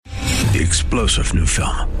the explosive new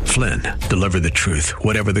film, Flynn, Deliver the Truth,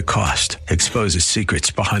 Whatever the Cost, exposes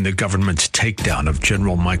secrets behind the government's takedown of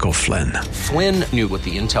General Michael Flynn. Flynn knew what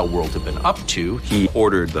the intel world had been up to. He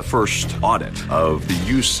ordered the first audit of the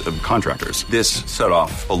use of contractors. This set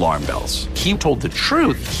off alarm bells. He told the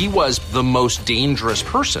truth. He was the most dangerous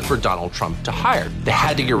person for Donald Trump to hire. They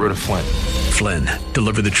had to get rid of Flynn. Flynn,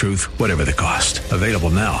 Deliver the Truth, Whatever the Cost. Available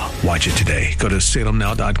now. Watch it today. Go to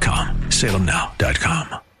salemnow.com.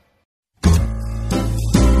 salemnow.com.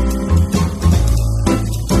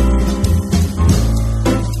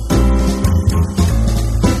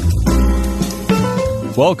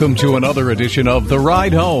 Welcome to another edition of The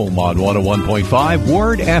Ride Home on 101.5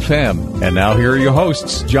 Word FM. And now here are your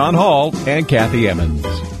hosts, John Hall and Kathy Emmons.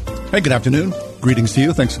 Hey, good afternoon. Greetings to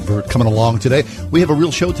you. Thanks for coming along today. We have a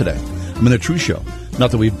real show today. I mean, a true show.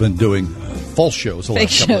 Not that we've been doing false shows the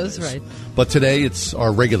last couple of days. Right. But today it's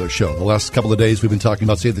our regular show. The last couple of days we've been talking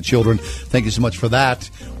about Save the Children. Thank you so much for that.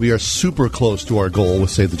 We are super close to our goal with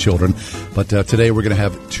Save the Children. But today we're going to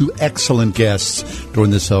have two excellent guests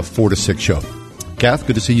during this 4 to 6 show. Kath,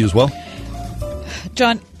 good to see you as well.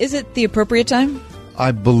 John, is it the appropriate time?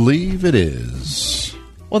 I believe it is.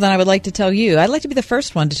 Well, then I would like to tell you. I'd like to be the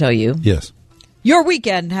first one to tell you. Yes. Your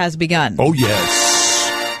weekend has begun. Oh,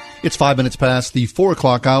 yes. It's 5 minutes past the 4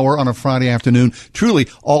 o'clock hour on a Friday afternoon. Truly,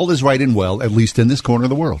 all is right and well, at least in this corner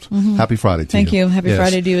of the world. Mm-hmm. Happy Friday to you. Thank you. Happy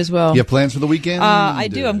Friday to you as well. You have plans for the weekend? I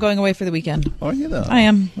do. I'm going away for the weekend. Are you, though? I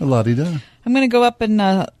am. La-di-da. I'm going to go up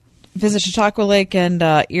and visit Chautauqua Lake and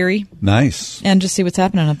Erie. Nice. And just see what's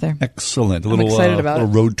happening up there. Excellent. I'm excited about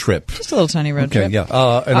little road trip. Just a little tiny road trip. Okay,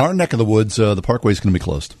 yeah. In our neck of the woods, the parkway is going to be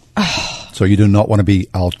closed. So you do not want to be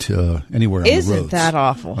out anywhere on the roads. Isn't that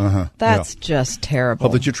awful? That's just terrible.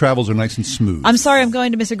 Hope that your travels are nice and smooth. I'm sorry I'm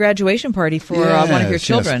going to miss a graduation party for one of your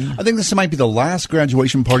children. Yes. I think this might be the last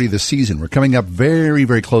graduation party of the season. We're coming up very,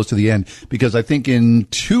 very close to the end because I think in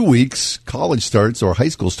 2 weeks, college starts or high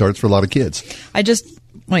school starts for a lot of kids. I just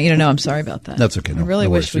want you to know I'm sorry about that. That's okay. I really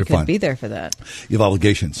wish we could be there for that. You have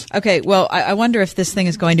obligations. Okay, well, I wonder if this thing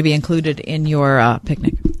is going to be included in your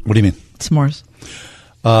picnic. What do you mean? S'mores.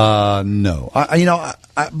 No.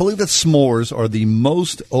 I believe that s'mores are the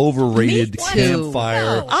most overrated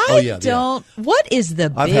campfire. No, I don't. What is the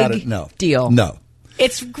big deal? No.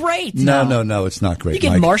 It's great. No, it's not great. You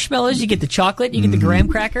get marshmallows, you get the chocolate, you get the graham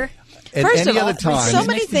cracker. At First any of all, other time,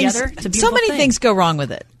 so many things go wrong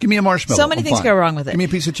with it. Give me a marshmallow. So many things go wrong with it. Give me a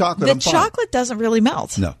piece of chocolate. The chocolate doesn't really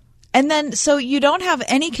melt. No. And then, so you don't have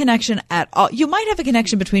any connection at all. You might have a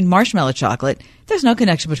connection between marshmallow chocolate. There's no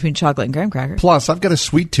connection between chocolate and graham crackers. Plus, I've got a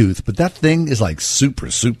sweet tooth, but that thing is like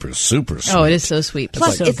super, super, super sweet. Oh, it is so sweet.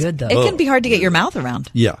 Plus, it's so good, though. It can be hard to get your mouth around.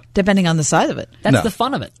 Yeah. Depending on the size of it. That's the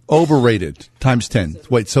fun of it. Overrated. Times 10.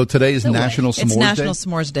 Wait, so today is National S'mores Day? It's National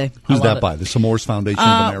S'mores Day. Who's that by? The S'mores Foundation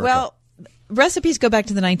of America? Well, recipes go back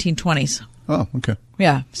to the 1920s. Oh, okay.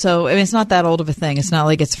 Yeah. So, I mean, it's not that old of a thing. It's not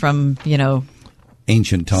like it's from,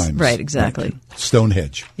 ancient times. Right, exactly. Right.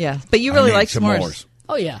 Stonehenge. Yeah. But you really like s'mores.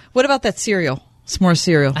 Oh, yeah. What about that cereal? S'mores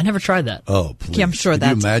cereal. I never tried that. Oh, please. Yeah, I'm sure Can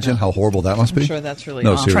you imagine how horrible that must be? I'm sure that's really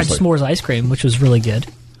No, awful. I tried s'mores ice cream, which was really good.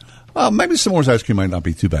 Maybe s'mores ice cream might not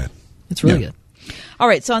be too bad. It's really good. All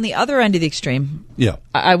right, so on the other end of the extreme, yeah,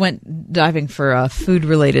 I went diving for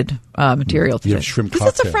food-related material today. You have shrimp because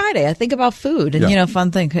it's a Friday. I think about food and,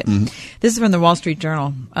 fun thing. Mm-hmm. This is from the Wall Street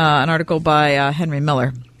Journal, an article by Henry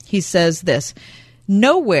Miller. He says this,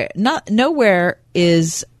 nowhere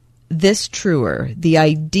is this truer, the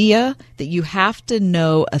idea that you have to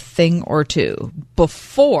know a thing or two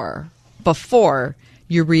before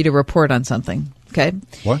you read a report on something, okay?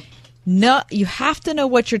 What? No, you have to know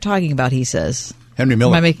what you're talking about, he says. Henry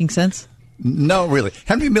Miller. Am I making sense? No, really.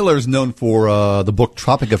 Henry Miller is known for the book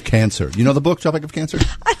Tropic of Cancer. You know the book Tropic of Cancer?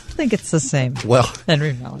 I don't think it's the same. Well,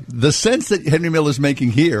 Henry Miller. The sense that Henry Miller is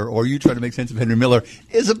making here, or you try to make sense of Henry Miller,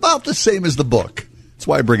 is about the same as the book. That's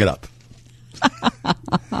why I bring it up.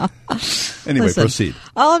 Anyway, Listen, proceed.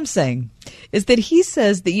 All I'm saying is that he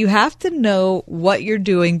says that you have to know what you're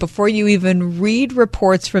doing before you even read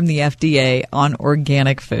reports from the FDA on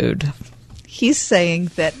organic food. He's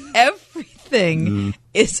saying that everything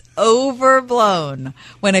is overblown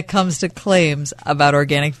when it comes to claims about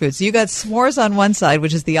organic food. So you got s'mores on one side,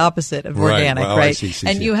 which is the opposite of organic, well, right? See.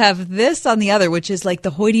 And you have this on the other, which is like the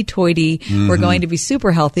hoity-toity. We're going to be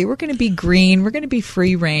super healthy. We're going to be green. We're going to be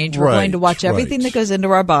free range. We're going to watch everything that goes into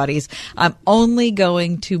our bodies. I'm only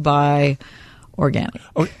going to buy organic.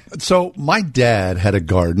 So my dad had a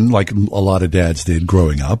garden, like a lot of dads did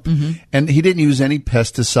growing up, and he didn't use any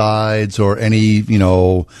pesticides or any,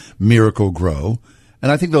 Miracle Grow.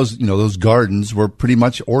 And I think those gardens were pretty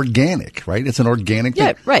much organic, right? It's an organic thing.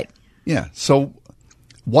 Yeah, right. Yeah. So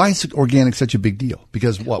Why is organic such a big deal?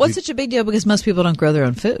 Because what? What's such a big deal? Because most people don't grow their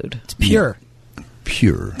own food. It's pure.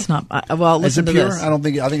 Pure. It's not. Well, listen Is it to pure? this. I don't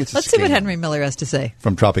think. I think it's. Let's see what Henry Miller has to say.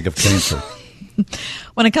 From Tropic of Cancer.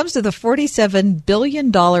 When it comes to the $47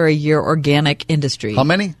 billion a year organic industry. How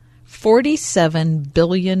many? $47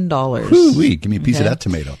 billion. Woo-wee, give me a piece of that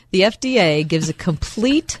tomato. The FDA gives a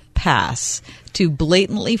complete pass to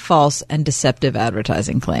blatantly false and deceptive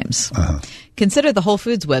advertising claims. Consider the Whole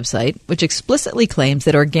Foods website, which explicitly claims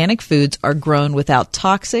that organic foods are grown without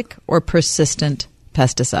toxic or persistent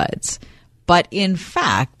pesticides. But in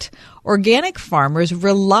fact, organic farmers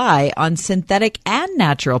rely on synthetic and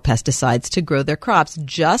natural pesticides to grow their crops,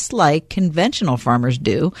 just like conventional farmers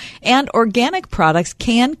do. And organic products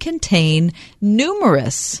can contain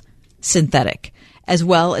numerous synthetic as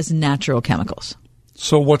well as natural chemicals.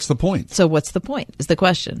 So what's the point? So what's the point is the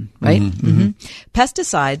question, right? Mm-hmm.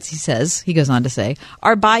 Pesticides, he goes on to say,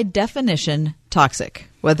 are by definition toxic,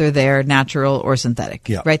 whether they're natural or synthetic,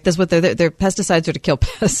 right? That's what they're pesticides are to kill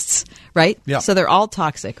pests, right? Yeah. So they're all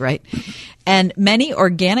toxic, right? And many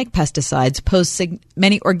organic pesticides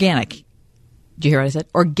do you hear what I said?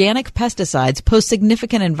 Organic pesticides pose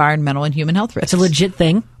significant environmental and human health risks. It's a legit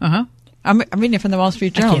thing. Uh-huh. I'm reading it from the Wall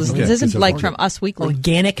Street Journal. can't This believe isn't it. like from Us Weekly.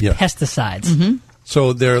 Organic pesticides. Mm-hmm.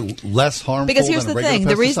 So they're less harmful Because here's than the regular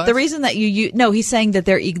thing: pesticides? the reason that you use he's saying that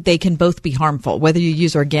they can both be harmful, whether you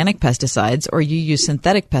use organic pesticides or you use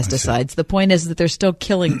synthetic pesticides. The point is that they're still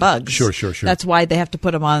killing bugs. Sure. That's why they have to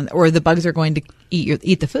put them on, or the bugs are going to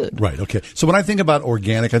eat the food. Right. Okay. So when I think about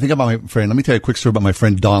organic, I think about my friend. Let me tell you a quick story about my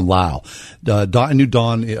friend Don Lau. I knew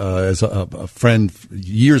Don as a friend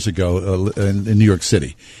years ago in New York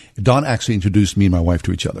City. Don actually introduced me and my wife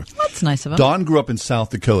to each other. That's nice of him. Don grew up in South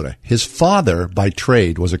Dakota. His father, by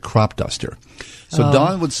trade, was a crop duster. So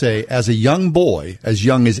Don would say, as a young boy, as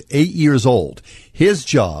young as 8 years old, his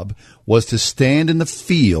job was to stand in the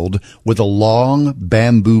field with a long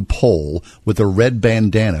bamboo pole with a red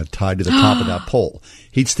bandana tied to the top of that pole.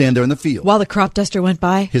 He'd stand there in the field. While the crop duster went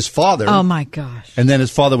by? His father... Oh, my gosh. And then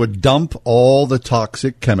his father would dump all the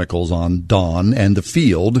toxic chemicals on Don and the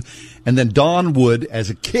field. And then Don would, as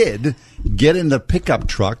a kid, get in the pickup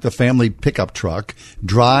truck, the family pickup truck,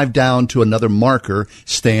 drive down to another marker,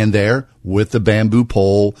 stand there with the bamboo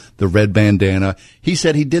pole, the red bandana. He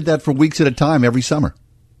said he did that for weeks at a time every summer.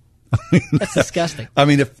 That's disgusting. I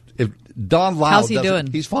mean, if Don Lau How's he doesn't-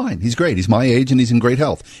 doing? He's fine. He's great. He's my age and he's in great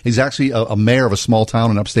health. He's actually a mayor of a small town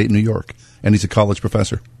in upstate New York, and he's a college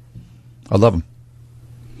professor. I love him.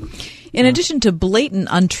 In addition to blatant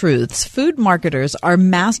untruths, food marketers are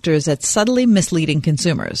masters at subtly misleading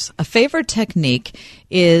consumers. A favorite technique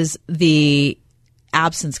is the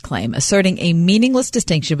absence claim, asserting a meaningless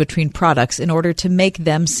distinction between products in order to make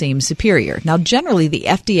them seem superior. Now, generally, the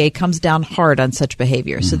FDA comes down hard on such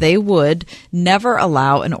behavior, so they would never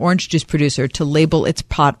allow an orange juice producer to label its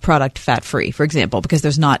product fat-free, for example, because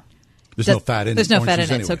there's no fat in it. There's no fat in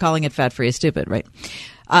it, anyway. so calling it fat-free is stupid, right?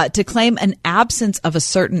 To claim an absence of a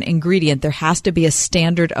certain ingredient, there has to be a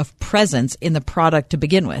standard of presence in the product to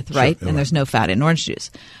begin with, right? Sure, and there's no fat in orange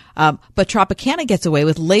juice. But Tropicana gets away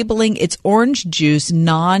with labeling its orange juice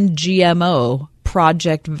non-GMO,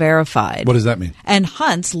 Project Verified. What does that mean? And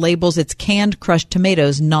Hunt's labels its canned crushed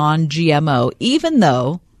tomatoes non-GMO, even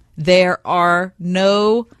though there are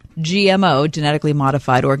no GMO, genetically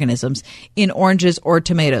modified organisms, in oranges or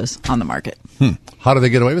tomatoes on the market. How do they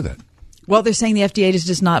get away with that? Well, they're saying the FDA is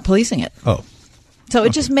just not policing it. Oh. So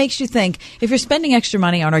it just makes you think, if you're spending extra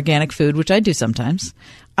money on organic food, which I do sometimes,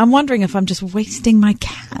 I'm wondering if I'm just wasting my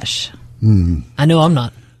cash. I know I'm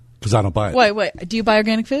not. Because I don't buy it. Wait. Do you buy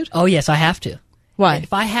organic food? Oh, yes, I have to. Why?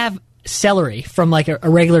 If I have celery from like a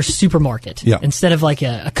regular supermarket instead of like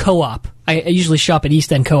a co-op, I usually shop at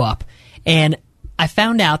East End Co-op. And I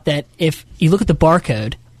found out that if you look at the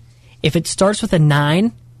barcode, if it starts with a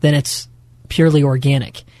 9, then it's purely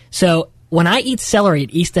organic. So when I eat celery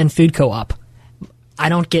at East End Food Co-op, I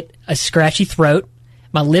don't get a scratchy throat.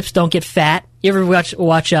 My lips don't get fat. You ever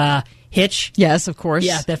watch Hitch? Yes, of course.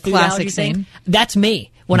 Yeah, that food classic allergy scene. thing. That's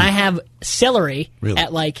me when I have celery Really?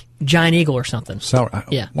 at like Giant Eagle or something. Celery.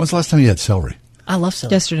 Yeah. When's the last time you had celery? I love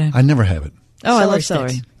celery. Yesterday. I never have it. Oh, I love sticks.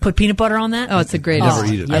 celery. Put peanut butter on that? Oh, it's the greatest.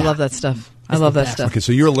 Never eat it. I Yeah. love that stuff. I It's love the that best. stuff. Okay,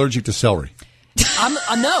 so you're allergic to celery.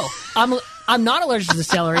 I'm not allergic to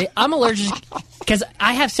celery. I'm allergic because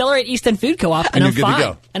I have celery at East End Food Co-op and you're I'm good to fine.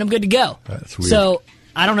 go. And I'm good to go. That's weird. So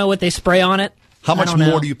I don't know what they spray on it. How much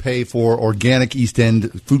more do you pay for organic East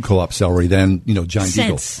End Food Co-op celery than, Giant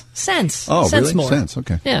Eagle? Cents. Oh, Cents really? more. Cents,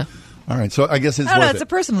 okay. Yeah. All right, so I guess it's I don't know. worth It's it. a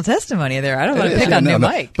personal testimony there. I don't want It to is, pick yeah, on no, new no.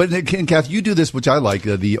 Mike. But Kath, you do this, which I like,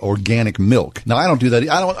 the organic milk. Now I don't do that.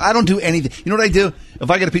 I don't do anything. You know what I do? If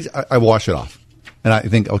I get a piece, I wash it off. And I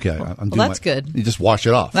think, okay, I'm doing that's good. You just wash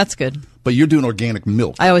it off. That's good. But you're doing organic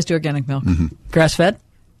milk. I always do organic milk. Grass-fed?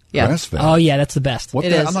 Yeah. Grass-fed. Oh, yeah, that's the best. What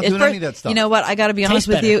I'm not doing any of that stuff. You know what? I got to be honest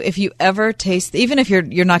Tastes with you. If you ever taste, even if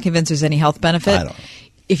you're not convinced there's any health benefit, I don't.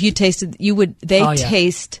 if you tasted, you would. They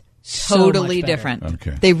taste So totally much better. different.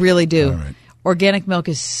 Okay. They really do. All right. Organic milk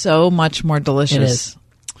is so much more delicious. It is.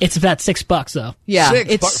 It's about $6, though. Yeah, $6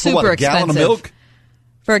 it's for super what, a expensive. gallon of milk?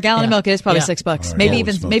 For a gallon of milk, it is probably $6. All right. Maybe Holy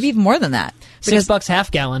even smokes. more than that. Because $6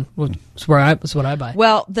 half gallon is what I buy.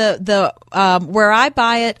 well, the where I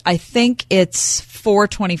buy it, I think it's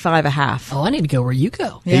 $4.25 a half. Oh, I need to go where you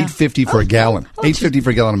go. Yeah. $8.50 for a gallon. $8.50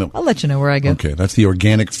 for a gallon of milk. I'll let you know where I go. Okay, that's the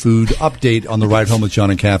organic food update on the ride home with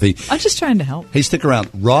John and Kathy. I'm just trying to help. Hey, stick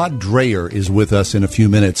around. Rod Dreher is with us in a few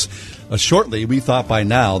minutes. Shortly, we thought by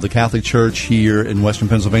now the Catholic Church here in Western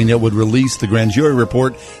Pennsylvania would release the grand jury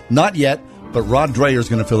report. Not yet, but Rod Dreher is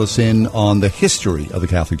going to fill us in on the history of the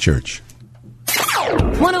Catholic Church.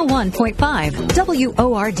 101.5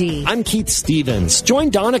 WORD. I'm Keith Stevens.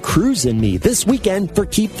 Join Donna Cruz and me this weekend for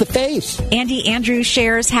Keep the Faith. Andy Andrews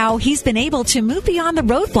shares how he's been able to move beyond the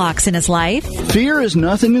roadblocks in his life. Fear is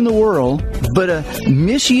nothing in the world but a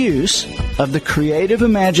misuse of the creative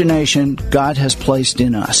imagination God has placed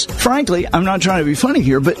in us. Frankly, I'm not trying to be funny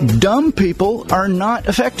here, but dumb people are not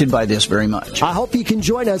affected by this very much. I hope you can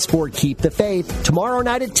join us for Keep the Faith tomorrow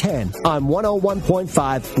night at 10 on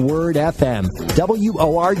 101.5 Word FM.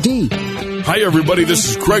 WORD. Hi, everybody. This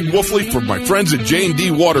is Craig Wolfley from my friends at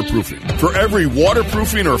J&D Waterproofing. For every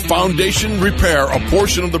waterproofing or foundation repair, a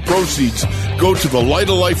portion of the proceeds go to the Light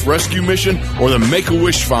of Life Rescue Mission or the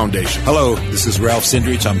Make-A-Wish Foundation. Hello, this is Ralph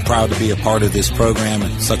Sindrich. I'm proud to be a part of this program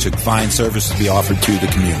and such a fine service to be offered to the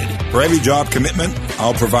community. For every job commitment,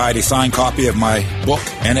 I'll provide a signed copy of my book,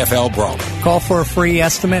 NFL Brawl. Call for a free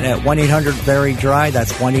estimate at 1-800-VERY-DRY.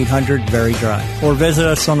 That's 1-800-VERY-DRY. Or visit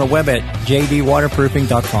us on the web at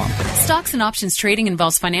jdwaterproofing.com. Stocks and options trading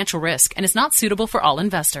involves financial risk and is not suitable for all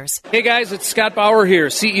investors. Hey guys, it's Scott Bauer here,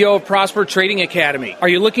 CEO of Prosper Trading Academy. Are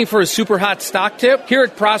you looking for a super hot stock tip? Here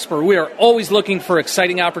at Prosper, we are always looking for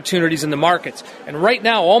exciting opportunities in the markets. And right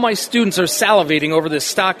now, all my students are salivating over this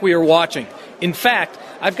stock we are watching. In fact,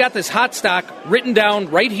 I've got this hot stock written down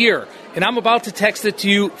right here, and I'm about to text it to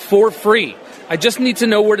you for free. I just need to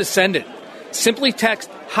know where to send it. Simply text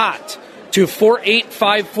HOT to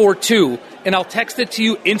 48542, and I'll text it to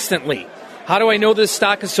you instantly. How do I know this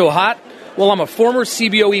stock is so hot? Well, I'm a former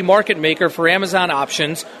CBOE market maker for Amazon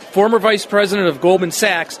Options, former vice president of Goldman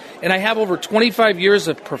Sachs, and I have over 25 years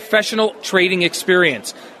of professional trading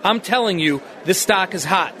experience. I'm telling you, this stock is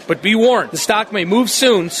hot. But be warned, the stock may move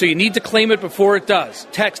soon, so you need to claim it before it does.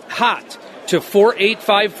 Text HOT to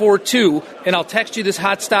 48542, and I'll text you this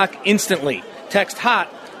hot stock instantly. Text HOT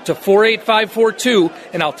to 48542,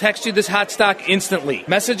 and I'll text you this hot stock instantly.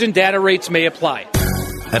 Message and data rates may apply.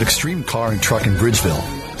 At Extreme Car and Truck in Bridgeville,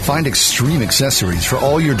 find extreme accessories for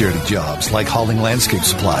all your dirty jobs, like hauling landscape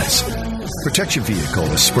supplies. Protect your vehicle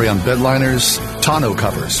with spray-on bed liners, tonneau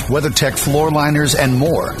covers, WeatherTech floor liners, and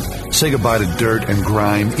more. Say goodbye to dirt and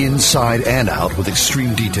grime inside and out with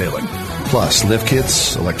extreme detailing. Plus, lift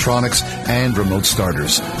kits, electronics, and remote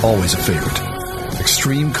starters. Always a favorite.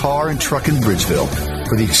 Extreme Car and Truck in Bridgeville.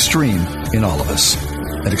 For the extreme in all of us.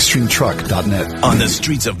 At extremetruck.net. On the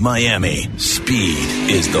streets of Miami, speed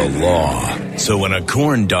is the law. So when a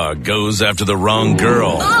corn dog goes after the wrong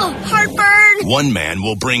girl, oh, heartburn! One man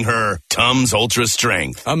will bring her Tums Ultra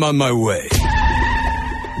Strength. I'm on my way.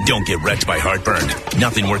 Don't get wrecked by heartburn.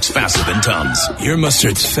 Nothing works faster than Tums. Your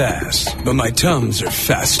mustard's fast, but my Tums are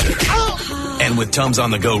faster. And with Tums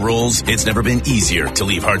on the go rolls, it's never been easier to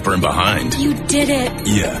leave heartburn behind. You did it.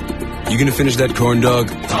 Yeah. You gonna finish that corn dog?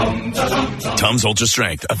 Tums Ultra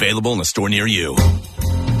Strength, available in a store near you.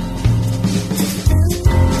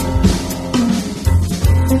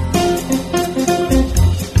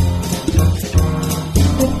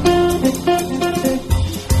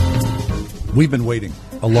 We've been waiting,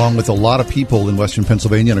 along with a lot of people in Western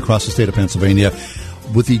Pennsylvania and across the state of Pennsylvania.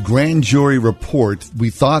 With the grand jury report, we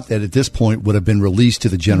thought that at this point would have been released to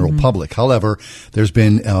the general public. However, there's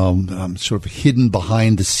been sort of hidden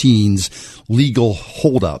behind the scenes legal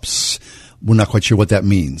holdups. We're not quite sure what that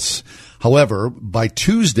means. However, by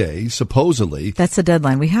Tuesday, supposedly... That's the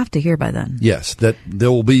deadline. We have to hear by then. Yes, that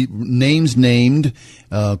there will be names named,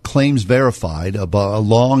 claims verified about a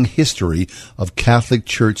long history of Catholic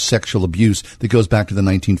Church sexual abuse that goes back to the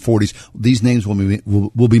 1940s. These names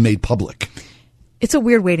will be made public. It's a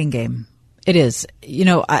weird waiting game. It is. You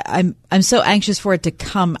know, I'm so anxious for it to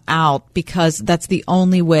come out because that's the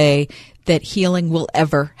only way that healing will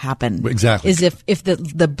ever happen. Exactly. Is if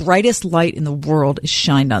the brightest light in the world is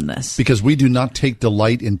shined on this. Because we do not take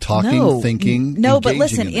delight in talking, thinking, No, but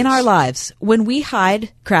listen, in our lives, when we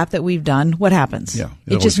hide crap that we've done, what happens? Yeah,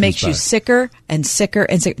 it just makes you sicker and sicker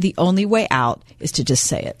and sicker. The only way out is to just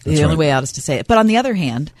say it. The only way out is to say it. But on the other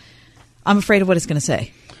hand, I'm afraid of what it's going to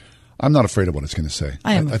say. I'm not afraid of what it's going to say.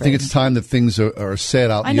 I think it's time that things are said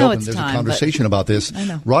out in the open. There's a conversation about this. I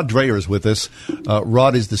know. Rod Dreher is with us.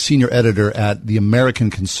 Rod is the senior editor at The American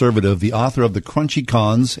Conservative, the author of The Crunchy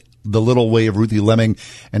Cons, The Little Way of Ruthie Lemming,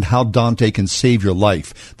 and How Dante Can Save Your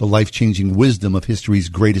Life, the life-changing wisdom of history's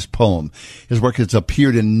greatest poem. His work has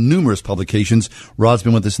appeared in numerous publications. Rod's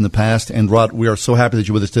been with us in the past. And Rod, we are so happy that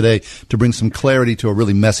you're with us today to bring some clarity to a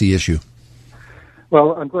really messy issue.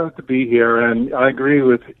 Well, I'm glad to be here, and I agree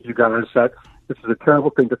with you guys that this is a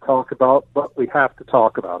terrible thing to talk about, but we have to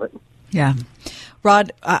talk about it. Yeah.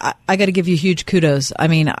 Rod, I got to give you huge kudos. I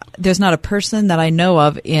mean, there's not a person that I know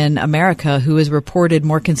of in America who has reported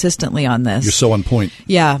more consistently on this. You're so on point.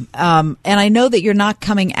 Yeah. And I know that you're not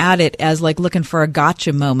coming at it as like looking for a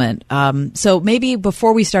gotcha moment. So maybe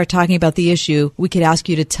before we start talking about the issue, we could ask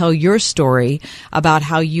you to tell your story about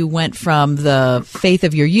how you went from the faith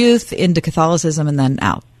of your youth into Catholicism and then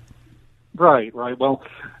out. Right. Well,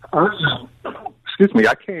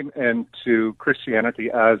 I came into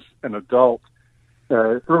Christianity as an adult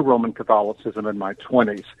through Roman Catholicism in my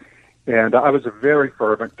 20s. And I was a very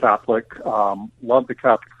fervent Catholic, loved the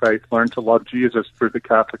Catholic faith, learned to love Jesus through the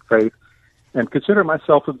Catholic faith, and consider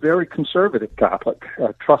myself a very conservative Catholic,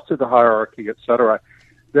 trusted the hierarchy, etc.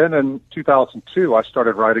 Then in 2002, I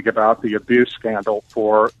started writing about the abuse scandal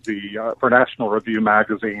for National Review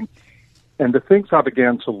magazine. And the things I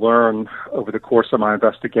began to learn over the course of my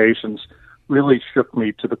investigations really shook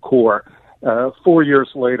me to the core. 4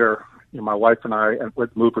 years later, my wife and I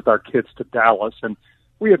moved with our kids to Dallas, and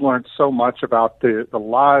we had learned so much about the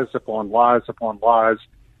lies upon lies upon lies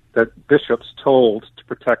that bishops told to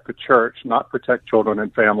protect the church, not protect children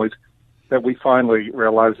and families, that we finally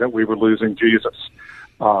realized that we were losing Jesus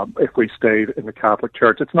if we stayed in the Catholic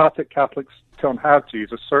Church. It's not that Catholics don't have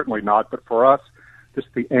Jesus, certainly not, but for us, just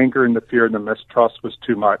the anger and the fear and the mistrust was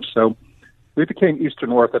too much. So we became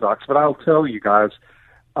Eastern Orthodox, but I'll tell you guys,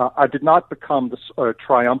 I did not become this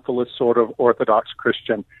triumphalist sort of Orthodox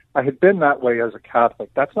Christian. I had been that way as a Catholic.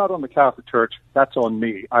 That's not on the Catholic Church. That's on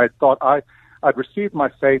me. I thought I'd received my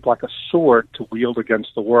faith like a sword to wield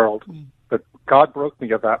against the world. But God broke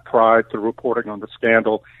me of that pride through reporting on the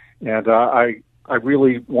scandal. And I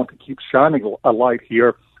really want to keep shining a light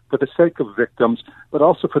here for the sake of victims, but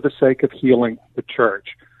also for the sake of healing the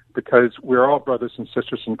church. Because we're all brothers and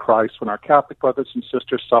sisters in Christ. When our Catholic brothers and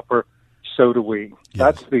sisters suffer, so do we. Yes.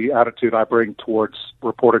 That's the attitude I bring towards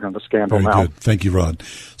reporting on the scandal Very now. Good. Thank you, Rod.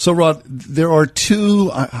 So, Rod, there are two,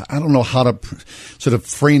 I don't know how to sort of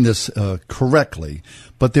frame this correctly,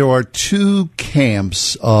 but there are two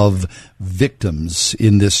camps of victims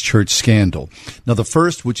in this church scandal. Now, the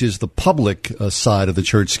first, which is the public side of the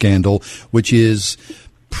church scandal, which is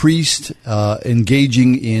priests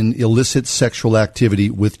engaging in illicit sexual activity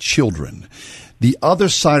with children. The other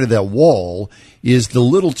side of that wall is the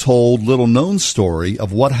little-told, little-known story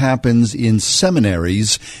of what happens in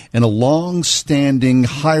seminaries and a long-standing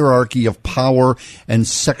hierarchy of power and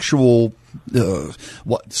sexual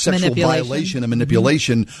violation and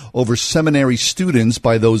manipulation over seminary students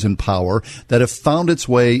by those in power that have found its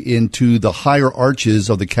way into the higher arches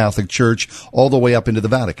of the Catholic Church all the way up into the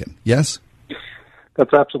Vatican. Yes?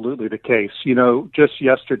 That's absolutely the case. You know, just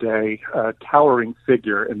yesterday, a towering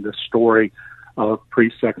figure in this story of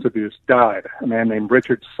pre-sex abuse died, a man named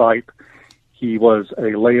Richard Sipe. He was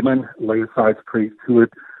a layman, laicized priest who had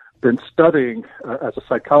been studying as a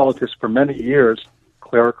psychologist for many years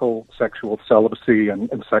clerical sexual celibacy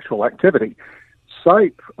and sexual activity.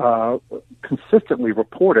 Sipe consistently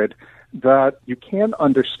reported that you can't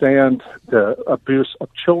understand the abuse of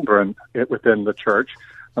children within the church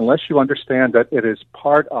unless you understand that it is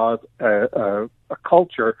part of a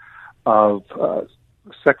culture of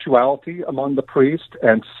sexuality among the priest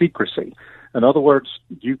and secrecy. In other words,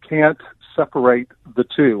 you can't separate the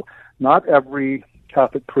two. Not every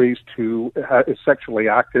Catholic priest who is sexually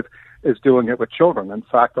active is doing it with children. In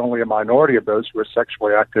fact, only a minority of those who are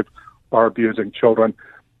sexually active are abusing children.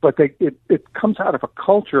 But it comes out of a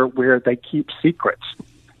culture where they keep secrets.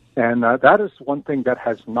 And that is one thing that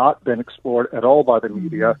has not been explored at all by the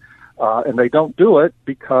media. And they don't do it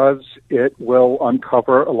because it will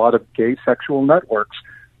uncover a lot of gay sexual networks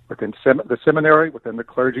within the seminary, within the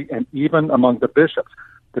clergy, and even among the bishops.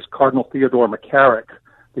 This Cardinal Theodore McCarrick,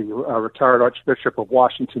 the retired Archbishop of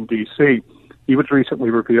Washington, D.C., he was recently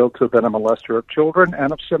revealed to have been a molester of children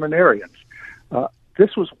and of seminarians.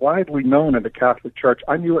 This was widely known in the Catholic Church.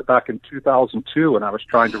 I knew it back in 2002 when I was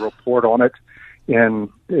trying to report on it in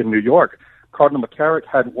New York. Cardinal McCarrick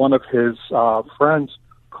had one of his friends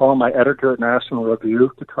call my editor at National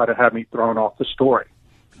Review to try to have me thrown off the story.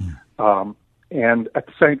 And at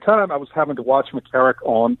the same time, I was having to watch McCarrick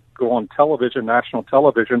go on television, national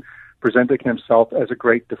television, presenting himself as a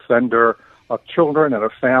great defender of children and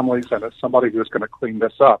of families and as somebody who was going to clean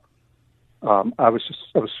this up. I was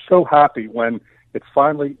so happy when it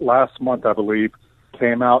finally, last month, I believe,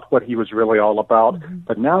 came out what he was really all about. Mm-hmm.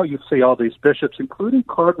 But now you see all these bishops, including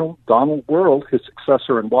Cardinal Donald Wuerl, his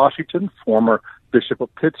successor in Washington, former Bishop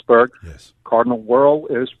of Pittsburgh. Yes. Cardinal Wuerl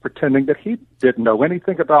is pretending that he didn't know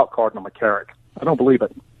anything about Cardinal McCarrick. I don't believe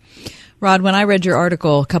it. Rod, when I read your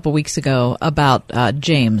article a couple weeks ago about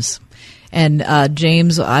James, and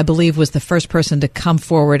James, I believe, was the first person to come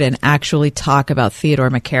forward and actually talk about Theodore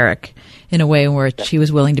McCarrick in a way where she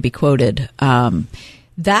was willing to be quoted.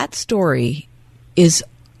 That story is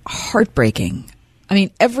heartbreaking. I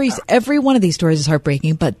mean, every one of these stories is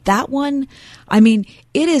heartbreaking, but that one, I mean,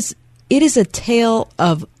 it is a tale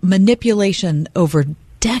of manipulation over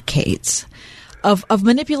decades. Of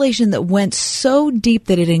manipulation that went so deep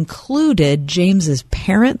that it included James's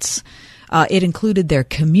parents, it included their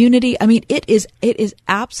community. I mean, it is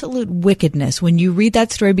absolute wickedness when you read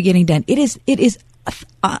that story beginning to end. It is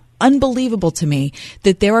unbelievable to me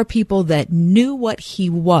that there are people that knew what he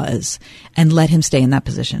was and let him stay in that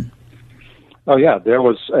position. Oh yeah, there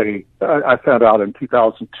was I found out in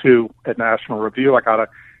 2002 at National Review. I got a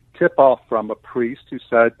tip off from a priest who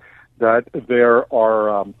said that there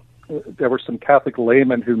were some Catholic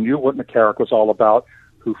laymen who knew what McCarrick was all about,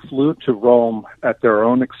 who flew to Rome at their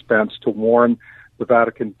own expense to warn the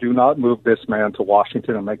Vatican, do not move this man to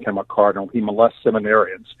Washington and make him a cardinal. He molests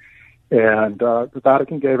seminarians. And the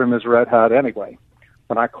Vatican gave him his red hat anyway.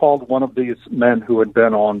 When I called one of these men who had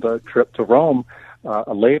been on the trip to Rome,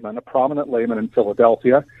 a layman, a prominent layman in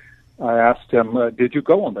Philadelphia, I asked him, did you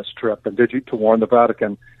go on this trip and did you to warn the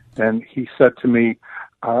Vatican? And he said to me,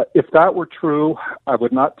 if that were true, I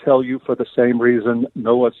would not tell you for the same reason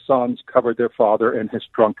Noah's sons covered their father in his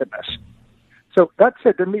drunkenness. So that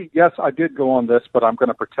said to me, yes, I did go on this, but I'm going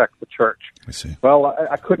to protect the church. I see. Well,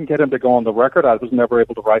 I couldn't get him to go on the record. I was never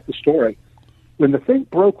able to write the story. When the thing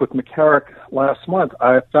broke with McCarrick last month,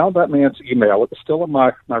 I found that man's email. It was still in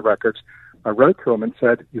my records. I wrote to him and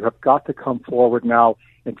said, you have got to come forward now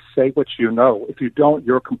and say what you know. If you don't,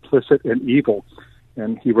 you're complicit in evil.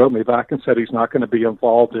 And he wrote me back and said he's not going to be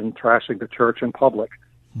involved in trashing the church in public.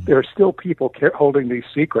 There are still people holding these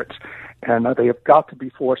secrets, and they have got to be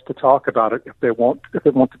forced to talk about it if they want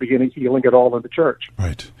to be any healing at all in the church.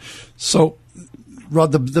 Right. So,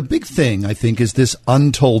 Rod, the big thing, I think, is this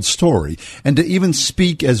untold story. And to even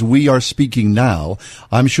speak as we are speaking now,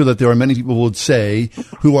 I'm sure that there are many people who would say,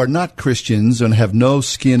 who are not Christians and have no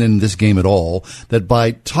skin in this game at all, that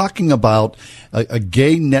by talking about a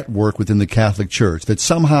gay network within the Catholic Church, that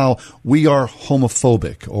somehow we are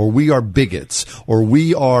homophobic, or we are bigots, or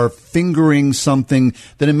we are fingering something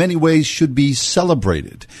that in many ways should be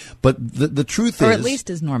celebrated. But the truth is... Or at least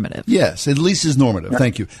is normative. Yes, at least is normative.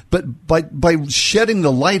 Thank you. But by shedding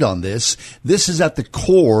the light on this is at the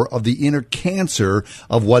core of the inner cancer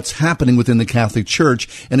of what's happening within the Catholic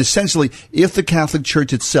Church. And essentially, if the Catholic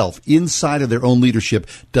Church itself, inside of their own leadership,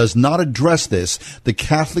 does not address this, the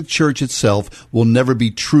Catholic Church itself will never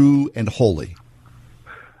be true and holy.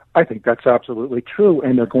 I think that's absolutely true,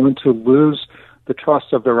 and they're going to lose the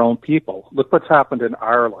trust of their own people. Look what's happened in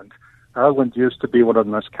Ireland. Ireland used to be one of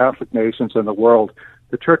the most Catholic nations in the world.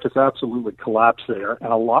 The church has absolutely collapsed there,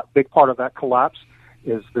 and big part of that collapse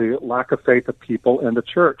is the lack of faith of people in the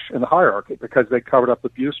church, in the hierarchy, because they covered up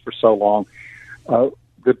abuse for so long.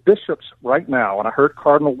 The bishops right now, and I heard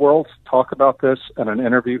Cardinal Wuerl talk about this in an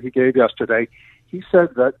interview he gave yesterday, he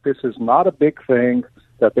said that this is not a big thing,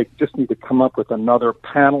 that they just need to come up with another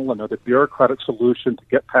panel, another bureaucratic solution to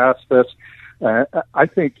get past this. I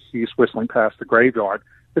think he's whistling past the graveyard.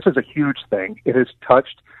 This is a huge thing. It has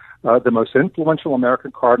touched the most influential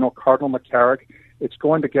American cardinal, Cardinal McCarrick. It's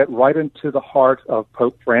going to get right into the heart of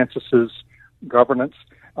Pope Francis's governance.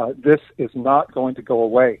 This is not going to go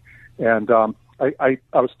away. And I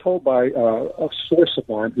was told by a source of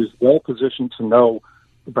mine who's well positioned to know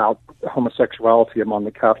about homosexuality among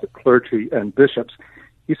the Catholic clergy and bishops.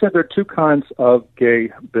 He said there are two kinds of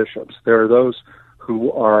gay bishops. There are those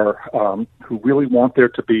who really want there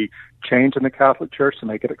to be change in the Catholic Church to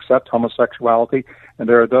make it accept homosexuality, and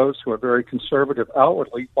there are those who are very conservative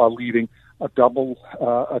outwardly while leading a double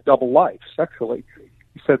life sexually.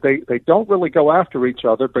 He said they don't really go after each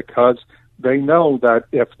other because they know that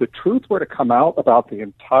if the truth were to come out about the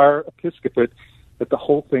entire episcopate, that the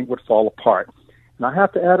whole thing would fall apart. And I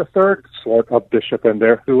have to add a third sort of bishop in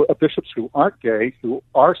there, bishops who aren't gay, who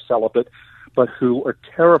are celibate, but who are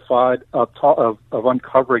terrified of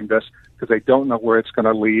uncovering this because they don't know where it's going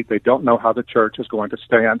to lead. They don't know how the church is going to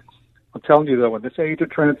stand. I'm telling you, though, in this age of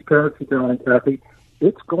transparency, John and Kathy,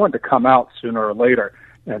 it's going to come out sooner or later.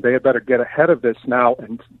 And they had better get ahead of this now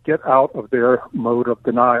and get out of their mode of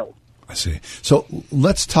denial. I see. So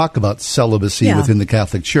let's talk about celibacy within the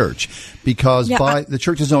Catholic Church, because by the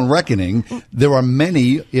Church's own reckoning, there are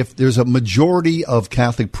many, if there's a majority of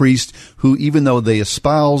Catholic priests who, even though they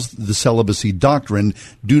espouse the celibacy doctrine,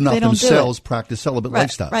 do not themselves practice celibate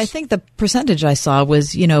lifestyles. Right. I think the percentage I saw was,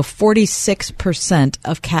 46%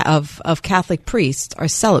 of Catholic priests are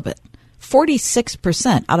celibate.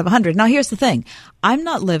 46% out of 100. Now, here's the thing. I'm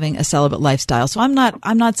not living a celibate lifestyle, so I'm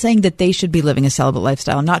not saying that they should be living a celibate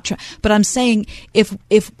lifestyle. I'm not but I'm saying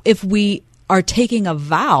if we are taking a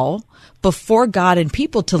vow before God and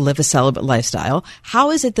people to live a celibate lifestyle,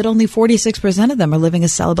 how is it that only 46% of them are living a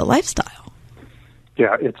celibate lifestyle?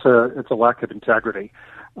 Yeah, it's a lack of integrity.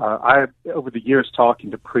 Over the years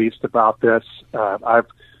talking to priests about this, I've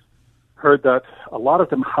heard that a lot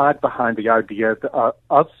of them hide behind the idea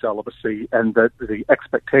of celibacy and that the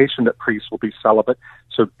expectation that priests will be celibate.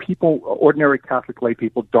 So ordinary Catholic lay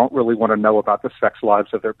people, don't really want to know about the sex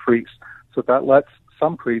lives of their priests. So that lets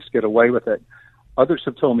some priests get away with it. Others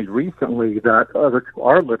have told me recently that others who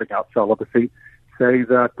are living out celibacy say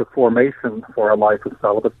that the formation for a life of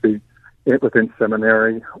celibacy within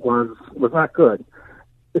seminary was not good.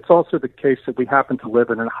 It's also the case that we happen to live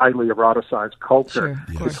in a highly eroticized culture.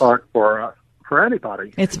 Sure, it's hard for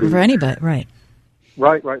anybody. It's for anybody, right?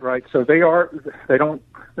 Right. So they're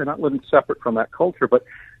not living separate from that culture. But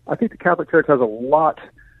I think the Catholic Church has got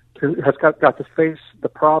to face the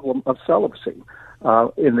problem of celibacy.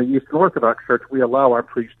 In the Eastern Orthodox Church, we allow our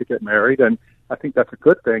priests to get married, and I think that's a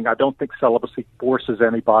good thing. I don't think celibacy forces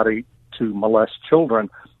anybody to molest children.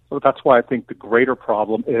 So that's why I think the greater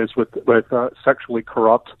problem is with sexually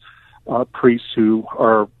corrupt priests who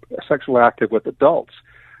are sexually active with adults.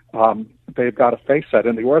 They've got to face that.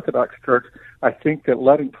 In the Orthodox Church, I think that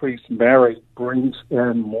letting priests marry brings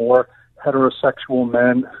in more heterosexual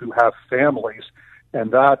men who have families,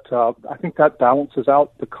 and that I think that balances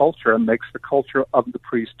out the culture and makes the culture of the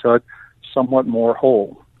priesthood somewhat more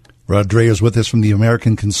whole. Rod Dreher is with us from the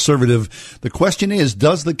American Conservative. The question is,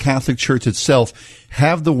 does the Catholic Church itself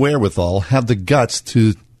have the wherewithal, have the guts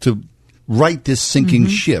to right this sinking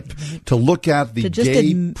ship, to look at the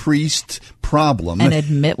gay priest problem and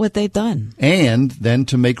admit what they've done, and then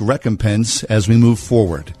to make recompense as we move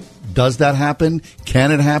forward? Does that happen?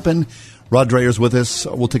 Can it happen? Rod Dreher is with us.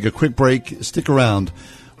 We'll take a quick break. Stick around.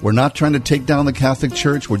 We're not trying to take down the Catholic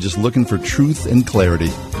Church. We're just looking for truth and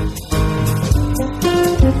clarity.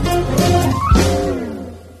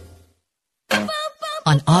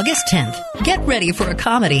 On August 10th, get ready for a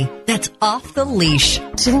comedy that's off the leash. Do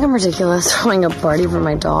you think I'm ridiculous throwing a party for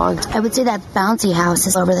my dog? I would say that bouncy house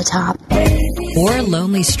is over the top. Or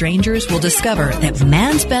lonely strangers will discover that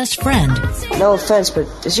man's best friend... No offense, but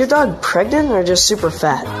is your dog pregnant or just super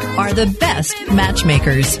fat? ...are the best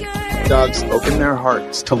matchmakers. Dogs open their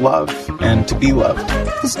hearts to love and to be loved.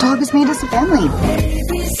 This dog has made us a family.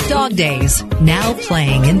 Dog Days, now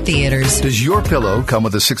playing in theaters. Does your pillow come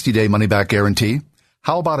with a 60-day money-back guarantee?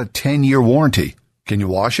 How about a 10-year warranty? Can you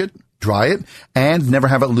wash it, dry it, and never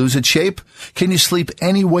have it lose its shape? Can you sleep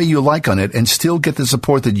any way you like on it and still get the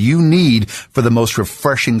support that you need for the most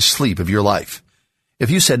refreshing sleep of your life? If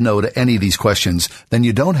you said no to any of these questions, then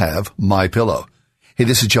you don't have MyPillow. Hey,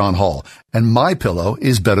 this is John Hall, and MyPillow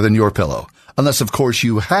is better than your pillow. Unless, of course,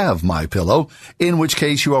 you have MyPillow, in which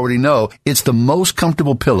case you already know it's the most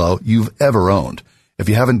comfortable pillow you've ever owned. If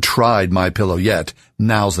you haven't tried MyPillow yet,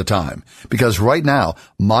 now's the time. Because right now,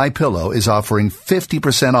 MyPillow is offering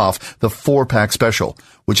 50% off the 4-pack special,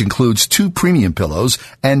 which includes 2 premium pillows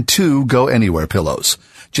and 2 Go Anywhere pillows.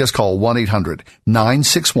 Just call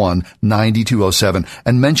 1-800-961-9207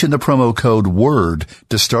 and mention the promo code WORD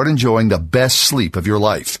to start enjoying the best sleep of your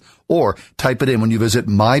life. Or type it in when you visit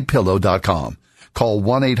MyPillow.com. Call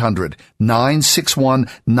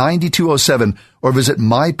 1-800-961-9207 or visit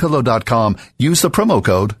MyPillow.com. Use the promo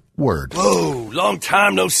code WORD. Whoa, long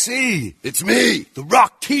time no see. It's me, the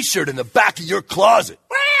Rock T-shirt in the back of your closet.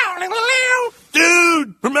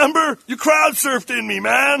 Dude, remember? You crowd surfed in me,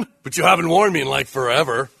 man. But you haven't worn me in like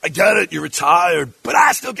forever. I get it, you're retired, but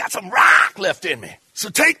I still got some rock left in me. So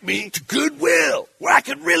take me to Goodwill, where I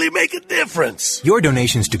can really make a difference. Your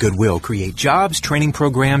donations to Goodwill create jobs, training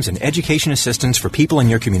programs, and education assistance for people in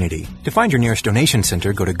your community. To find your nearest donation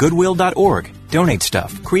center, go to goodwill.org. Donate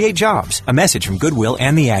stuff. Create jobs. A message from Goodwill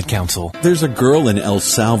and the Ad Council. There's a girl in El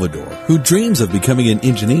Salvador who dreams of becoming an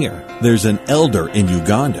engineer. There's an elder in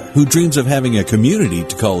Uganda who dreams of having a community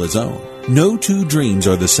to call his own. No two dreams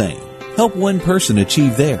are the same. Help one person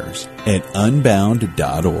achieve theirs at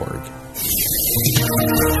unbound.org.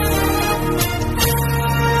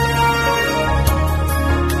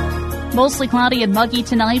 Mostly cloudy and muggy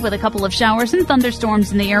tonight with a couple of showers and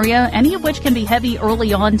thunderstorms in the area, any of which can be heavy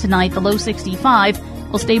early on tonight. The low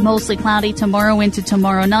 65 will stay mostly cloudy tomorrow into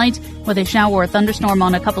tomorrow night with a shower or thunderstorm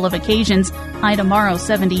on a couple of occasions. High tomorrow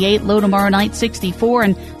 78, low tomorrow night 64,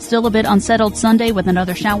 and still a bit unsettled Sunday with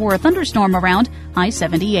another shower or thunderstorm around. High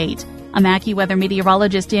 78. I'm AccuWeather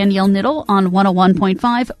meteorologist Danielle Niddle on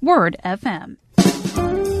 101.5 Word FM.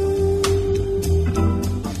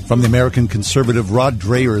 From the American conservative, Rod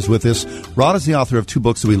Dreher is with us. Rod is the author of two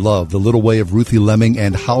books that we love, The Little Way of Ruthie Lemming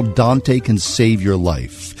and How Dante Can Save Your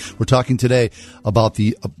Life. We're talking today about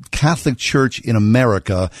the Catholic Church in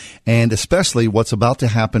America and especially what's about to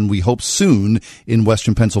happen, we hope soon, in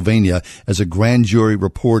Western Pennsylvania as a grand jury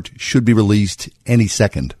report should be released any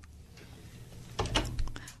second.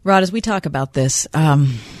 Rod, as we talk about this, John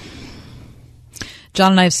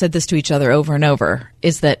and I have said this to each other over and over,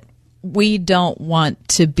 is that we don't want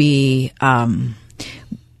to be a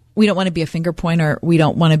finger pointer. We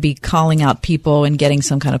don't want to be calling out people and getting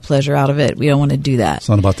some kind of pleasure out of it. We don't want to do that. It's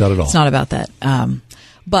not about that at all. It's not about that.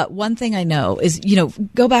 But one thing I know is,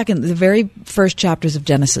 go back in the very first chapters of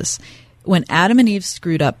Genesis. When Adam and Eve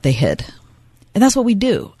screwed up, they hid. And that's what we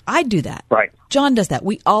do. I do that. Right. John does that.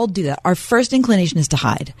 We all do that. Our first inclination is to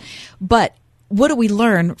hide. But what do we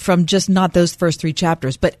learn from just not those first three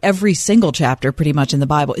chapters, but every single chapter pretty much in the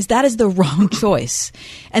Bible is that is the wrong choice.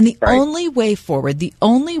 And the only way forward, the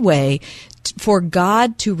only way for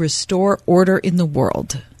God to restore order in the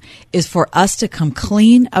world is for us to come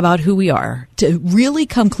clean about who we are, to really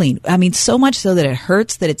come clean. I mean, so much so that it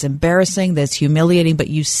hurts, that it's embarrassing, that it's humiliating, but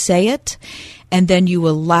you say it and then you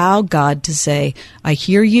allow God to say, I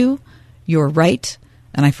hear you, you're right,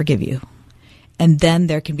 and I forgive you. And then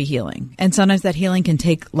there can be healing. And sometimes that healing can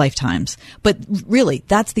take lifetimes. But really,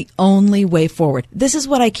 that's the only way forward. This is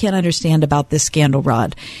what I can't understand about this scandal,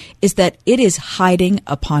 Rod, is that it is hiding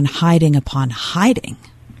upon hiding upon hiding.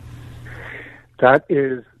 That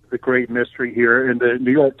is the great mystery here. In the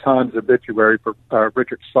New York Times obituary for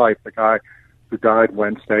Richard Seif, the guy who died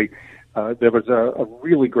Wednesday, there was a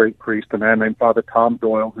really great priest, a man named Father Tom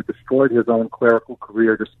Doyle, who destroyed his own clerical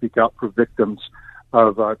career to speak out for victims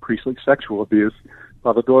of priestly sexual abuse.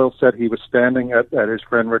 Father Doyle said he was standing at his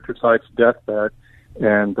friend Richard Seif's deathbed,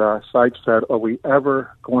 and Seif said, are we ever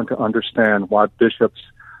going to understand why bishops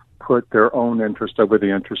put their own interest over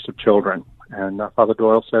the interest of children? And Father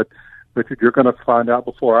Doyle said, Richard, you're going to find out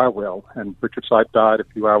before I will. And Richard Seif died a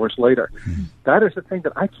few hours later. Mm-hmm. That is the thing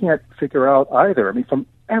that I can't figure out either. I mean, from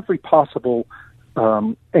every possible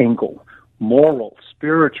angle, moral,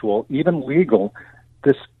 spiritual, even legal,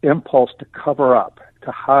 this impulse to cover up,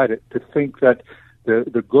 to hide it, to think that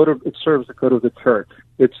the good of it serves the good of the church.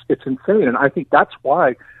 It's insane, and I think that's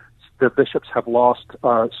why the bishops have lost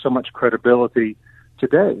so much credibility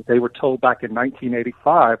today. They were told back in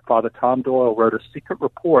 1985, Father Tom Doyle wrote a secret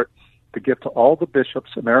report to give to all the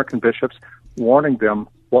bishops, American bishops, warning them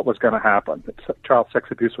what was going to happen. That child sex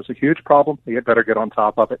abuse was a huge problem. They had better get on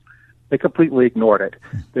top of it. They completely ignored it.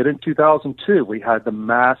 Then in 2002, we had the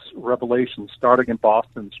mass revelations starting in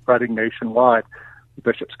Boston, spreading nationwide. The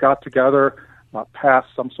bishops got together, passed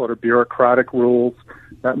some sort of bureaucratic rules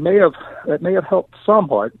that may have helped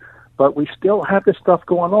somewhat, but we still have this stuff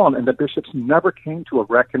going on, and the bishops never came to a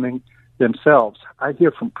reckoning themselves. I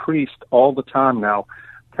hear from priests all the time now,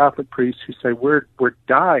 Catholic priests who say we're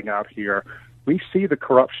dying out here. We see the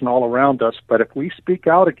corruption all around us, but if we speak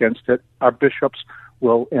out against it, our bishops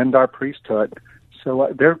will end our priesthood. So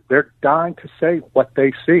they're dying to say what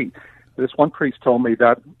they see. This one priest told me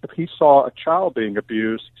that if he saw a child being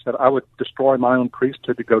abused, he said, I would destroy my own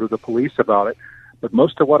priesthood to go to the police about it. But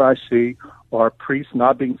most of what I see are priests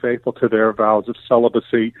not being faithful to their vows of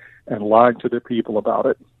celibacy and lying to their people about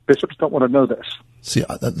it. Bishops don't want to know this. See,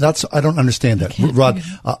 I don't understand that. Rod,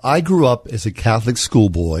 I grew up as a Catholic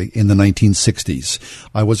schoolboy in the 1960s.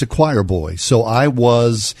 I was a choir boy, so I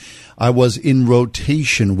was in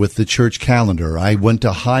rotation with the church calendar. I went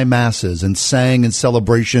to high masses and sang in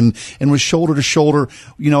celebration and was shoulder to shoulder,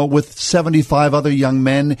 with 75 other young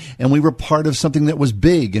men, and we were part of something that was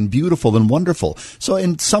big and beautiful and wonderful. So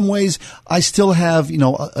in some ways, I still have,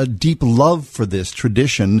 a deep love for this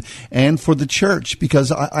tradition and for the church,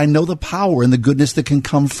 because I know the power and the goodness that can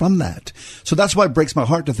come from that. So that's why it breaks my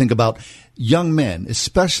heart to think about young men,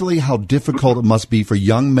 especially how difficult it must be for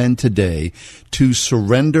young men today to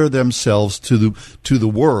surrender themselves to the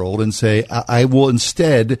world and say, I will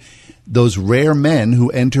instead, those rare men who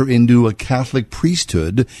enter into a Catholic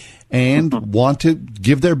priesthood and want to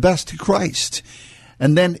give their best to Christ.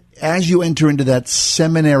 And then as you enter into that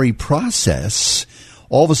seminary process,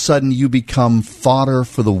 all of a sudden you become fodder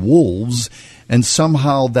for the wolves, and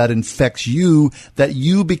somehow that infects you, that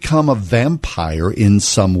you become a vampire in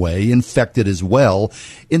some way, infected as well,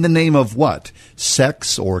 in the name of what?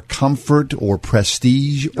 Sex or comfort or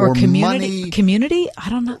prestige or community, money? Community? I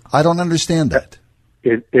don't know. I don't understand that.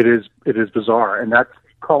 It is bizarre, and that's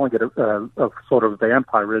calling it a sort of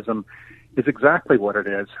vampirism is exactly what it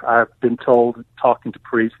is. I've been told, talking to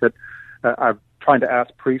priests, that I'm trying to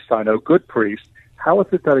ask priests I know, good priests, how is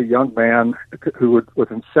it that a young man who was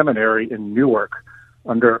in seminary in Newark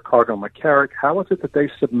under Cardinal McCarrick, how is it that they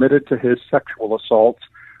submitted to his sexual assaults?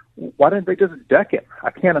 Why didn't they just deck him?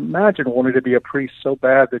 I can't imagine wanting to be a priest so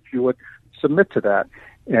bad that you would submit to that.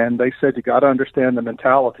 And they said you got to understand the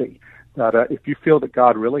mentality that if you feel that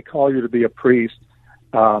God really called you to be a priest,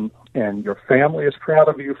 and your family is proud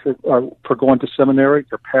of you for going to seminary,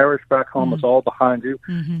 your parish back home is all behind you,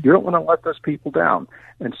 you don't want to let those people down.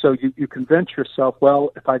 And so you convince yourself,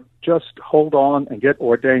 well, if I just hold on and get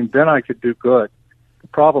ordained, then I could do good. The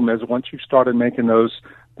problem is once you started making those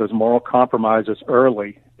moral compromises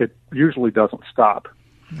early, it usually doesn't stop.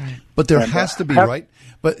 Right. But there has to be, right?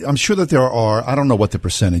 But I'm sure that there are, I don't know what the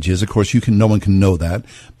percentage is. Of course, no one can know that.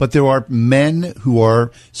 But there are men who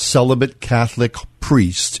are celibate Catholic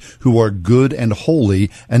priests who are good and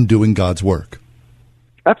holy and doing God's work.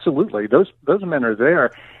 Absolutely. Those men are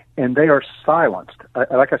there, and they are silenced.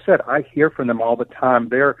 Like I said, I hear from them all the time.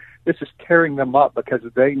 This is tearing them up because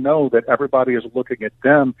they know that everybody is looking at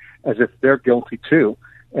them as if they're guilty too.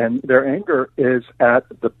 And their anger is at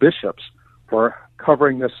the bishops for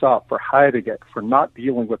covering this up, for hiding it, for not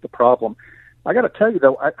dealing with the problem. I got to tell you,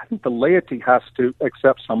 though, I think the laity has to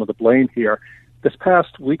accept some of the blame here. This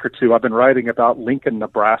past week or two, I've been writing about Lincoln,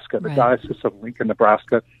 Nebraska, the Diocese of Lincoln,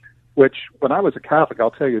 Nebraska, which, when I was a Catholic,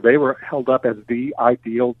 I'll tell you, they were held up as the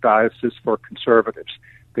ideal diocese for conservatives.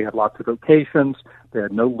 They had lots of vocations. They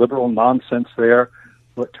had no liberal nonsense there.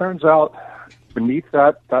 Well, it turns out, beneath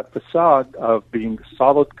that facade of being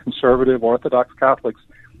solid conservative Orthodox Catholics,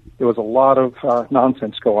 there was a lot of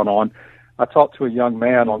nonsense going on. I talked to a young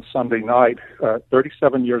man on Sunday night,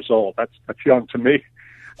 37 years old. That's young to me,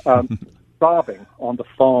 sobbing on the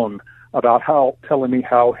phone about telling me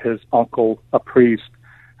how his uncle, a priest,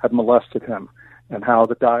 had molested him and how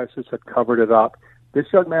the diocese had covered it up. This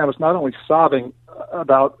young man was not only sobbing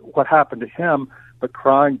about what happened to him, but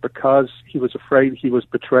crying because he was afraid he was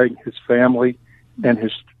betraying his family and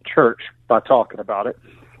his church by talking about it.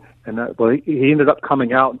 And he ended up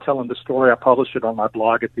coming out and telling the story. I published it on my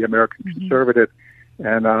blog at the American Conservative.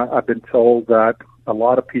 And I've been told that a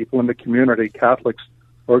lot of people in the community, Catholics,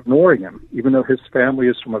 are ignoring him. Even though his family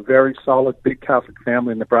is from a very solid, big Catholic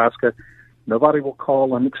family in Nebraska, nobody will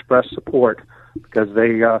call and express support because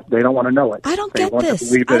they don't want to know it. I don't get this. They want to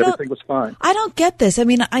believe that everything was fine. I don't get this. I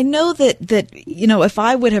mean, I know that if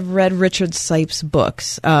I would have read Richard Sipes'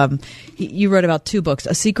 books, you wrote about 2 books,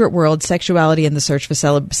 A Secret World, Sexuality and the Search for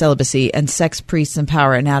Celibacy, and Sex, Priests, and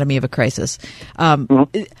Power, Anatomy of a Crisis.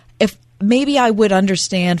 If maybe I would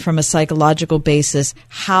understand from a psychological basis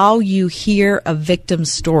how you hear a victim's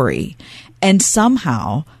story and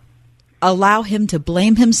somehow allow him to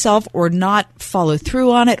blame himself or not follow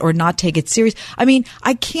through on it or not take it serious. I mean,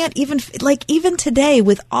 I can't even today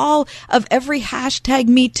with all of every hashtag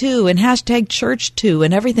Me Too and hashtag Church Too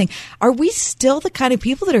and everything, are we still the kind of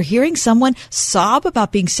people that are hearing someone sob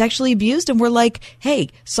about being sexually abused and we're like, hey,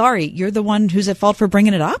 sorry, you're the one who's at fault for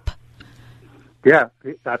bringing it up? Yeah,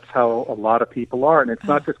 that's how a lot of people are. And it's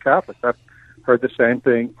not just Catholics. I've heard the same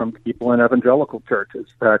thing from people in evangelical churches,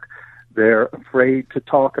 that they're afraid to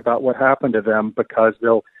talk about what happened to them because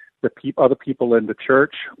other people in the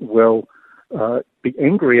church will be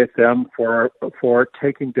angry at them for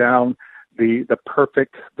taking down the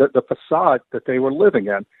facade that they were living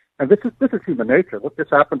in. And this is human nature. Look, this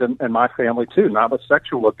happened in my family too, not with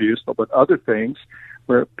sexual abuse, but with other things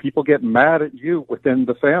where people get mad at you within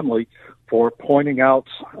the family for pointing out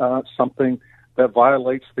something that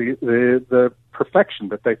violates the perfection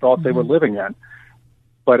that they thought they were living in.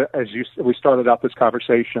 But as we started out this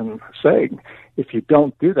conversation saying, if you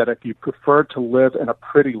don't do that, if you prefer to live in a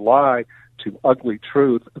pretty lie to ugly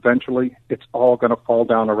truth, eventually it's all going to fall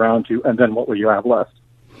down around you, and then what will you have left?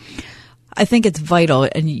 I think it's vital,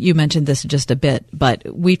 and you mentioned this just a bit, but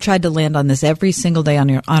we tried to land on this every single day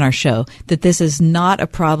on our show, that this is not a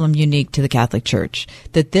problem unique to the Catholic Church,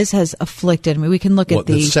 that this has afflicted, I mean, we can look at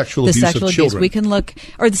the sexual abuse of children. We can look,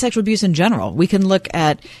 or the sexual abuse in general. We can look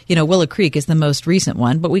at, Willow Creek is the most recent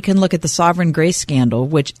one, but we can look at the Sovereign Grace scandal,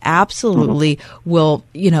 which absolutely will,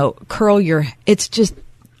 curl your, it's just,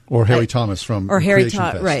 or Harry Thomas from or Harry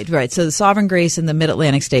Thomas, right. So the Sovereign Grace in the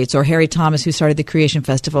Mid-Atlantic states, or Harry Thomas who started the Creation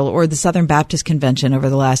Festival, or the Southern Baptist Convention over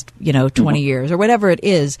the last 20 years, or whatever it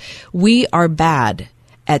is. We are bad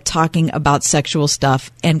at talking about sexual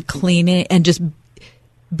stuff and cleaning and just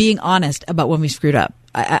being honest about when we screwed up.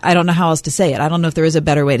 I don't know how else to say it. I don't know if there is a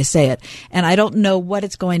better way to say it. And I don't know what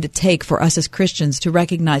it's going to take for us as Christians to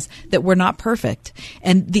recognize that we're not perfect.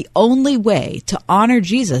 And the only way to honor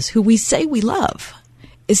Jesus, who we say we love,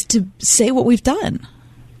 is to say what we've done.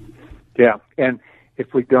 Yeah, and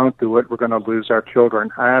if we don't do it, we're going to lose our children.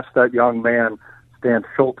 I asked that young man, Stan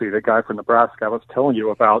Schulte, the guy from Nebraska I was telling you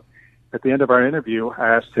about, at the end of our interview,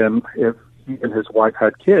 I asked him if he and his wife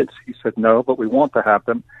had kids. He said, no, but we want to have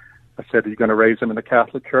them. I said, are you going to raise them in the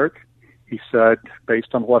Catholic Church? He said,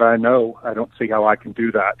 based on what I know, I don't see how I can do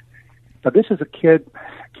that. Now, this is a kid,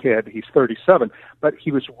 he's 37, but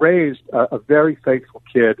he was raised a very faithful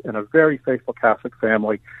kid in a very faithful Catholic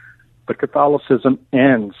family. But Catholicism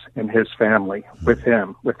ends in his family, with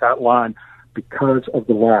him, with that line, because of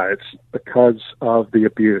the lies, because of the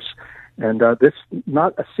abuse. And this,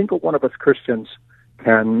 not a single one of us Christians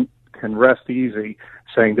can rest easy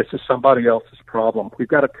saying this is somebody else's problem. We've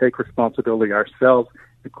got to take responsibility ourselves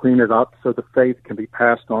to clean it up so the faith can be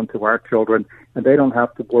passed on to our children, and they don't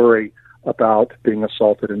have to worry about being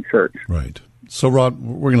assaulted in church. Right. So, Rod,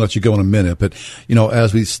 we're going to let you go in a minute, but,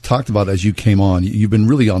 as we talked about as you came on, you've been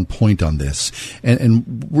really on point on this.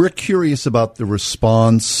 And we're curious about the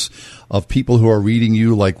response of people who are reading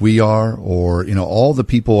you like we are, or, all the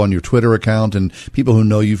people on your Twitter account and people who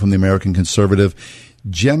know you from the American Conservative.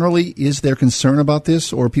 Generally, is there concern about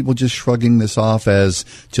this, or are people just shrugging this off as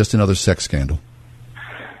just another sex scandal?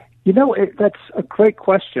 That's a great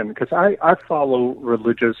question, because I follow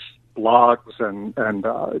religious blogs and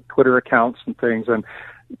Twitter accounts and things, and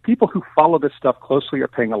people who follow this stuff closely are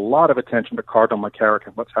paying a lot of attention to Cardinal McCarrick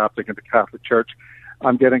and what's happening in the Catholic Church.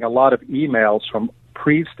 I'm getting a lot of emails from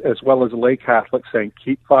priests as well as lay Catholics saying,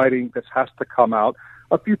 keep fighting, this has to come out.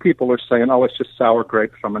 A few people are saying, oh, it's just sour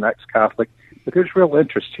grapes from an ex-Catholic, but there's real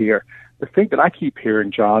interest here. The thing that I keep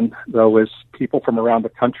hearing, John, though, is people from around the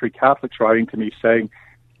country, Catholics, writing to me saying,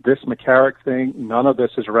 this McCarrick thing, none of this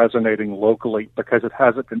is resonating locally because it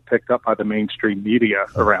hasn't been picked up by the mainstream media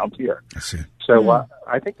around here. I see. So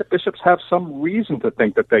I think the bishops have some reason to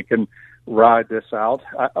think that they can ride this out.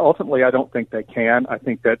 Ultimately, I don't think they can. I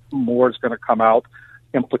think that more is going to come out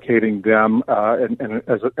implicating them in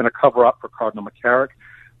a cover-up for Cardinal McCarrick.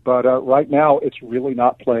 But right now, it's really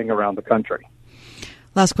not playing around the country.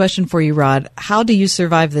 Last question for you, Rod. How do you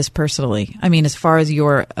survive this personally? I mean, as far as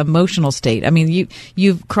your emotional state. I mean,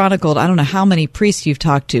 you've chronicled, I don't know how many priests you've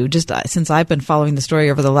talked to, just since I've been following the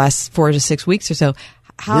story over the last 4 to 6 weeks or so.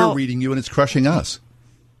 We're reading you, and it's crushing us.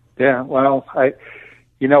 Yeah, well, in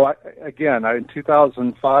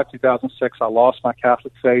 2005, 2006, I lost my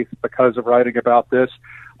Catholic faith because of writing about this.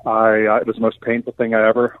 It was the most painful thing I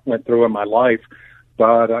ever went through in my life.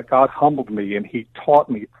 But God humbled me, and He taught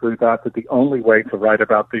me through that the only way to write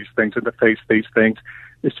about these things and to face these things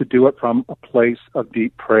is to do it from a place of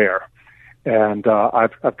deep prayer. And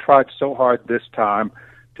I've tried so hard this time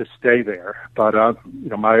to stay there. But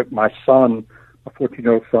my son, a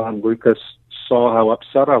 14-year-old son, Lucas, saw how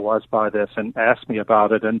upset I was by this and asked me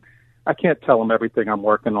about it. And I can't tell him everything I'm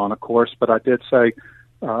working on, of course, but I did say,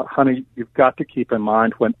 honey, you've got to keep in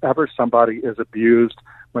mind whenever somebody is abused,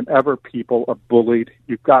 whenever people are bullied,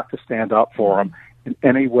 you've got to stand up for them in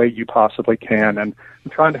any way you possibly can. And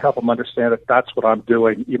I'm trying to help them understand that that's what I'm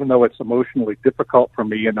doing, even though it's emotionally difficult for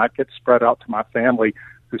me and that gets spread out to my family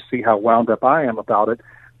who see how wound up I am about it.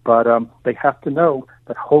 But they have to know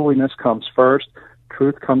that holiness comes first,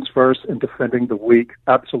 truth comes first, and defending the weak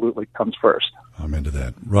absolutely comes first. I'm into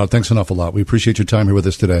that. Rod, thanks an awful lot. We appreciate your time here with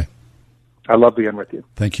us today. I love being with you.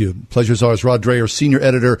 Thank you. Pleasure's ours. Rod Dreher, senior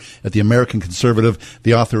editor at the American Conservative,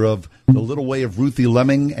 the author of The Little Way of Ruthie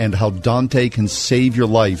Lemming and How Dante Can Save Your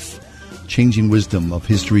Life, Changing Wisdom of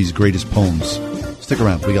History's Greatest Poems. Stick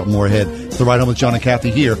around. We got more ahead. It's The Ride Home with John and Kathy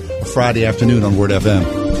here, a Friday afternoon on Word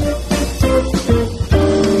FM.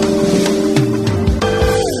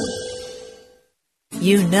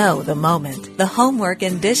 You know the moment. The homework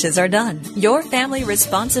and dishes are done. Your family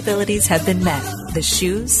responsibilities have been met. The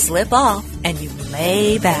shoes slip off and you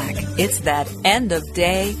lay back. It's that end of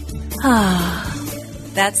day.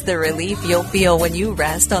 That's the relief you'll feel when you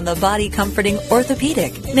rest on the body-comforting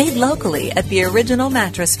Orthopedic, made locally at the Original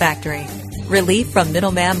Mattress Factory. Relief from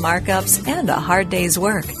middleman markups and a hard day's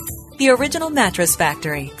work. The Original Mattress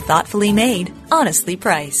Factory. Thoughtfully made, honestly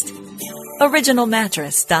priced.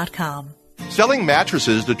 OriginalMattress.com. Selling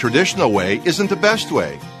mattresses the traditional way isn't the best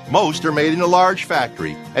way. Most are made in a large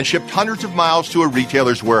factory and shipped hundreds of miles to a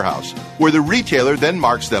retailer's warehouse, where the retailer then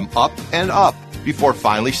marks them up and up before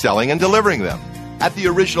finally selling and delivering them. At the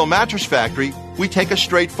Original Mattress Factory, we take a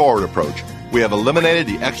straightforward approach. We have eliminated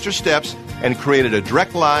the extra steps and created a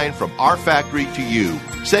direct line from our factory to you,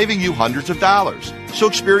 saving you hundreds of dollars. So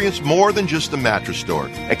experience more than just a mattress store.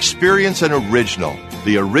 Experience an original.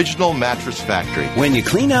 The Original Mattress Factory. When you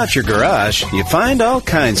clean out your garage, you find all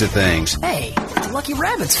kinds of things. Hey, Lucky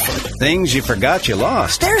Rabbit's foot. Things you forgot you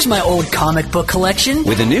lost. There's my old comic book collection.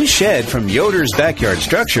 With a new shed from Yoder's Backyard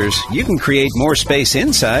Structures, you can create more space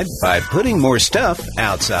inside by putting more stuff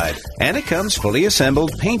outside. And it comes fully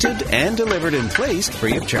assembled, painted, and delivered in place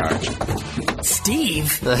free of charge.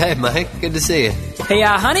 Steve. Hey, Mike. Good to see you. Hey,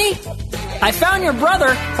 honey. I found your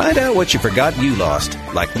brother. Find out what you forgot you lost,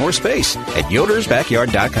 like more space, at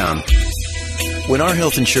yodersbackyard.com. When our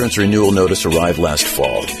health insurance renewal notice arrived last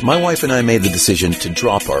fall, my wife and I made the decision to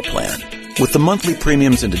drop our plan. With the monthly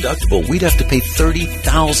premiums and deductible, we'd have to pay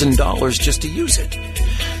 $30,000 just to use it.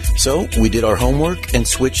 So we did our homework and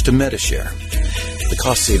switched to Medishare. The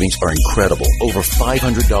cost savings are incredible, over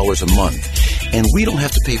 $500 a month, and we don't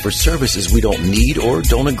have to pay for services we don't need or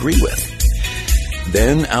don't agree with.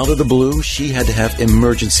 Then, out of the blue, she had to have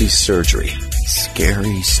emergency surgery.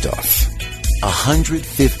 Scary stuff.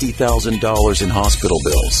 $150,000 in hospital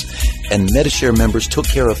bills. And Medishare members took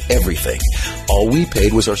care of everything. All we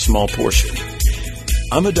paid was our small portion.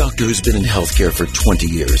 I'm a doctor who's been in healthcare for 20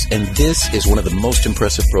 years, and this is one of the most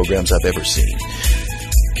impressive programs I've ever seen.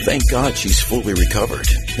 Thank God she's fully recovered.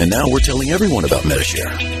 And now we're telling everyone about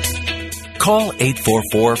Medishare. Call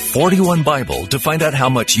 844-41-BIBLE to find out how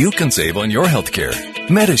much you can save on your health care.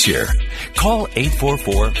 Medishare. Call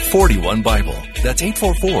 844-41-BIBLE. That's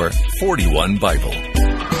 844-41-BIBLE.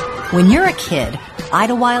 When you're a kid,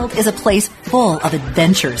 Idlewild is a place full of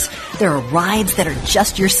adventures. There are rides that are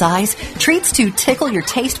just your size, treats to tickle your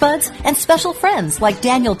taste buds, and special friends like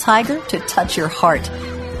Daniel Tiger to touch your heart.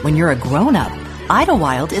 When you're a grown-up,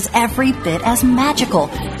 Idlewild is every bit as magical,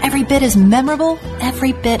 every bit as memorable,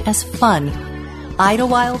 every bit as fun.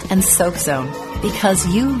 Idlewild and Soak Zone, because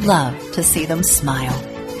you love to see them smile.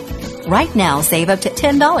 Right now, save up to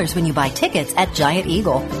 $10 when you buy tickets at Giant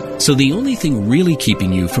Eagle. So the only thing really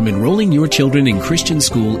keeping you from enrolling your children in Christian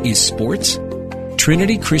school is sports?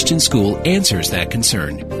 Trinity Christian School answers that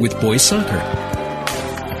concern with boys soccer,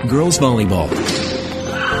 girls volleyball,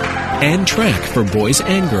 and track for boys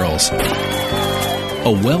and girls. A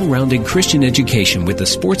well-rounded Christian education with the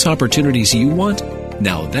sports opportunities you want?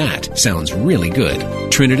 Now that sounds really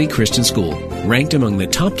good. Trinity Christian School, ranked among the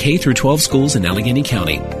top K-12 schools in Allegheny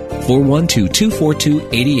County.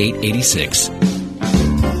 412-242-8886.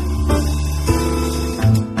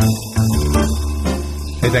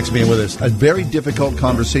 Hey, thanks for being with us. A very difficult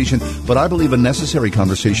conversation, but I believe a necessary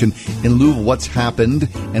conversation in lieu of what's happened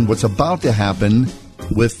and what's about to happen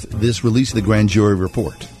with this release of the grand jury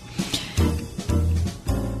report.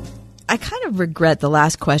 I kind of regret the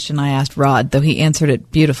last question I asked Rod, though he answered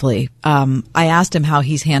it beautifully. I asked him how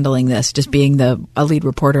he's handling this, just being a lead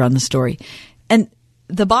reporter on the story. And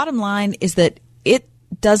the bottom line is that it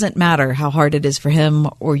doesn't matter how hard it is for him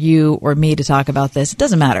or you or me to talk about this. It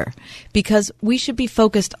doesn't matter, because we should be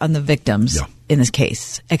focused on the victims in this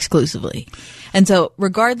case exclusively. And so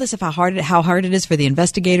regardless of how hard it is for the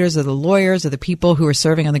investigators or the lawyers or the people who are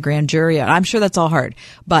serving on the grand jury, I'm sure that's all hard.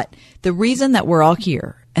 But the reason that we're all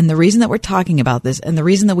here and the reason that we're talking about this and the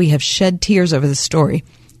reason that we have shed tears over this story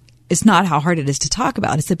is not how hard it is to talk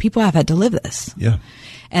about. It's that people have had to live this. Yeah.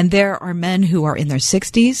 And there are men who are in their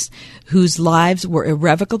 60s whose lives were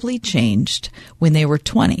irrevocably changed when they were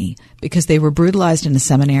 20 because they were brutalized in a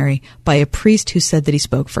seminary by a priest who said that he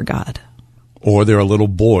spoke for God. Or there are little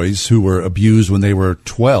boys who were abused when they were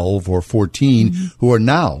 12 or 14 who are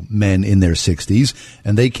now men in their 60s,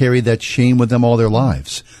 and they carry that shame with them all their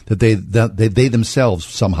lives, that they themselves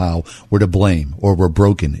somehow were to blame or were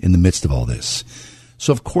broken in the midst of all this.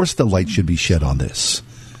 So, of course, the light should be shed on this.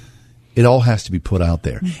 It all has to be put out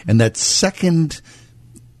there. And that second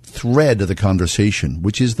thread of the conversation,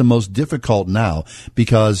 which is the most difficult now,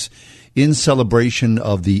 because in celebration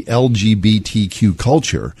of the LGBTQ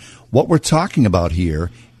culture, what we're talking about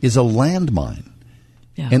here is a landmine.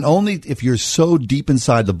 Yeah. And only if you're so deep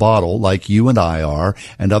inside the bottle, like you and I are,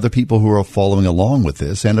 and other people who are following along with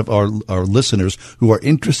this, and of our listeners who are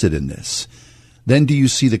interested in this, then do you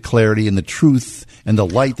see the clarity and the truth and the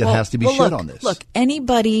light that has to be shed on this. Look,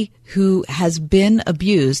 anybody who has been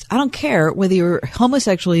abused, I don't care whether you're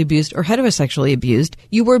homosexually abused or heterosexually abused,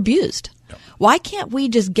 you were abused. Yep. Why can't we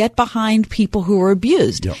just get behind people who were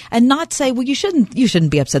abused and not say, well, you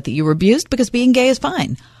shouldn't be upset that you were abused because being gay is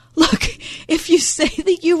fine. Look, if you say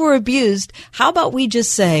that you were abused, how about we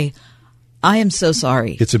just say, I am so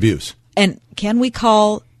sorry. It's abuse. And can we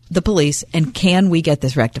call the police, and can we get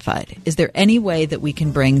this rectified? Is there any way that we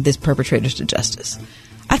can bring these perpetrators to justice?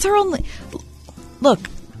 That's our only... Look,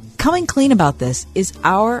 coming clean about this is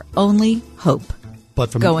our only hope.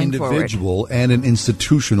 But from an individual and an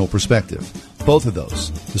institutional perspective, both of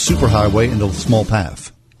those, the superhighway and the small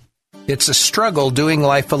path. It's a struggle doing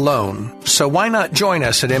life alone, so why not join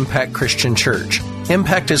us at Impact Christian Church?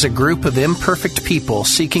 Impact is a group of imperfect people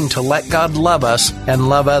seeking to let God love us and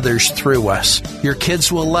love others through us. Your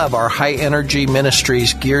kids will love our high-energy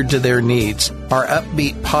ministries geared to their needs. Our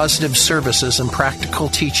upbeat, positive services and practical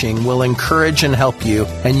teaching will encourage and help you,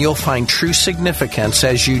 and you'll find true significance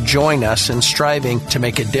as you join us in striving to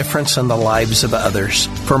make a difference in the lives of others.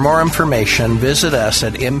 For more information, visit us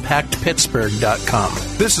at impactpittsburgh.com.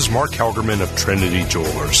 This is Mark Helgerman of Trinity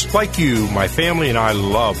Jewelers. Like you, my family and I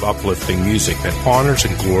love uplifting music that honors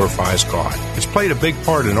and glorifies God. It's played a big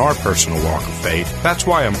part in our personal walk of faith. That's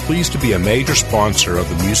why I'm pleased to be a major sponsor of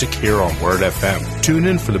the music here on Word FM. Tune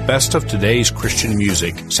in for the best of today's Christian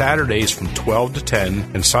music, Saturdays from 12 to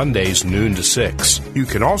 10 and Sundays noon to 6. You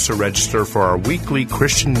can also register for our weekly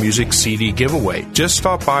Christian music CD giveaway. Just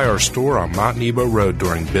stop by our store on Mount Nebo Road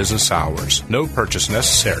during business hours. No purchase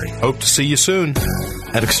necessary. Hope to see you soon.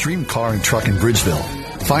 At Extreme Car and Truck in Bridgeville,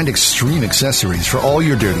 find extreme accessories for all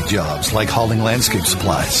your dirty jobs, like hauling landscape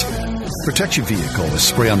supplies. Protect your vehicle with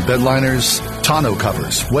spray-on bed liners, tonneau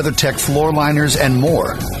covers, WeatherTech floor liners, and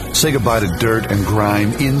more. Say goodbye to dirt and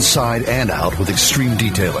grime inside and out with extreme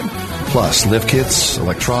detailing. Plus, lift kits,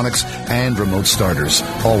 electronics, and remote starters.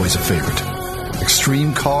 Always a favorite.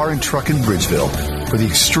 Extreme Car and Truck in Bridgeville. For the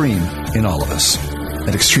extreme in all of us.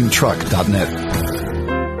 At extremetruck.net.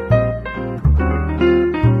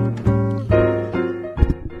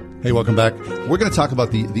 Hey, welcome back. We're going to talk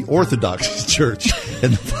about the Orthodox Church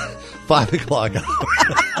in the 5 o'clock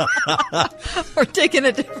hour. We're taking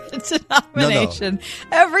a different denomination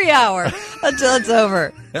every hour until it's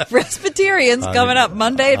over. Presbyterians coming up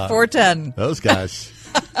Monday at 4:10. Those guys.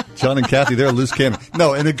 John and Kathy, they're a loose cannon.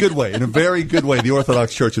 No, in a good way, in a very good way. The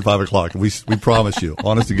Orthodox Church at 5 o'clock. We promise you,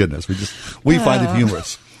 honest to goodness. We find it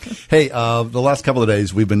humorous. Hey, the last couple of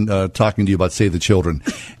days we've been talking to you about Save the Children,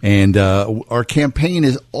 and our campaign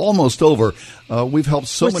is almost over. We've helped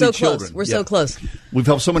so many children. We're so close. We've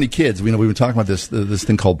helped so many kids. We've been talking about this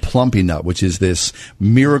thing called Plumpy Nut, which is this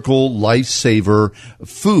miracle lifesaver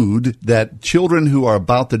food that children who are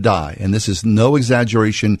about to die, and this is no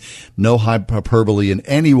exaggeration, no hyperbole in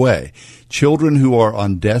any way, children who are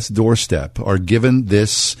on death's doorstep are given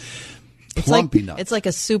this Plumpy Nut. It's like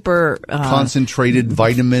a super concentrated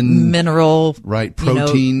vitamin, mineral, right?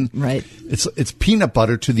 Protein, right? It's peanut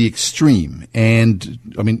butter to the extreme. And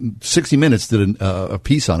I mean, 60 Minutes did a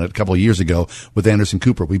piece on it a couple of years ago with Anderson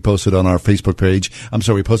Cooper. We posted on our Facebook page. I'm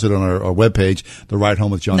sorry, we posted on our webpage, The Ride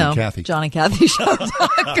Home with John and Kathy. John and Kathy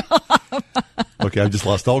Show.com. Okay, I've just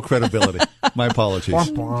lost all credibility. My apologies.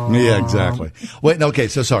 Yeah, exactly. Wait, okay,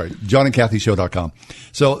 so sorry. JohnandKathyShow.com.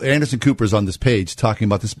 So Anderson Cooper's on this page talking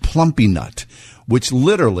about this Plumpy Nut, which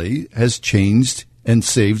literally has changed and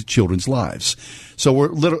saved children's lives. So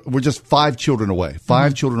we're just 5 children away.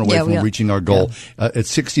 5 children away from reaching our goal.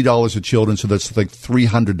 It's $60 a children, so that's like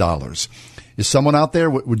 $300. Is someone out there?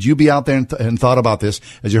 Would you be out there and thought about this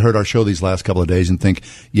as you heard our show these last couple of days and think,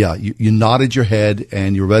 yeah, you nodded your head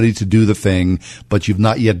and you're ready to do the thing, but you've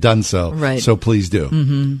not yet done so. Right. So please do.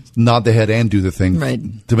 Mm-hmm. Nod the head and do the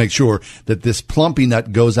thing to make sure that this Plumpy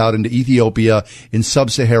Nut goes out into Ethiopia, in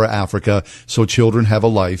sub-Sahara Africa, so children have a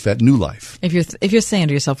life at New Life. If you're saying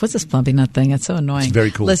to yourself, what's this Plumpy Nut thing? It's so annoying. It's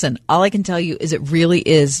very cool. Listen, all I can tell you is it really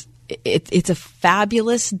is it's a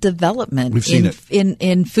fabulous development. We've seen it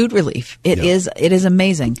in food relief. It is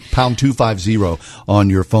amazing. Pound 250 on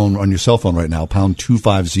your phone, on your cell phone right now. Pound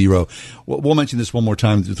 250. We'll mention this one more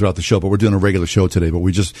time throughout the show, but we're doing a regular show today. But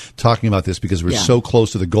we're just talking about this because we're so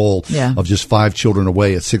close to the goal of just 5 children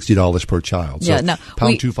away at $60 per child. So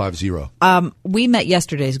pound 250. We met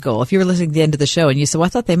yesterday's goal. If you were listening to the end of the show and you said, well, I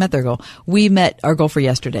thought they met their goal. We met our goal for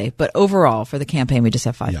yesterday. But overall, for the campaign, we just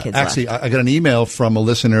have 5 kids Actually, left. I got an email from a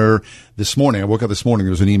listener this morning. I woke up this morning.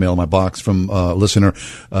 There was an email in my box from a listener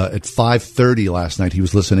at 5:30 last night. He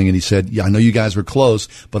was listening, and he said, I know you guys were close,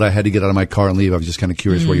 but I had to get out of my car and leave. I was just kind of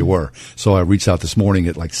curious where you were. So I reached out this morning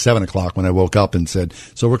at like 7 o'clock when I woke up and said,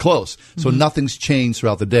 so we're close. So nothing's changed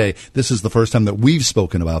throughout the day. This is the first time that we've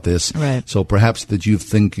spoken about this. Right. So perhaps that you're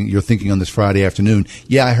thinking on this Friday afternoon,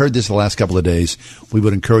 I heard this the last couple of days. We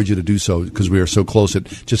would encourage you to do so because we are so close at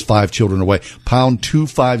just 5 children away. Pound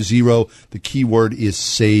 250. The key word is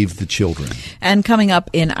save the children. And coming up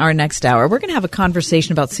in our next hour, we're going to have a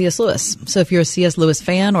conversation about C.S. Lewis. So if you're a C.S. Lewis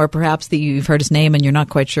fan, or perhaps that you've heard his name and you're not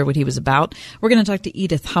quite sure what he was about, we're going to talk to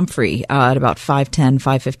Edith Humphrey at about 5:10,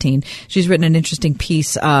 5:15. She's written an interesting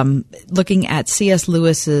piece looking at C.S.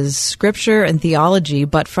 Lewis's scripture and theology,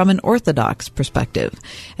 but from an Orthodox perspective.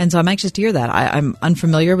 And so I'm anxious to hear that. I'm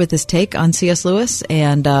unfamiliar with his take on C.S. Lewis,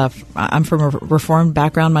 and I'm from a Reformed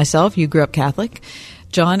background myself. You grew up Catholic,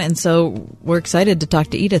 John, and so we're excited to talk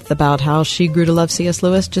to Edith about how she grew to love C.S.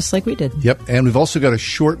 Lewis just like we did. Yep, and we've also got a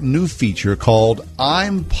short new feature called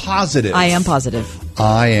I'm Positive. I am positive.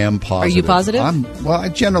 I am positive. Are you positive? I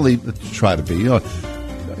generally try to be.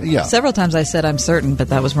 Yeah. Several times I said I'm certain, but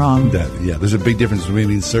that was wrong. There's a big difference between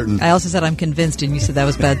being certain. I also said I'm convinced, and you said that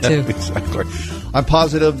was bad too. Exactly. I'm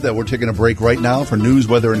positive that we're taking a break right now for news,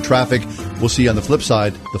 weather, and traffic. We'll see you on the flip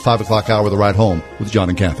side, the 5 o'clock hour, The Ride Home with John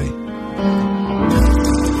and Kathy.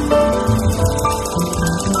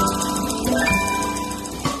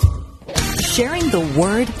 Sharing the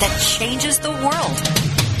word that changes the world.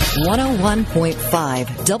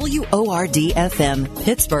 101.5 WORD FM,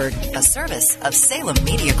 Pittsburgh, a service of Salem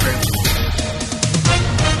Media Group.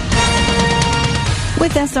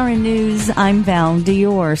 With SRN News, I'm Val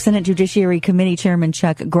Dior. Senate Judiciary Committee Chairman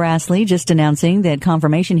Chuck Grassley just announcing that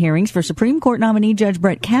confirmation hearings for Supreme Court nominee Judge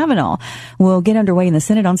Brett Kavanaugh will get underway in the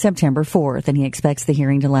Senate on September 4th, and he expects the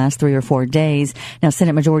hearing to last 3 or 4 days. Now,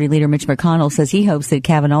 Senate Majority Leader Mitch McConnell says he hopes that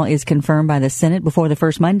Kavanaugh is confirmed by the Senate before the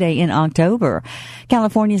first Monday in October.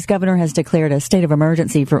 California's governor has declared a state of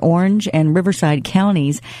emergency for Orange and Riverside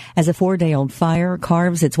counties as a 4-day-old fire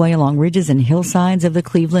carves its way along ridges and hillsides of the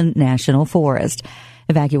Cleveland National Forest.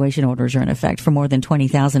 Evacuation orders are in effect for more than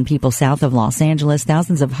 20,000 people south of Los Angeles.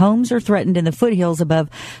 Thousands of homes are threatened in the foothills above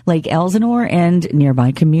Lake Elsinore and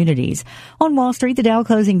nearby communities. On Wall Street, the Dow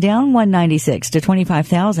closing down 196 to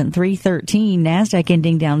 25,313. NASDAQ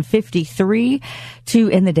ending down 53 to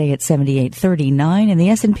end the day at 7839. And the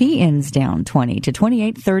S&P ends down 20 to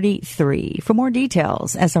 2833. For more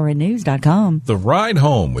details, srnnews.com. The Ride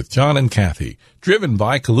Home with John and Kathy, driven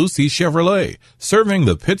by Calusi Chevrolet, serving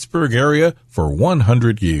the Pittsburgh area for 100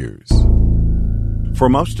 years. For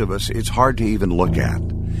most of us, it's hard to even look at.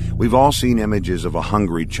 We've all seen images of a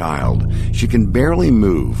hungry child. She can barely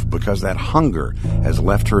move because that hunger has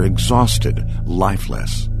left her exhausted,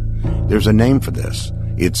 lifeless. There's a name for this.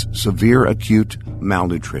 It's severe acute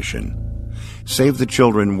malnutrition. Save the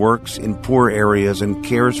Children works in poor areas and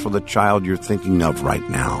cares for the child you're thinking of right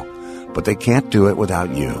now. But they can't do it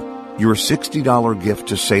without you. Your $60 gift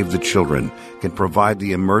to Save the Children can provide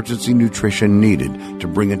the emergency nutrition needed to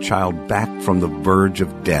bring a child back from the verge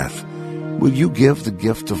of death. Will you give the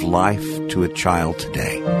gift of life to a child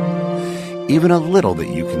today? Even a little that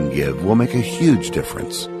you can give will make a huge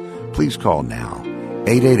difference. Please call now.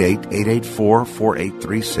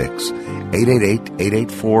 888-884-4836.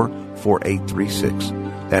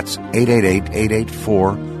 888-884-4836. That's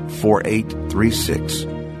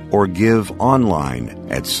 888-884-4836. Or give online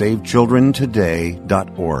at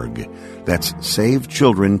SaveChildrenToday.org. That's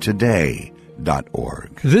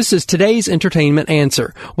SaveChildrenToday.org. This is today's entertainment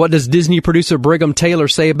answer. What does Disney producer Brigham Taylor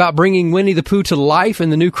say about bringing Winnie the Pooh to life in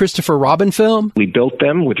the new Christopher Robin film? We built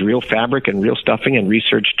them with real fabric and real stuffing and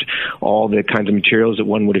researched all the kinds of materials that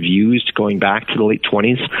one would have used going back to the late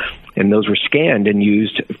 20s. And those were scanned and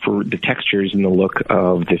used for the textures and the look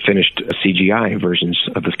of the finished CGI versions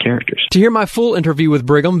of those characters. To hear my full interview with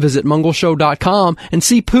Brigham, visit mungleshow.com and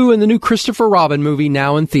see Pooh in the new Christopher Robin movie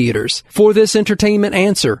now in theaters. For this entertainment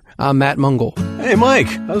answer, I'm Matt Mungle. Hey, Mike,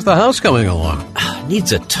 how's the house coming along?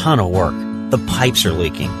 Needs a ton of work. The pipes are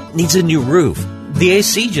leaking. Needs a new roof. The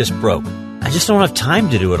AC just broke. I just don't have time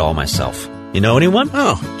to do it all myself. You know anyone?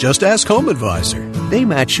 Oh, just ask Home Advisor. They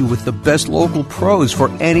match you with the best local pros for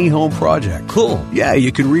any home project. Cool. Yeah,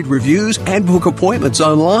 you can read reviews and book appointments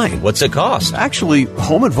online. What's it cost? Actually,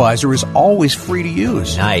 HomeAdvisor is always free to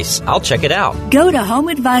use. Nice. I'll check it out. Go to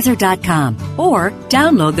HomeAdvisor.com or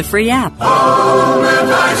download the free app.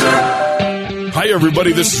 Hi,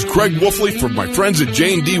 everybody. This is Craig Wolfley from my friends at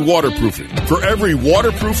J&D Waterproofing. For every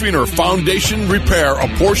waterproofing or foundation repair, a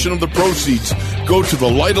portion of the proceeds go to the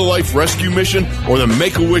Light of Life Rescue Mission or the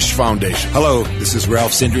Make-A-Wish Foundation. Hello, this is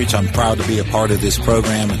Ralph Sindrich. I'm proud to be a part of this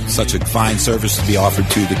program and such a fine service to be offered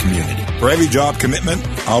to the community. For every job commitment,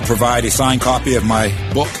 I'll provide a signed copy of my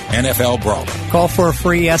book, NFL Brawler. Call for a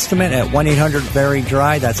free estimate at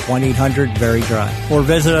 1-800-VERY-DRY. That's 1-800-VERY-DRY. Or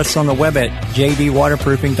visit us on the web at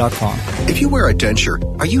jdwaterproofing.com. If you wear a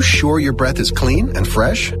denture, are you sure your breath is clean and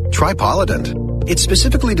fresh? Try Polident. It's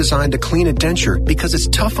specifically designed to clean a denture because it's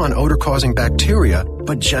tough on odor-causing bacteria,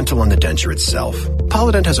 but gentle on the denture itself.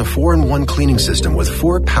 Polident has a 4-in-1 cleaning system with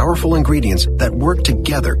 4 powerful ingredients that work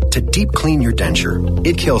together to deep clean your denture.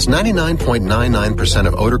 It kills 99.99%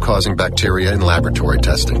 of odor-causing bacteria in laboratory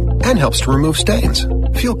testing and helps to remove stains.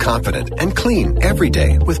 Feel confident and clean every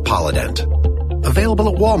day with Polident. Available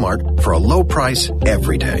at Walmart for a low price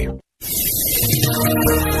every day.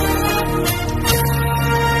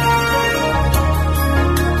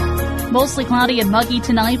 Mostly cloudy and muggy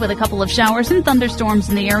tonight with a couple of showers and thunderstorms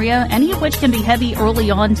in the area, any of which can be heavy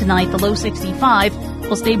early on tonight. The low 65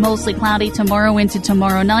 will stay mostly cloudy tomorrow into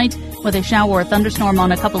tomorrow night with a shower or thunderstorm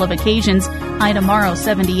on a couple of occasions. High tomorrow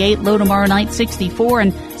 78, low tomorrow night 64,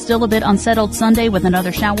 and still a bit unsettled Sunday with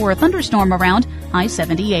another shower or thunderstorm around. High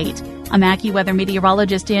 78. I'm AccuWeather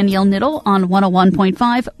meteorologist Danielle Niddle on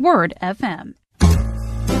 101.5 Word FM.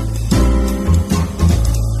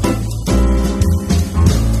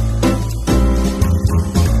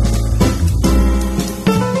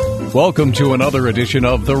 Welcome to another edition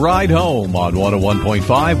of The Ride Home on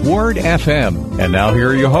 101.5 Word FM. And now here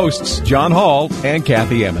are your hosts, John Hall and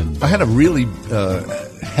Kathy Emmons. I had a really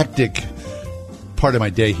hectic part of my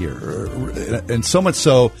day here, and so much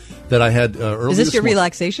so that I had early. Is this your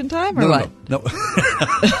relaxation time or what? No.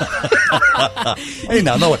 Hey,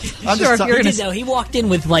 now, no. I'm sure, just he walked in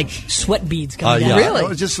with like sweat beads coming down. Yeah, really? It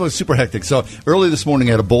was just super hectic. So early this morning,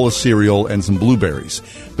 I had a bowl of cereal and some blueberries,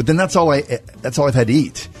 but then that's all I've had to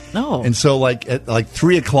eat. No. And so, at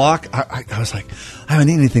 3:00, I was like, I haven't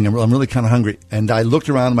eaten anything. I'm really kind of hungry, and I looked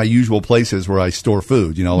around my usual places where I store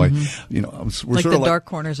food. We're like sort the of dark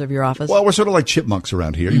corners of your office. Well, we're sort of like chipmunks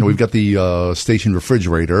around here. We've got the station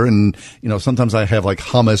refrigerator, and sometimes I have like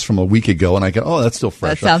hummus from a week ago, and I go, oh, that's still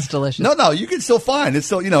fresh. That sounds delicious. No, you can still find it's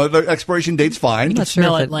still the expiration date's fine. You can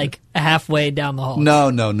smell it like halfway down the hall. No.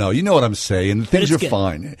 You know what I'm saying. Things are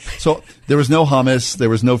fine. So there was no hummus. There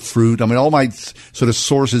was no fruit. I mean, all my sort of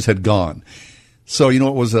sources had gone. So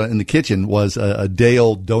what was in the kitchen was a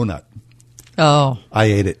day-old donut. Oh, I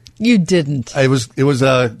ate it. You didn't. It was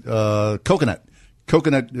a coconut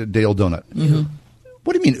day-old donut. Mm-hmm.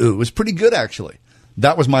 What do you mean? Ooh, it was pretty good actually.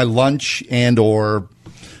 That was my lunch and or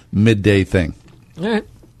midday thing. All right.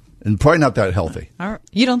 And probably not that healthy. All right.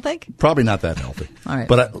 You don't think? Probably not that healthy. All right.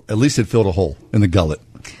 But at least it filled a hole in the gullet.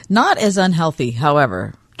 Not as unhealthy,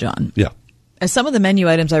 however, John. Yeah. As some of the menu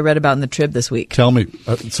items I read about in the Trib this week. Tell me.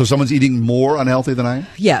 So someone's eating more unhealthy than I am?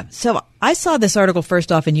 Yeah. So I saw this article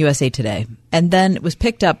first off in USA Today, and then it was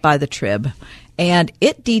picked up by the Trib, and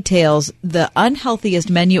it details the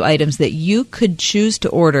unhealthiest menu items that you could choose to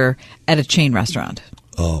order at a chain restaurant.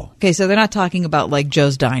 Oh. Okay, so they're not talking about like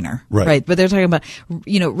Joe's Diner. Right. But they're talking about,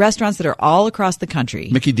 restaurants that are all across the country.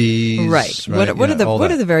 Mickey D's. Right. What are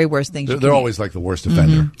the very worst things? They're always like the worst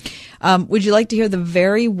offender. Mm-hmm. Would you like to hear the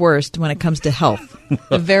very worst when it comes to health?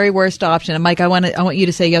 The very worst option. And Mike, I want you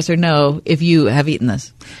to say yes or no if you have eaten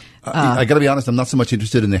this. I got to be honest. I'm not so much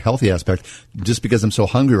interested in the healthy aspect, just because I'm so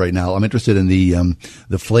hungry right now. I'm interested in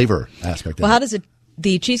the flavor aspect. Well, how does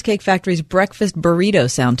the Cheesecake Factory's breakfast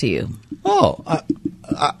burrito sound to you? Oh,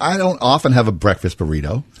 I don't often have a breakfast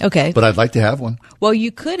burrito. Okay. But I'd like to have one. Well,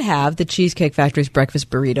 you could have the Cheesecake Factory's breakfast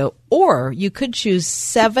burrito, or you could choose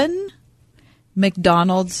 7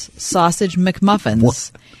 McDonald's sausage McMuffins.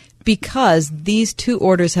 What? Because these two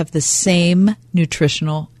orders have the same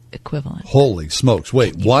nutritional equivalent. Holy smokes.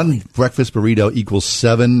 Wait, one breakfast burrito equals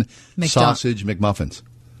 7 sausage McMuffins.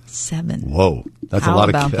 7. Whoa, that's How a lot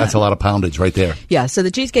about of that? that's a lot of poundage right there. Yeah, so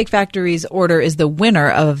the Cheesecake Factory's order is the winner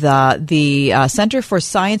of the Center for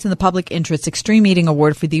Science and the Public Interest Extreme Eating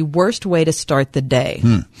Award for the worst way to start the day.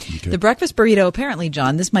 The breakfast burrito, apparently,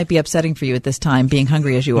 John, this might be upsetting for you at this time, being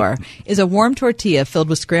hungry as you are, is a warm tortilla filled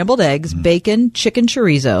with scrambled eggs, bacon, chicken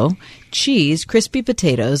chorizo, cheese, crispy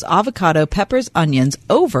potatoes, avocado, peppers, onions,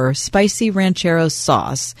 over spicy ranchero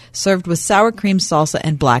sauce, served with sour cream salsa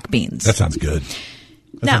and black beans. That sounds good.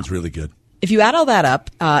 That Now, sounds really good. If you add all that up,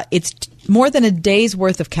 it's more than a day's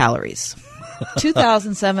worth of calories.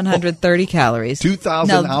 2,730 calories.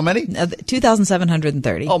 2,000 how many?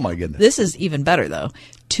 2,730. Oh, my goodness. This is even better, though.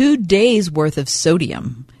 2 days worth of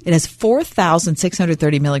sodium. It has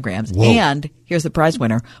 4,630 milligrams. Whoa. And here's the prize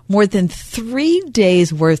winner, more than 3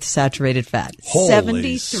 days worth saturated fat. Holy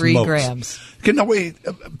 73 smokes. grams. Okay, now wait,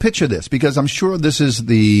 picture this, because I'm sure this is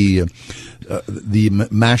the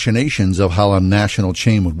machinations of how a national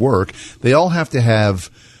chain would work. They all have to have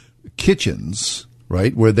kitchens,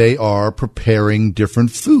 right, where they are preparing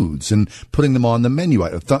different foods and putting them on the menu.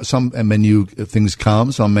 Some menu things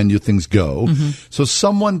come, some menu things go. So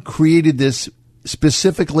someone created this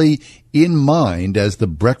specifically in mind as the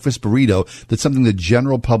breakfast burrito, that's something the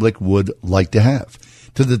general public would like to have.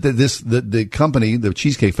 So that the company, the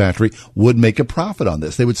Cheesecake Factory, would make a profit on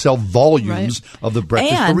this. They would sell volumes of the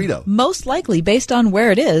breakfast and burrito. most likely, based on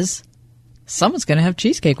where it is, someone's going to have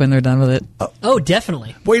cheesecake when they're done with it. Oh,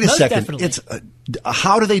 definitely. Wait a Most second. definitely. It's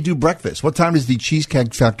how do they do breakfast? What time does the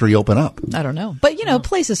Cheesecake Factory open up? I don't know. But,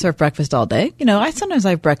 places serve breakfast all day. Sometimes I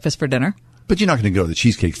have breakfast for dinner. But you're not going to go to the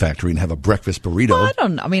Cheesecake Factory and have a breakfast burrito. Well, I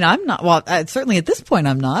don't know. I mean, I'm not. Well, certainly at this point,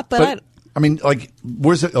 I'm not. But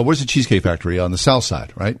where's the Cheesecake Factory? On the south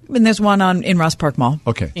side, right? I mean, there's one in Ross Park Mall.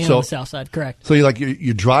 Okay. And on the south side, correct. So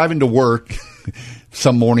you're driving to work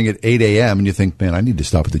some morning at 8 a.m. and you think, man, I need to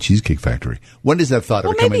stop at the Cheesecake Factory. When does that thought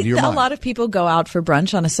ever come into your mind? A lot of people go out for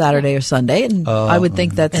brunch on a Saturday or Sunday, and I would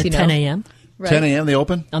think that's, At 10 a.m. Right. 10 a.m. they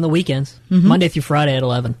open? On the weekends. Monday through Friday at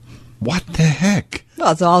 11. What the heck?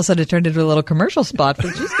 Well, so all of a sudden it turned into a little commercial spot for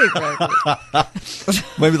the Cheesecake Factory.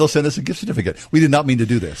 Maybe they'll send us a gift certificate. We did not mean to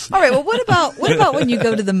do this. All right. Well, what about when you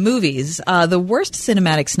go to the movies? The worst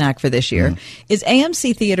cinematic snack for this year is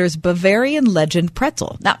AMC Theater's Bavarian Legend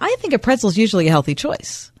pretzel. Now, I think a pretzel is usually a healthy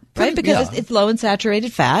choice, right? Because it's low in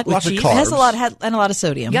saturated fat. Lots of It carbs. has a lot of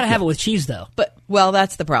sodium. You got to have it with cheese, though. But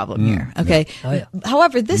that's the problem here. Okay. Oh, yeah.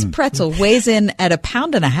 However, this pretzel weighs in at 1.5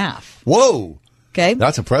 pounds. Whoa. Okay.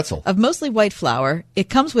 That's a pretzel. Of mostly white flour. It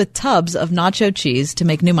comes with tubs of nacho cheese to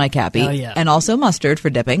make New Mike happy. Oh, yeah. And also mustard for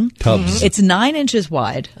dipping. Tubs. It's 9 inches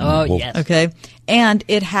wide. Oh, yes. Okay. And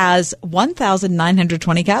it has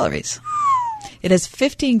 1,920 calories. It has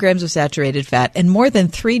 15 grams of saturated fat and more than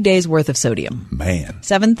 3 days worth of sodium. Man.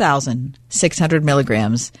 7,600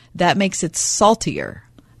 milligrams. That makes it saltier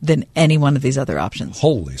than any one of these other options.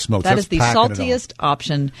 Holy smokes. That that's is the packing it on. saltiest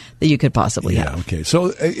option that you could possibly have. Okay. So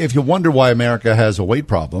if you wonder why America has a weight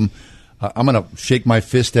problem, I'm going to shake my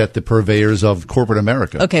fist at the purveyors of corporate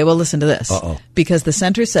America. Okay, well, listen to this. Uh-oh. Because the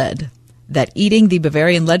center said that eating the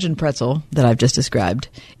Bavarian Legend pretzel that I've just described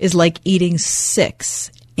is like eating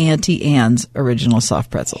 6 Auntie Anne's original soft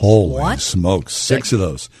pretzels. Holy smokes. 6 of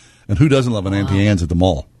those. And who doesn't love an Auntie Anne's at the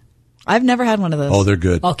mall? I've never had one of those. Oh, they're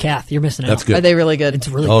good. Oh, Kath, you're missing out. That's good. Are they really good? It's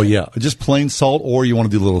really Oh, good. yeah. Just plain salt, or you want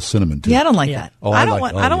to do a little cinnamon, too. Yeah, I don't like that. Oh, I I don't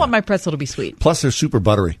like- want. I don't want my pretzel to be sweet. Plus, they're super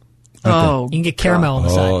buttery. Oh, You can get caramel on the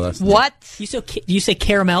side. Oh, that's what? Do you say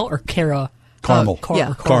caramel or Caramel.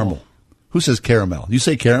 Yeah. Caramel. Who says caramel? You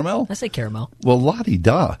say caramel? I say caramel. Well,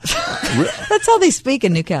 la-di-da. That's how they speak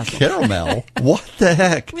in Newcastle. Caramel? What the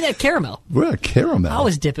heck? I mean, that caramel. We're a caramel. I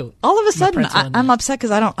always dip it. All of a sudden, pretzel in I'm upset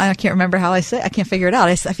because I can't remember how I say. I can't figure it out.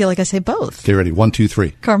 I feel like I say both. Okay, ready? 1, 2,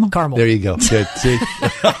 3. Caramel. Caramel. There you go. Good. See?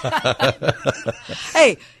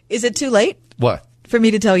 Hey, is it too late What? for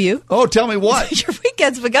me to tell you? Oh, tell me what? Your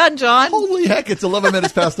weekend's begun, John. Holy heck, it's 11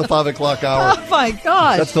 minutes past the 5 o'clock hour. Oh my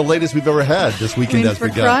gosh! That's the latest we've ever had. This I weekend mean, has for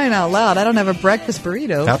begun. crying out loud, I don't have a breakfast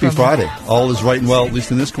burrito. Happy from- Friday. All is right and well, at least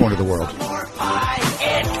in this corner of the world. It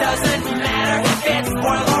doesn't matter if it's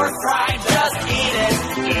boiled or fried. Just eat it.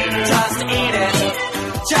 Just eat it.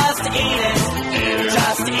 Just eat it.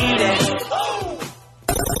 Just eat it.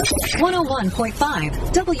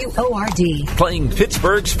 101.5 WORD. Playing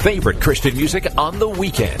Pittsburgh's favorite Christian music on the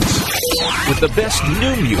weekends. With the best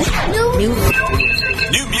new music.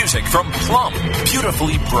 New music from Plum,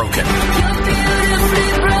 Beautifully Broken.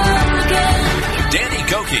 Danny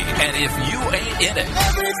Gokey, and If You Ain't In It.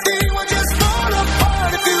 Everything will just fall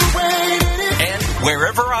apart if you ain't in it. And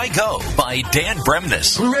Wherever I Go by Dan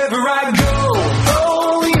Bremnes. Wherever I go,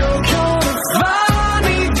 oh, you're gonna find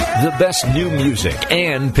me there. The best new music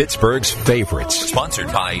and Pittsburgh's favorites.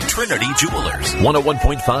 Sponsored by Trinity Jewelers.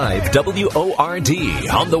 101.5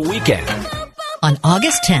 WORD on the weekend. On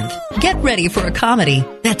August 10th, get ready for a comedy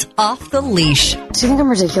that's off the leash. Do you think I'm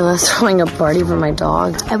ridiculous throwing a party for my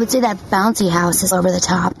dog? I would say that bouncy house is over the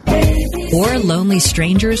top. Or lonely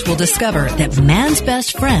strangers will discover that man's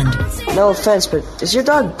best friend... No offense, but is your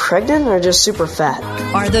dog pregnant or just super fat?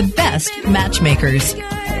 ...are the best matchmakers.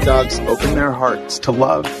 Dogs open their hearts to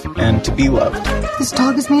love and to be loved. This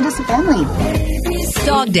dog has made us a family.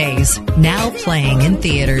 Dog Days, now playing in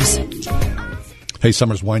theaters. Hey,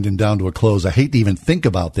 summer's winding down to a close. I hate to even think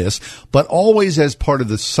about this, but always as part of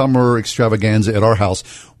the summer extravaganza at our house,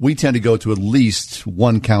 we tend to go to at least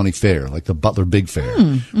one county fair, like the Butler Big Fair,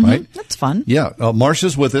 right? That's fun. Yeah.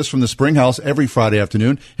 Marcia's with us from the Spring House every Friday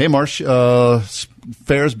afternoon. Hey, Marcia,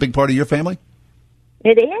 fair's a big part of your family?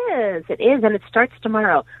 It is, and it starts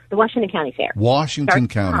tomorrow, the Washington County Fair. Washington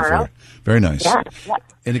County Fair. Very nice. Yeah.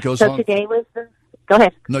 And it goes so on. Today was the... Go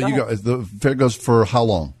ahead. No, you go. The fair goes for how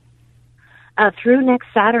long? Through next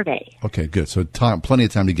Saturday. Okay, good. So plenty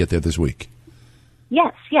of time to get there this week.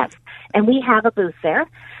 Yes. And we have a booth there,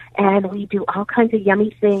 and we do all kinds of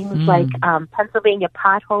yummy things like Pennsylvania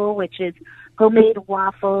Pothole, which is homemade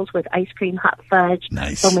waffles with ice cream, hot fudge,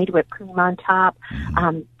 homemade whipped cream on top,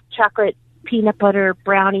 chocolate peanut butter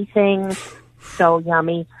brownie things, so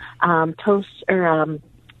yummy, toast or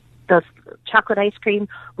the chocolate ice cream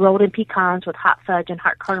rolled in pecans with hot fudge and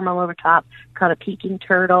hot caramel over top, called a Peking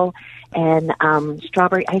turtle, and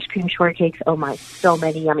strawberry ice cream shortcakes. Oh my, so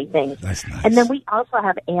many yummy things. That's nice. And then we also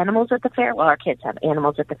have animals at the fair. Well, our kids have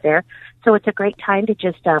animals at the fair, so it's a great time to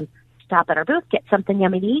just stop at our booth, get something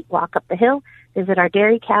yummy to eat, walk up the hill, visit our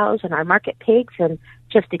dairy cows and our market pigs, and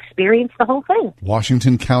just experience the whole thing.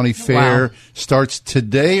 Washington County Fair starts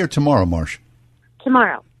today or tomorrow, Marsh?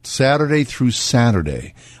 Tomorrow. Saturday through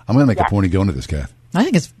Saturday. I'm going to make a point of going to this, Kath. I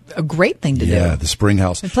think it's a great thing to do. Yeah, the Spring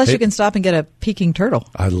House. And plus, you can stop and get a Peking turtle.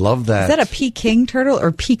 I love that. Is that a Peking turtle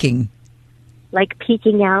or Peking? Like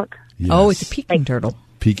peeking out. Yes. Oh, it's a Peking turtle.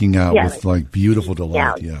 Peeking out with like beautiful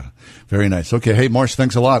delight. Yeah. Very nice. Okay. Hey, Marsh,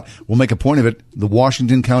 thanks a lot. We'll make a point of it. The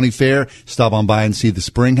Washington County Fair. Stop on by and see the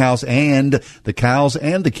Spring House and the cows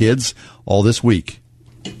and the kids all this week.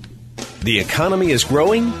 The economy is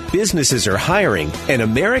growing, businesses are hiring, and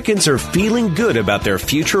Americans are feeling good about their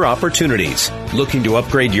future opportunities. Looking to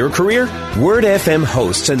upgrade your career? Word FM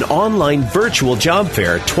hosts an online virtual job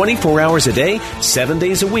fair 24 hours a day, 7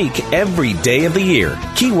 days a week, every day of the year.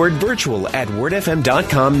 Keyword virtual at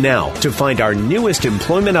wordfm.com now to find our newest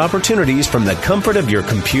employment opportunities from the comfort of your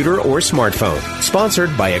computer or smartphone.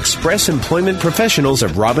 Sponsored by Express Employment Professionals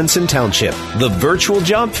of Robinson Township. The virtual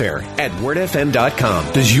job fair at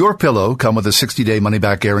wordfm.com. Does your pillow come with a 60-day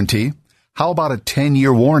money-back guarantee? How about a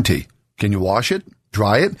 10-year warranty? Can you wash it,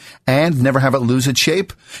 dry it, and never have it lose its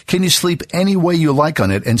shape? Can you sleep any way you like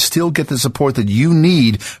on it and still get the support that you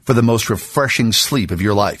need for the most refreshing sleep of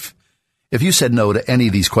your life? If you said no to any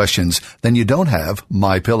of these questions, then you don't have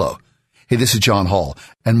MyPillow. Hey, this is John Hall,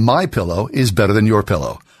 and MyPillow is better than your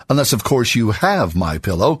pillow. Unless, of course, you have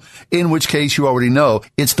MyPillow, in which case you already know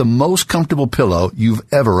it's the most comfortable pillow you've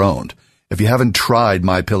ever owned. If you haven't tried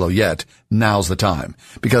MyPillow yet, now's the time.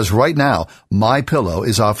 Because right now, MyPillow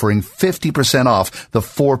is offering 50% off the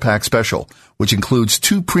 4-pack special, which includes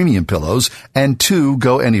 2 premium pillows and 2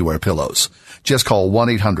 Go Anywhere pillows. Just call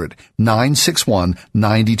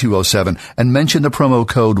 1-800-961-9207 and mention the promo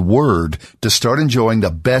code WORD to start enjoying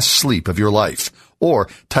the best sleep of your life. Or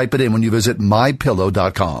type it in when you visit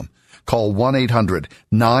MyPillow.com. Call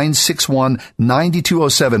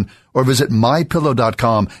 1-800-961-9207 or visit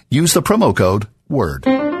MyPillow.com. Use the promo code WORD.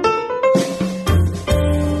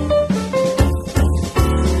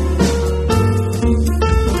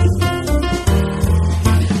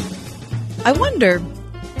 I wonder,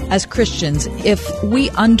 as Christians, if we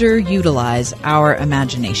underutilize our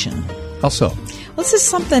imagination. How so? Well, this is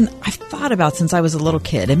something I've thought about since I was a little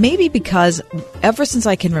kid. And maybe because ever since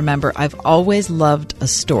I can remember, I've always loved a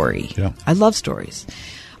story. Yeah. I love stories.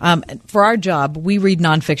 For our job, we read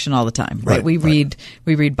nonfiction all the time, right? We read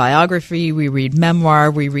biography, we read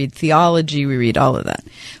memoir, we read theology, we read all of that.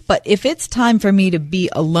 But if it's time for me to be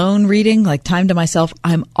alone reading, like time to myself,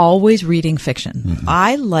 I'm always reading fiction. Mm-hmm.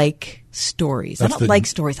 I like stories. I don't like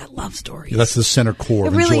stories. I love stories. Yeah, that's the center core.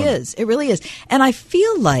 It really is. It really is. And I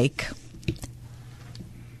feel like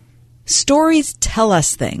stories tell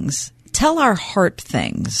us things, tell our heart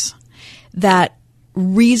things that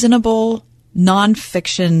reasonable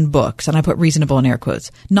nonfiction books, and I put reasonable in air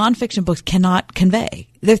quotes, nonfiction books cannot convey.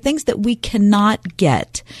 They're things that we cannot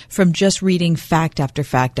get from just reading fact after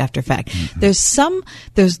fact after fact. Mm-hmm.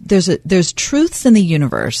 There's truths in the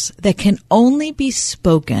universe that can only be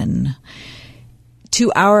spoken to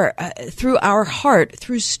our through our heart,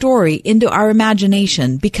 through story, into our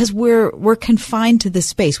imagination, because we're confined to this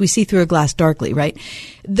space. We see through a glass darkly, right?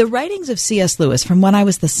 The writings of C.S. Lewis, from when I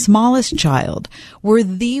was the smallest child, were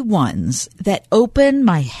the ones that opened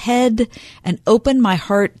my head and opened my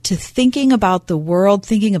heart to thinking about the world,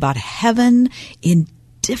 thinking about heaven in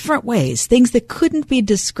different ways, things that couldn't be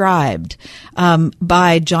described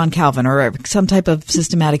by John Calvin or some type of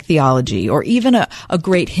systematic theology or even a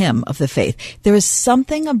great hymn of the faith. There is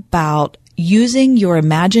something about using your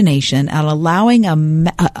imagination and allowing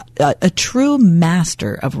a true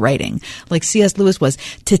master of writing, like C.S. Lewis was,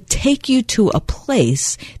 to take you to a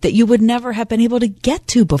place that you would never have been able to get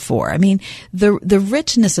to before. I mean, the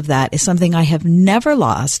richness of that is something I have never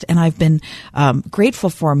lost, and I've been grateful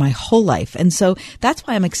for my whole life. And so that's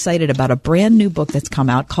why I'm excited about a brand new book that's come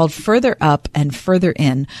out called Further Up and Further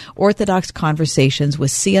In, Orthodox Conversations with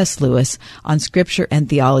C.S. Lewis on Scripture and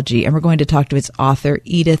Theology. And we're going to talk to its author,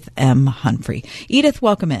 Edith M. Humphrey. Edith,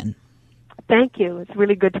 welcome in. Thank you. It's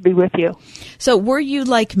really good to be with you. So were you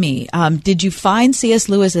like me? Did you find C.S.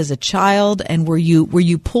 Lewis as a child, and were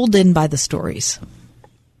you pulled in by the stories?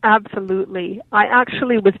 Absolutely. I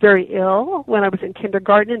actually was very ill when I was in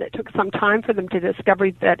kindergarten, and it took some time for them to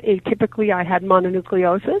discover that atypically I had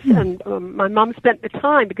mononucleosis, and my mom spent the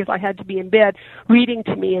time, because I had to be in bed, reading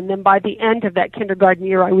to me, and then by the end of that kindergarten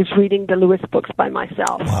year, I was reading the Lewis books by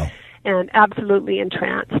myself. Wow. And absolutely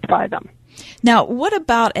entranced by them. Now, what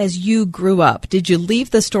about as you grew up? Did you leave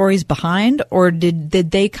the stories behind, or did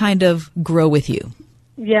they kind of grow with you?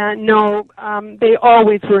 Yeah, no, they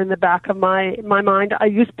always were in the back of my mind. I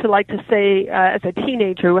used to like to say as a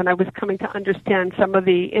teenager, when I was coming to understand some of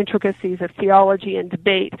the intricacies of theology and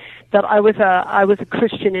debate, that I was a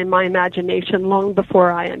Christian in my imagination long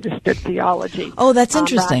before I understood theology. Oh, that's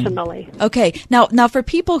interesting. Rationally. Okay. Now for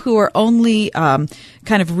people who are only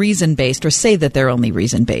kind of reason-based, or say that they're only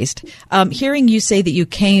reason-based, hearing you say that you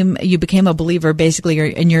became a believer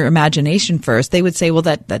basically in your imagination first, they would say, well,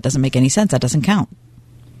 that doesn't make any sense. That doesn't count.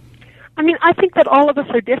 I mean, I think that all of us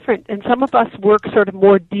are different, and some of us work sort of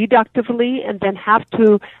more deductively and then have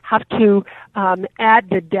to add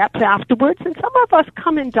the depth afterwards, and some of us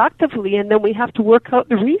come inductively and then we have to work out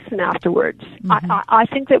the reason afterwards. Mm-hmm. I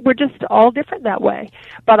think that we're just all different that way,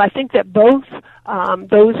 but I think that both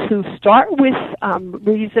those who start with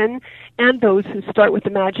reason and those who start with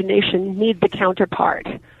imagination need the counterpart.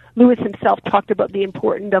 Lewis himself talked about the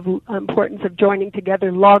importance of joining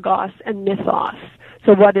together logos and mythos.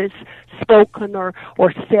 So what is spoken or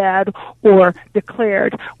said or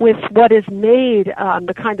declared with what is made,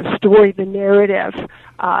 the kind of story, the narrative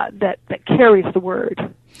that carries the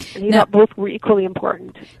word. And he thought both were equally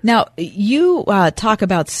important. Now, you talk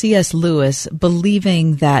about C.S. Lewis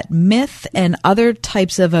believing that myth and other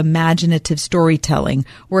types of imaginative storytelling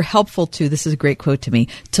were helpful to, this is a great quote to me,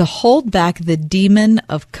 to hold back the demon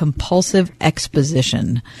of compulsive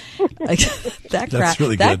exposition. That's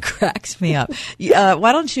really good. That cracks me up.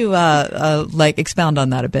 Why don't you expound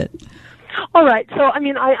on that a bit? All right. So, I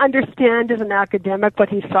mean, I understand as an academic what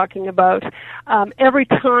he's talking about. Every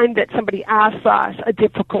time that somebody asks us a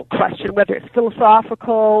difficult question, whether it's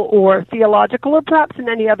philosophical or theological or perhaps in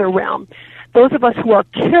any other realm, those of us who are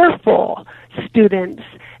careful students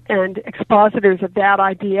and expositors of that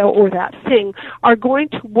idea or that thing are going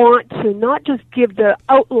to want to not just give the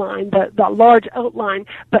outline, the large outline,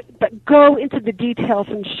 but go into the details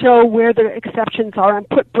and show where the exceptions are and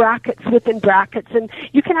put brackets within brackets, and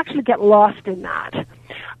you can actually get lost in that.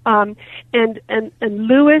 And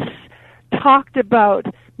Lewis talked about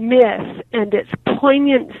myth and its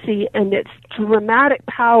poignancy and its dramatic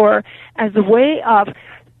power as a way of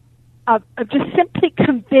just simply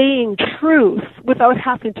conveying truth without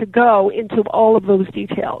having to go into all of those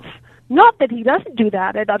details. Not that he doesn't do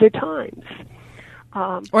that at other times.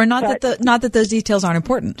 Or not that those details aren't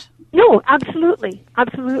important. No, absolutely.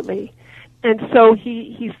 Absolutely. And so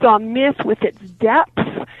he saw myth with its depth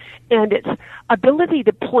and its ability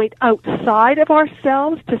to point outside of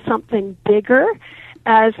ourselves to something bigger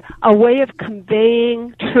as a way of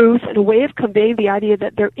conveying truth and a way of conveying the idea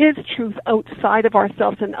that there is truth outside of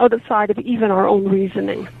ourselves and outside of even our own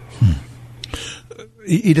reasoning.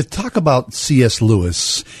 Edith, talk about C.S.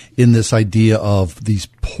 Lewis in this idea of these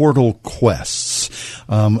portal quests.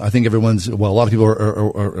 I think a lot of people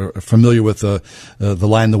are familiar with the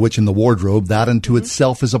Lion, the Witch, and the Wardrobe. That unto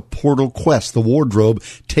itself is a portal quest. The wardrobe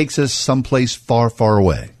takes us someplace far, far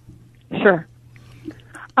away. Sure.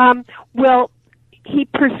 Well, he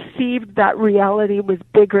perceived that reality was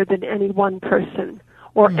bigger than any one person,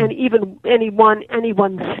 or and even any one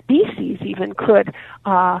species even could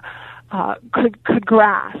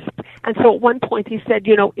grasp. And so at one point he said,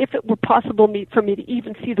 if it were possible for me to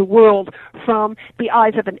even see the world from the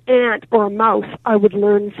eyes of an ant or a mouse, I would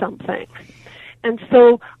learn something. And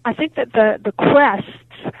so I think that the quests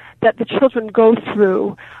that the children go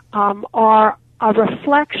through are a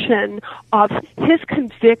reflection of his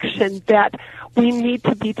conviction that we need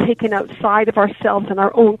to be taken outside of ourselves and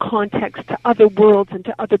our own context to other worlds and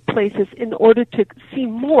to other places in order to see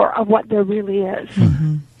more of what there really is.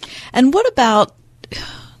 Mm-hmm. And what about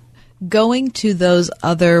going to those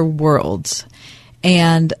other worlds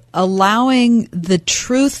and allowing the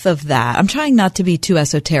truth of that? I'm trying not to be too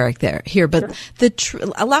esoteric here, but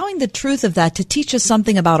allowing the truth of that to teach us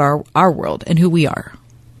something about our world and who we are.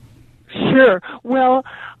 Sure. Well,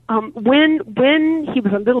 when he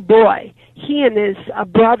was a little boy, he and his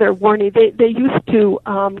brother, Warnie, they used to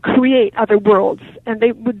create other worlds, and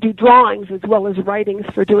they would do drawings as well as writings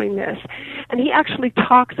for doing this. And he actually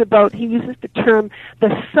talks about, he uses the term,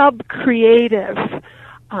 the sub-creative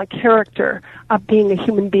character of being a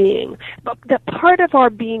human being. But that part of our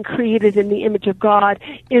being created in the image of God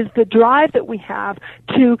is the drive that we have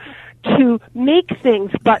to make things,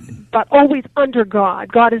 but always under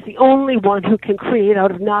God. God is the only one who can create out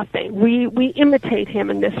of nothing. We imitate him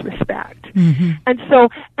in this respect. Mm-hmm. And so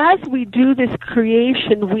as we do this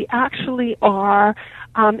creation, we actually are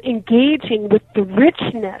engaging with the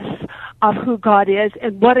richness of who God is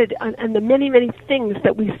and and the many, many things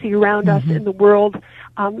that we see around us in the world,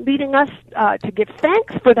 leading us to give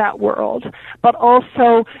thanks for that world, but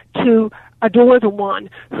also to adore the one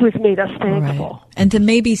who has made us thankful. Right. And to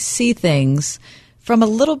maybe see things from a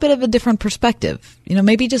little bit of a different perspective.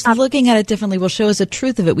 Maybe just looking at it differently will show us a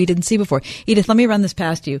truth of it we didn't see before. Edith, let me run this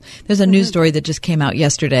past you. There's a news story that just came out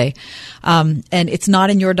yesterday, and it's not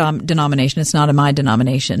in your denomination. It's not in my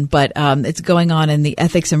denomination, but it's going on in the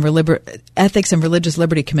Ethics and Religious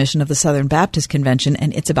Liberty Commission of the Southern Baptist Convention,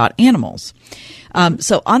 and it's about animals.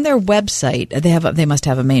 So on their website, they must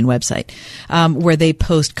have a main website where they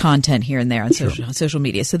post content here and there on social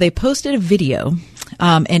media. So they posted a video,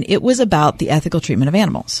 and it was about the ethical treatment of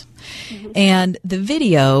animals. Mm-hmm. And the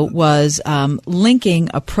video was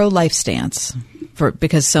linking a pro-life stance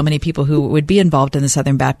because so many people who would be involved in the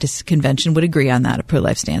Southern Baptist Convention would agree on that, a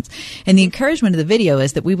pro-life stance. And the encouragement of the video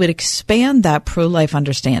is that we would expand that pro-life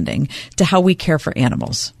understanding to how we care for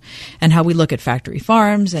animals and how we look at factory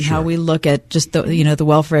farms and how we look at just the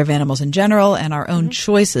welfare of animals in general and our own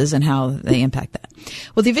choices and how they impact that.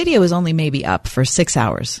 Well, the video was only maybe up for 6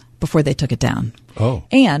 hours before they took it down. Oh.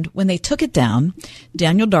 And when they took it down,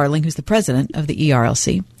 Daniel Darling, who's the president of the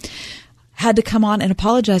ERLC, had to come on and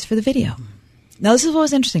apologize for the video. Now, this is what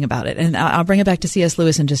was interesting about it, and I'll bring it back to C.S.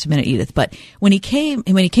 Lewis in just a minute, Edith. But when he came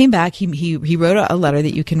back, he wrote a letter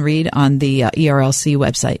that you can read on the ERLC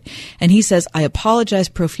website, and he says, "I apologize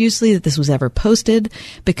profusely that this was ever posted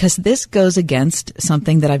because this goes against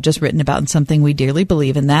something that I've just written about and something we dearly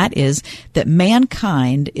believe, and that is that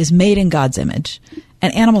mankind is made in God's image,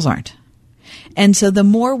 and animals aren't." And so the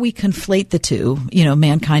more we conflate the two,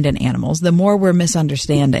 mankind and animals, the more we're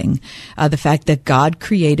misunderstanding the fact that God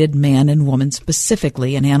created man and woman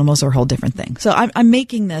specifically, and animals are a whole different thing. So I'm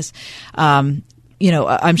making this, I'm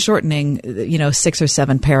shortening, 6 or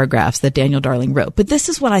 7 paragraphs that Daniel Darling wrote. But this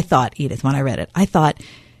is what I thought, Edith, when I read it. I thought,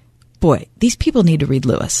 boy, these people need to read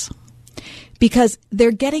Lewis. Because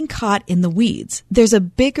they're getting caught in the weeds. There's a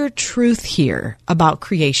bigger truth here about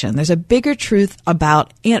creation. There's a bigger truth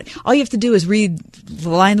about, and all you have to do is read The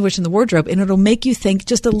Lion, the Witch, and the Wardrobe, and it'll make you think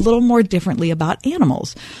just a little more differently about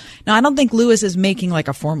animals. Now, I don't think Lewis is making like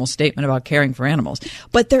a formal statement about caring for animals,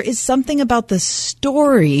 but there is something about the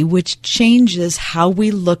story which changes how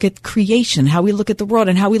we look at creation, how we look at the world,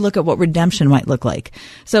 and how we look at what redemption might look like.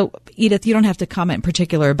 So, Edith, you don't have to comment in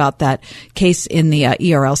particular about that case in the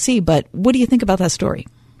ERLC, but what do you think about that story?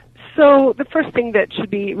 So the first thing that should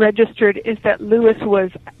be registered is that Lewis was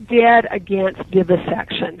dead against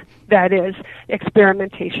vivisection, that is,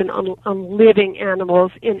 experimentation on living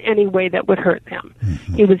animals in any way that would hurt them.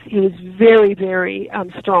 Mm-hmm. He was very, very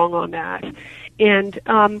strong on that. And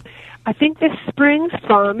I think this springs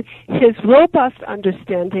from his robust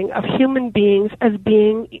understanding of human beings as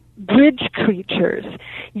being bridge creatures.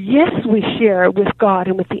 Yes, we share with God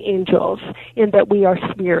and with the angels in that we are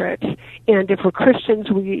spirit, And if we're Christians,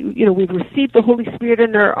 we've received the Holy Spirit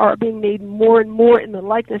and are being made more and more in the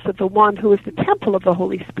likeness of the one who is the temple of the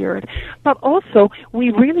Holy Spirit. But also,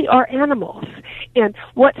 we really are animals. And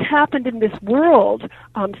what's happened in this world,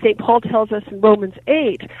 St. Paul tells us in Romans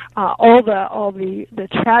 8, all the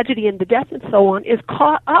tragedy and the death and so on is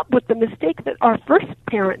caught up with the mistake that our first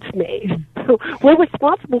parents made. So we're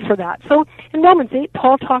responsible for that. So in Romans 8,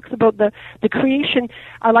 Paul talks about the creation.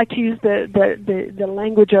 I like to use the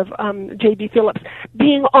language of J.B. Phillips,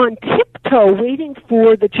 being on tiptoe, waiting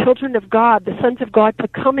for the children of God, the sons of God, to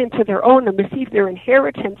come into their own and receive their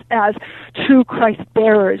inheritance as true Christ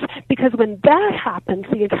bearers. Because when that happens,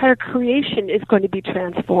 the entire creation is going to be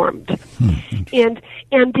transformed. And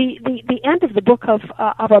the end of the book of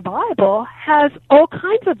our Bible has all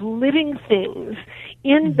kinds of living things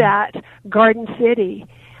in that garden city.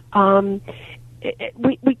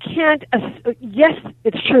 We can't, yes,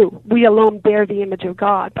 it's true, we alone bear the image of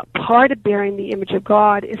God, but part of bearing the image of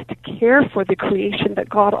God is to care for the creation that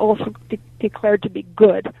God also declared to be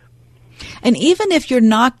good. And even if you're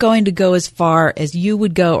not going to go as far as you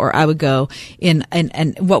would go or I would go in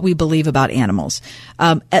what we believe about animals,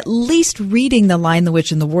 at least reading The Lion, the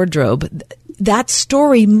Witch, and the Wardrobe, that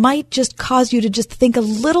story might just cause you to just think a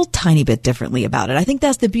little tiny bit differently about it. I think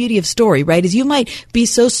that's the beauty of story, right? Is you might be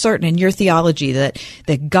so certain in your theology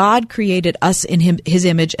that God created us in his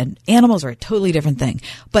image and animals are a totally different thing.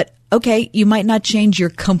 But okay, you might not change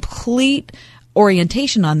your complete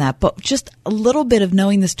orientation on that, but just a little bit of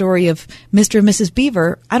knowing the story of Mr. and Mrs.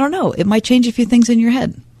 Beaver, I don't know, it might change a few things in your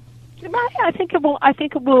head. I think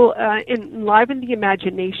it will enliven the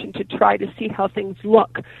imagination to try to see how things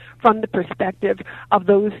look from the perspective of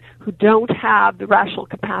those who don't have the rational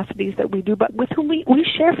capacities that we do, but with whom we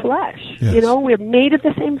share flesh. Yes. You know, we're made of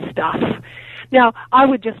the same stuff. Now, I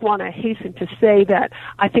would just want to hasten to say that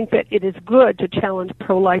I think that it is good to challenge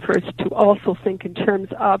pro-lifers to also think in terms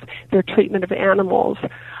of their treatment of animals.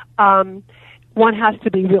 One has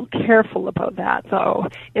to be real careful about that, though,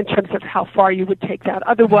 in terms of how far you would take that.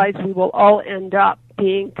 Otherwise, we will all end up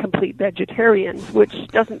being complete vegetarians, which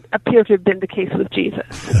doesn't appear to have been the case with Jesus.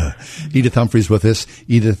 Edith Humphreys with us.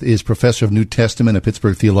 Edith is professor of New Testament at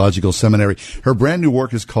Pittsburgh Theological Seminary. Her brand new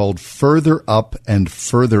work is called Further Up and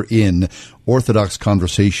Further In, Orthodox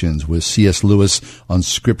Conversations with C.S. Lewis on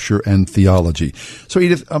Scripture and Theology. So,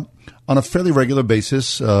 Edith, on a fairly regular basis,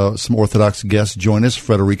 some Orthodox guests join us.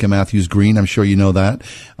 Frederica Matthews Green, I'm sure you know that.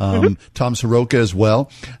 Tom Soroka as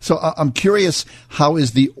well. So I'm curious, how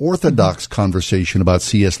is the Orthodox conversation about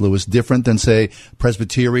C.S. Lewis different than, say,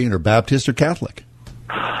 Presbyterian or Baptist or Catholic?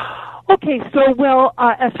 Okay, so,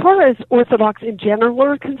 as far as Orthodox in general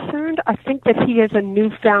are concerned, I think that he has a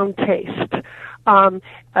newfound taste.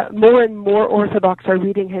 More and more Orthodox are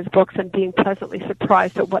reading his books and being pleasantly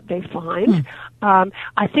surprised at what they find.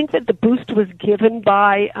 I think that the boost was given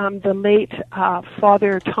by the late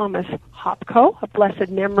Father Thomas Hopko, of blessed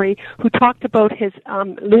memory, who talked about his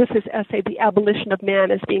Lewis's essay, The Abolition of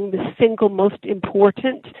Man, as being the single most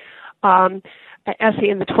important essay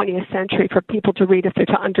in the 20th century for people to read if they're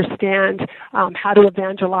to understand how to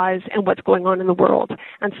evangelize and what's going on in the world.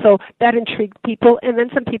 And so that intrigued people. And then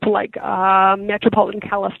some people like Metropolitan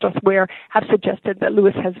Kallistos Ware have suggested that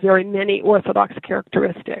Lewis has very many Orthodox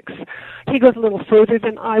characteristics. He goes a little further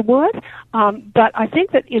than I would, but I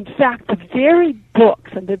think that, in fact, the very books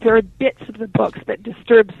and the very bits of the books that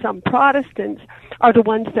disturb some Protestants are the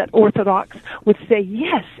ones that Orthodox would say,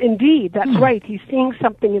 yes, indeed, that's right. He's seeing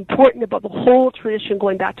something important about the whole tradition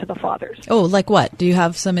going back to the fathers. Oh, like what? Do you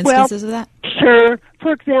have some instances of that? Sure.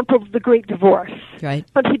 For example, the Great Divorce. Right.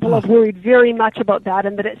 Some people have worried very much about that,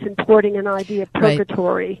 and that it's importing an idea of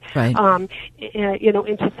purgatory,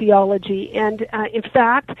 into theology. And in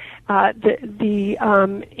fact, the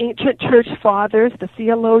ancient church fathers, the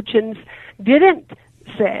theologians, didn't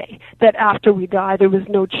say that after we die there was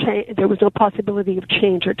no possibility of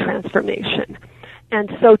change or transformation.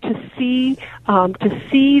 And so to see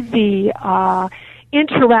the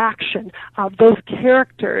interaction of those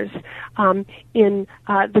characters in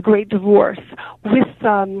the Great Divorce with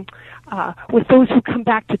those who come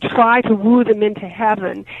back to try to woo them into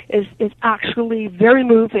heaven is actually very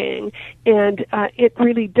moving, and it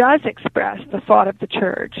really does express the thought of the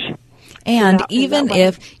church. And even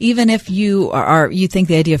if you think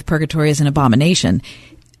the idea of purgatory is an abomination,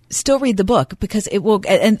 still read the book, because it will.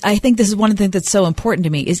 And I think this is one of the things that's so important to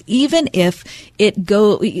me, is even if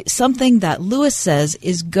something that Lewis says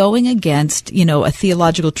is going against, a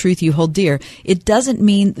theological truth you hold dear, it doesn't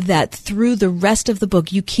mean that through the rest of the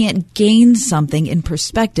book you can't gain something in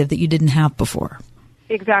perspective that you didn't have before.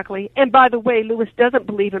 Exactly. And by the way, Lewis doesn't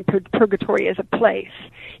believe in purgatory as a place.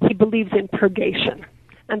 He believes in purgation.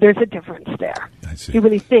 And there's a difference there. I see. He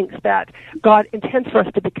really thinks that God intends for us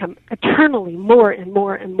to become eternally more and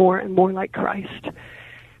more and more and more like Christ.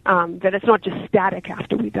 That it's not just static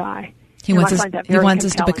after we die. He wants us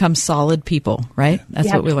to become solid people, right?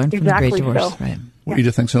 That's what we learned from the Great Divorce, right? Well,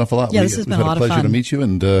 Edith, thanks an awful lot. Yeah, this has been a lot of fun. We've had a pleasure to meet you,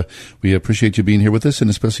 and we appreciate you being here with us, and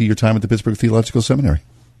especially your time at the Pittsburgh Theological Seminary.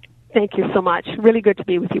 Thank you so much. Really good to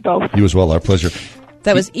be with you both. You as well. Our pleasure.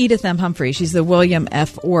 That was Edith M. Humphrey. She's the William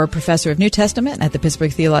F. Orr Professor of New Testament at the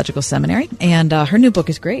Pittsburgh Theological Seminary, and her new book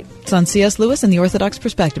is great. It's on C.S. Lewis and the Orthodox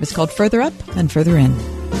Perspective. It's called Further Up and Further In.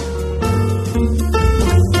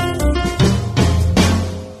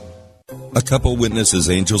 A couple witnesses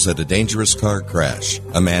angels at a dangerous car crash.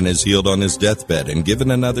 A man is healed on his deathbed and given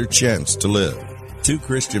another chance to live. Two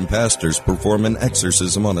Christian pastors perform an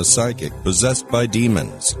exorcism on a psychic possessed by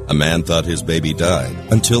demons. A man thought his baby died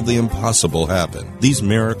until the impossible happened. These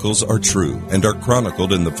miracles are true and are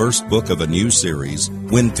chronicled in the first book of a new series,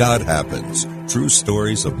 When God Happens, True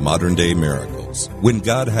Stories of Modern-Day Miracles. When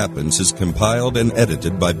God Happens is compiled and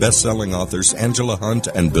edited by best-selling authors Angela Hunt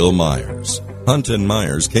and Bill Myers. Hunt and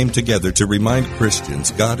Myers came together to remind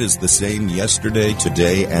Christians God is the same yesterday,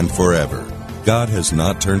 today, and forever. God has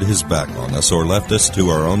not turned his back on us or left us to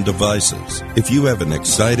our own devices. If you have an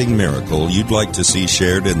exciting miracle you'd like to see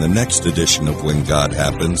shared in the next edition of When God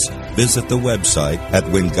Happens, visit the website at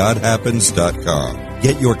whengodhappens.com.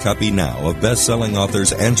 Get your copy now of best-selling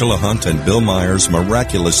authors Angela Hunt and Bill Myers'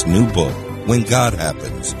 miraculous new book, When God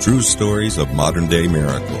Happens, True Stories of Modern-Day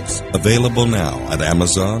Miracles. Available now at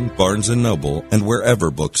Amazon, Barnes & Noble, and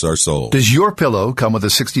wherever books are sold. Does your pillow come with a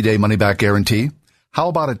 60-day money-back guarantee? How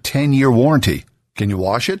about a 10-year warranty? Can you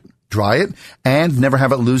wash it, dry it, and never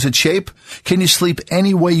have it lose its shape? Can you sleep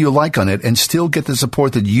any way you like on it and still get the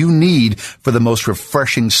support that you need for the most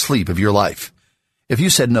refreshing sleep of your life? If you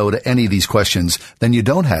said no to any of these questions, then you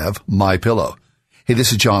don't have MyPillow. Hey,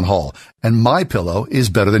 this is John Hall, and MyPillow is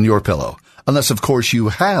better than your pillow. Unless, of course, you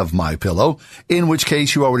have MyPillow, in which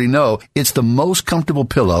case you already know it's the most comfortable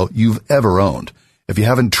pillow you've ever owned. If you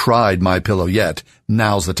haven't tried MyPillow yet,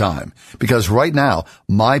 now's the time. Because right now,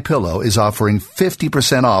 MyPillow is offering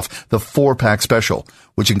 50% off the 4-pack special,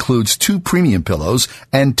 which includes 2 premium pillows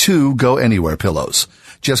and 2 Go Anywhere pillows.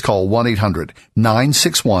 Just call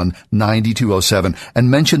 1-800-961-9207 and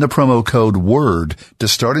mention the promo code WORD to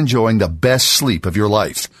start enjoying the best sleep of your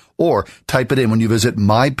life. Or type it in when you visit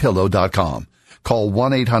MyPillow.com. Call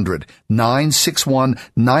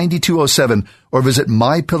 1-800-961-9207 or visit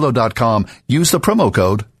MyPillow.com. Use the promo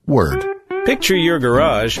code WORD. Picture your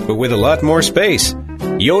garage, but with a lot more space.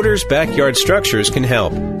 Yoder's Backyard Structures can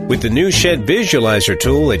help. With the new Shed Visualizer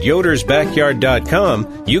tool at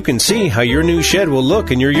yodersbackyard.com, you can see how your new shed will look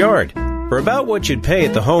in your yard. For about what you'd pay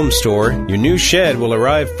at the home store, your new shed will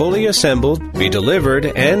arrive fully assembled, be delivered,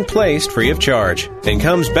 and placed free of charge, and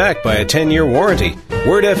comes back by a 10-year warranty.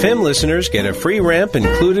 Word FM listeners get a free ramp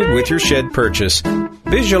included with your shed purchase.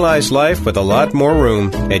 Visualize life with a lot more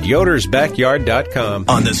room at yodersbackyard.com.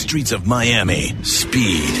 On the streets of Miami,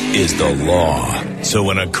 speed is the law. So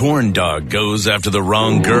when a corn dog goes after the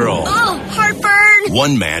wrong girl... Oh, heartburn!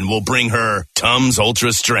 One man will bring her Tums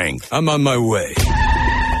Ultra Strength. I'm on my way.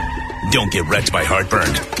 Don't get wrecked by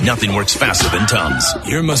heartburn. Nothing works faster than Tums.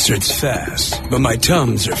 Your mustard's fast, but my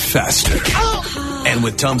Tums are faster. Oh. And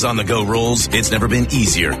with Tums on the go rolls, it's never been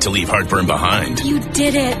easier to leave heartburn behind. You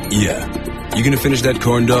did it. Yeah. You gonna finish that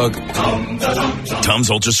corn dog? Tums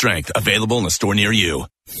Ultra Strength, available in a store near you.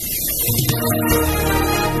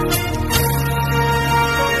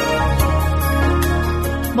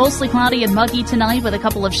 Mostly cloudy and muggy tonight with a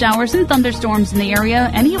couple of showers and thunderstorms in the area,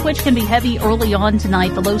 any of which can be heavy early on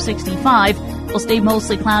tonight. The low 65 will stay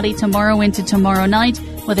mostly cloudy tomorrow into tomorrow night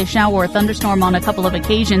with a shower or thunderstorm on a couple of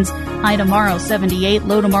occasions. High tomorrow 78,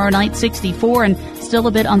 low tomorrow night 64, and still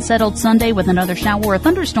a bit unsettled Sunday with another shower or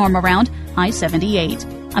thunderstorm around, high 78.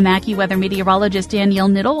 I'm AccuWeather meteorologist Danielle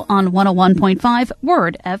Niddle on 101.5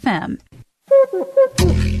 Word FM.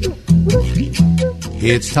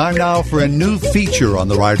 It's time now for a new feature on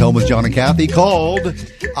the Ride Home with John and Kathy called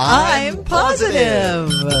I'm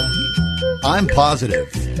Positive. I'm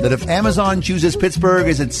positive that if Amazon chooses Pittsburgh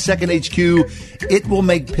as its second HQ, it will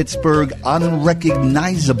make Pittsburgh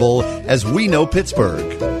unrecognizable as we know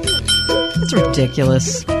Pittsburgh. That's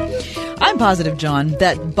ridiculous. I'm positive, John,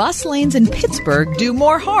 that bus lanes in Pittsburgh do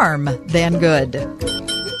more harm than good.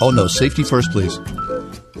 Oh, no. Safety first, please.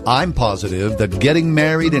 I'm positive that getting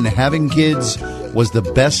married and having kids was the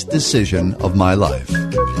best decision of my life.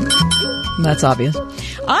 That's obvious.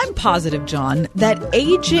 I'm positive, John, that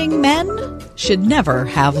aging men should never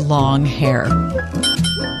have long hair.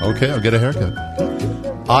 Okay, I'll get a haircut.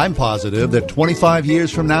 I'm positive that 25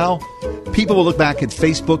 years from now, People will look back at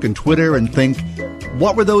Facebook and Twitter and think,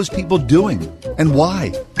 what were those people doing and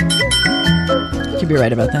why? Could be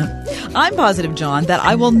right about that. I'm positive, John, that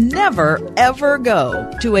I will never, ever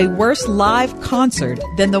go to a worse live concert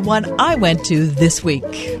than the one I went to this week.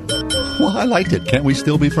 Well, I liked it. Can't we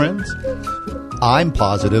still be friends? I'm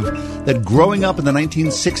positive that growing up in the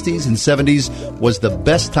 1960s and 70s was the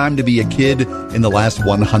best time to be a kid in the last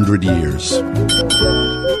 100 years.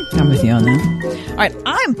 I'm with you on that. All right,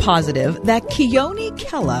 I'm positive that Keone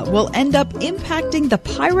Kela will end up impacting the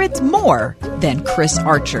Pirates more than Chris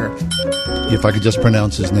Archer. If I could just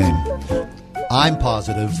pronounce his name. I'm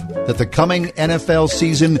positive that the coming NFL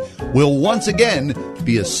season will once again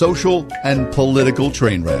be a social and political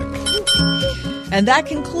train wreck. And that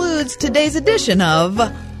concludes today's edition of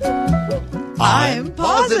I'm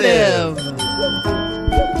Positive.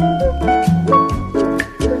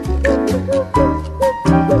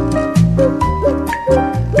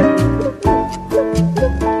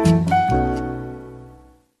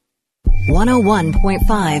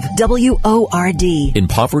 101.5 WORD. In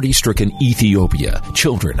poverty-stricken Ethiopia,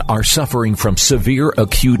 children are suffering from severe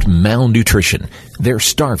acute malnutrition. They're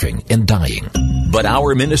starving and dying. But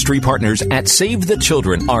our ministry partners at Save the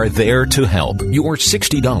Children are there to help. Your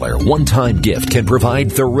 $60 one-time gift can provide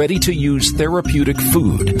the ready-to-use therapeutic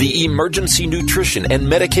food, the emergency nutrition and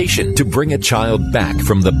medication to bring a child back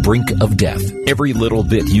from the brink of death. Every little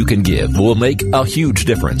bit you can give will make a huge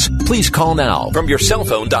difference. Please call now. From your cell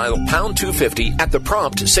phone, dial pound 250. At the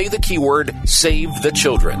prompt, say the keyword Save the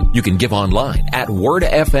Children. You can give online at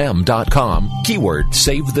wordfm.com, keyword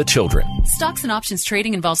Save the Children. Stocks and options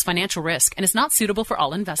trading involves financial risk and is not suitable for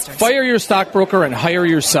all investors. Fire your stockbroker and hire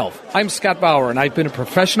yourself. I'm Scott Bauer, and I've been a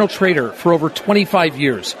professional trader for over 25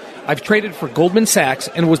 years. I've traded for Goldman Sachs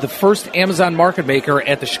and was the first Amazon market maker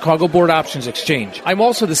at the Chicago Board Options Exchange. I'm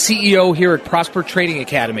also the CEO here at Prosper Trading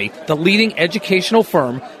Academy, the leading educational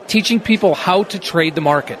firm teaching people how to trade the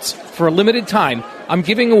markets. For a limited time, I'm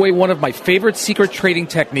giving away one of my favorite secret trading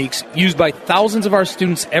techniques used by thousands of our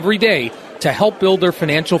students every day to help build their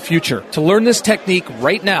financial future. To learn this technique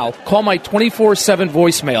right now, call my 24/7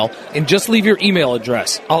 voicemail and just leave your email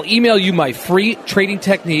address. I'll email you my free trading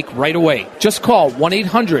technique right away. Just call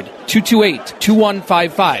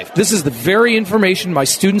 1-800-228-2155. This is the very information my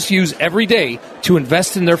students use every day to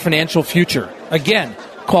invest in their financial future. Again,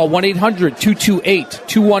 call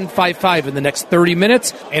 1-800-228-2155 in the next 30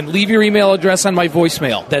 minutes and leave your email address on my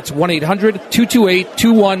voicemail. That's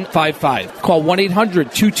 1-800-228-2155. Call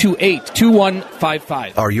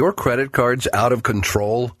 1-800-228-2155. Are your credit cards out of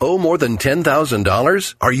control? Owe more than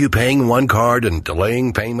 $10,000? Are you paying one card and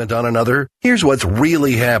delaying payment on another? Here's what's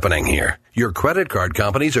really happening here. Your credit card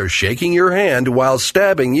companies are shaking your hand while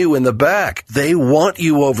stabbing you in the back. They want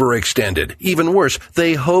you overextended. Even worse,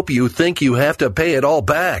 they hope you think you have to pay it all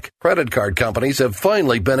back. Credit card companies have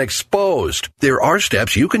finally been exposed. There are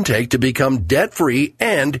steps you can take to become debt-free,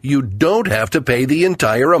 and you don't have to pay the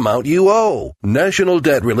entire amount you owe. National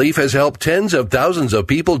Debt Relief has helped tens of thousands of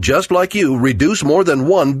people just like you reduce more than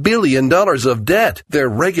 $1 billion of debt. They're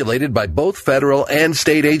regulated by both federal and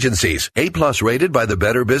state agencies, A+ rated by the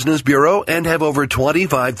Better Business Bureau, and have over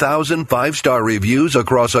 25,000 5-star reviews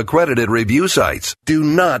across accredited review sites. Do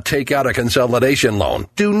not take out a consolidation loan.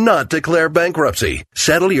 Do not declare bankruptcy.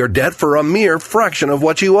 Settle your debt for a mere fraction of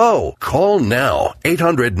what you owe. Call now.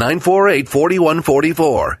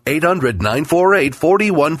 800-948-4144.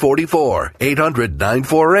 800-948-4144.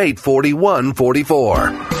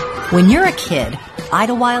 800-948-4144. When you're a kid,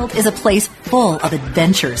 Idlewild is a place full of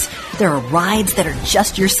adventures. There are rides that are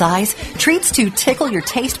just your size, treats to tickle your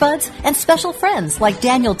taste buds, and special friends like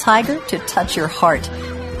Daniel Tiger to touch your heart.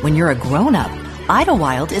 When you're a grown-up,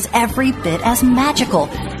 Idlewild is every bit as magical,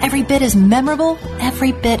 every bit as memorable,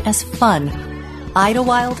 every bit as fun.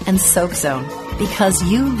 Idlewild and Soak Zone, because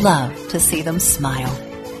you love to see them smile.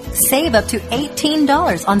 Save up to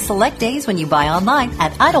 $18 on select days when you buy online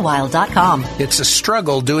at Idlewild.com. It's a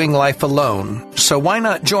struggle doing life alone, so why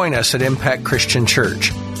not join us at Impact Christian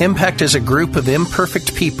Church? Impact is a group of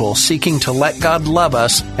imperfect people seeking to let God love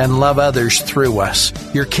us and love others through us.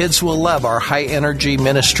 Your kids will love our high-energy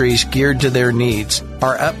ministries geared to their needs.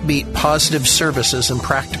 Our upbeat, positive services and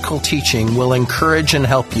practical teaching will encourage and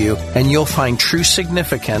help you, and you'll find true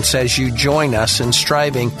significance as you join us in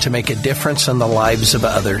striving to make a difference in the lives of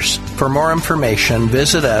others. For more information,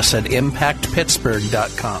 visit us at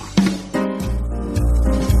impactpittsburgh.com.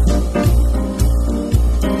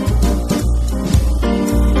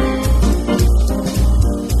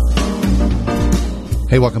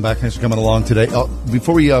 Hey, welcome back. Thanks for coming along today.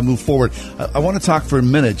 Before we move forward, I want to talk for a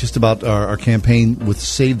minute just about our campaign with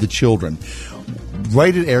Save the Children.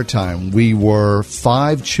 right at airtime, we were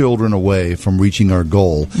 5 children away from reaching our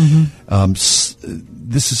goal.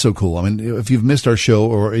 This is so cool. I mean, if you've missed our show,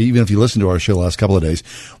 or even if you listened to our show the last couple of days,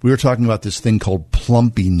 we were talking about this thing called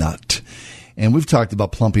Plumpy Nut. And we've talked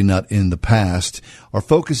about Plumpy Nut in the past. Our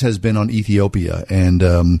focus has been on Ethiopia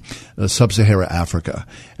and Sub-Saharan Africa.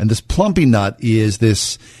 And this Plumpy Nut is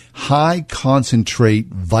this high concentrate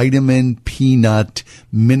vitamin peanut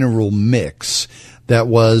mineral mix that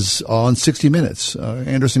was on 60 Minutes.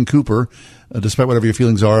 Anderson Cooper, despite whatever your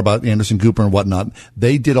feelings are about Anderson Cooper and whatnot,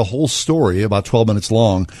 they did a whole story about 12 minutes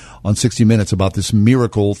long on 60 Minutes about this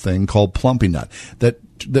miracle thing called Plumpy Nut that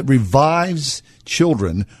revives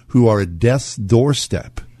children who are at death's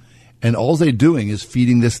doorstep. And all they're doing is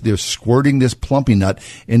feeding this, they're squirting this Plumpy Nut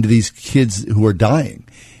into these kids who are dying.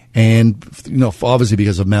 And, obviously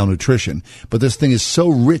because of malnutrition. But this thing is so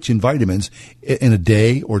rich in vitamins, in a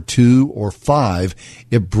day or 2 or 5,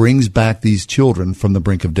 it brings back these children from the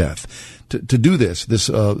brink of death. To do this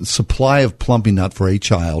supply of Plumpy Nut for a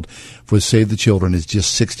child for Save the Children is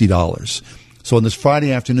just $60. So on this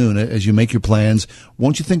Friday afternoon, as you make your plans,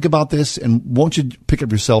 won't you think about this, and won't you pick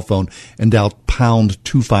up your cell phone and dial pound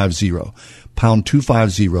 250. Pound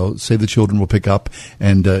 250, Save the Children will pick up,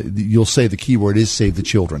 and you'll say the keyword is Save the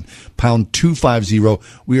Children. Pound 250.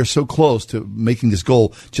 We are so close to making this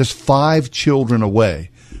goal, just 5 children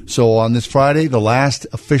away. So on this Friday, the last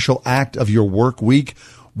official act of your work week,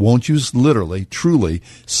 won't you literally, truly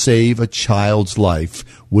save a child's life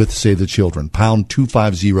with Save the Children? Pound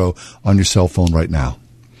 250 on your cell phone right now.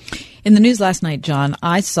 In the news last night, John,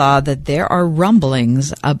 I saw that there are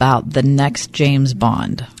rumblings about the next James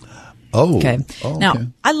Bond. Oh. Okay. Oh, now, okay.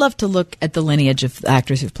 I love to look at the lineage of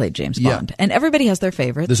actors who've played James Bond. And everybody has their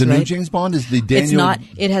favorites. There's a right? new James Bond? Is the Daniel...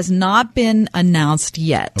 It has not been announced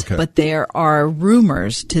yet, Okay. but there are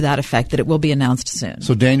rumors to that effect that it will be announced soon.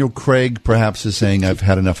 So Daniel Craig perhaps is saying, I've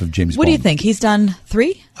had enough of James Bond. What do you think? He's done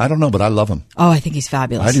 3? I don't know, but I love him. Oh, I think he's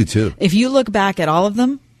fabulous. I do too. If you look back at all of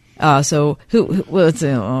them, Roger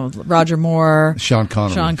Moore, Sean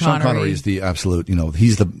Connery. Sean Connery is the absolute,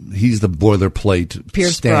 he's the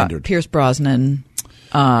boilerplate standard. Pierce Brosnan.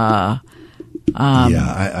 All the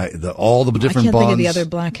different I can't Bonds. think of the other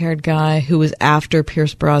black-haired guy who was after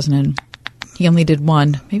Pierce Brosnan. He only did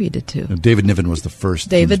 1. Maybe he did 2. David Niven was the first.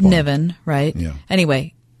 David James Bond. Niven, right? Yeah.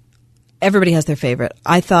 Anyway, everybody has their favorite.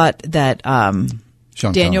 I thought that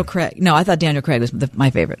Daniel Craig. No, I thought Daniel Craig was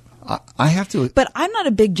my favorite. I have to, but I'm not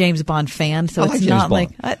a big James Bond fan, so it's not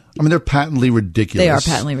like. I mean, they're patently ridiculous. They are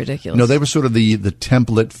patently ridiculous. They were sort of the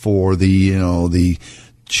template for the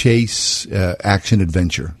chase action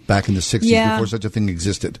adventure back in the 60s before such a thing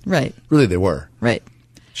existed. Right. Really, they were. Right.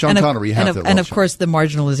 Sean Connery had that. And of course, the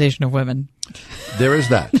marginalization of women. There is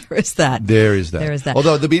that. There is that. There is that. There is that.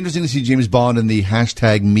 Although it'll be interesting to see James Bond in the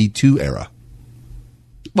 #MeToo era.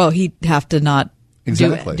 Well, he'd have to not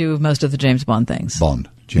do most of the James Bond things.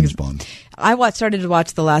 James Bond. I started to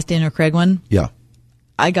watch the last Daniel Craig one. Yeah.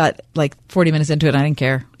 I got like 40 minutes into it. I didn't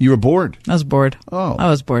care. You were bored? I was bored. Oh. I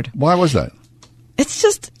was bored. Why was that? It's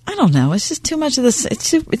just, I don't know. It's just too much of this.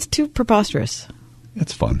 It's too preposterous.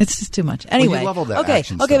 It's fun. It's just too much. Anyway. Well, you love all that okay.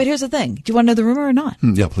 action Okay, stuff. but here's the thing. Do you want to know the rumor or not?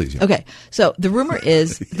 Yeah, please. Yeah. Okay. So the rumor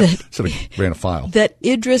is that Somebody ran a file. that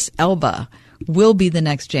Idris Elba will be the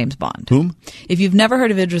next James Bond. Whom? If you've never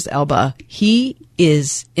heard of Idris Elba, he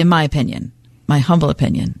is, in my opinion, my humble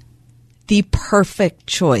opinion, the perfect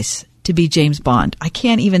choice to be James Bond. I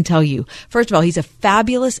can't even tell you. First of all, he's a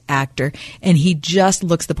fabulous actor, and he just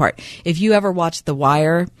looks the part. If you ever watched The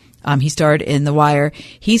Wire, he starred in The Wire.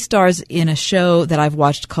 He stars in a show that I've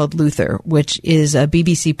watched called Luther, which is a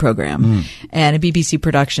BBC program and a BBC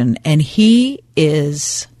production, and he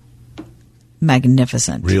is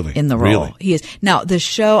magnificent in the role. Really? He is. Now, the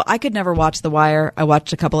show, I could never watch The Wire. I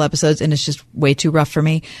watched a couple episodes and it's just way too rough for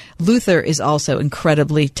me. Luther is also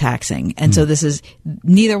incredibly taxing. And so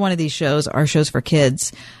neither one of these shows are shows for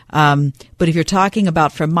kids. But if you're talking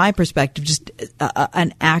about, from my perspective, just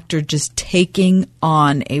an actor just taking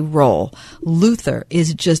on a role, Luther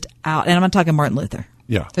is just out. And I'm not talking Martin Luther.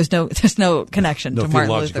 Yeah. There's no connection No to Martin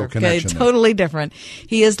theological Luther. connection Okay, there. totally different.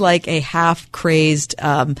 He is like a half-crazed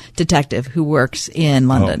detective who works in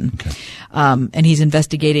London. okay. And he's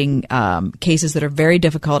investigating cases that are very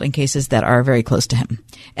difficult and cases that are very close to him.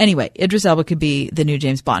 Anyway, Idris Elba could be the new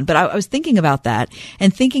James Bond. But I was thinking about that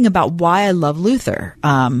and thinking about why I love Luther.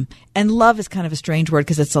 And love is kind of a strange word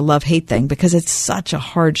because it's a love-hate thing because it's such a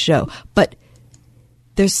hard show. But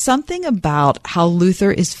there's something about how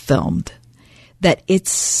Luther is filmed that it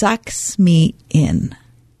sucks me in.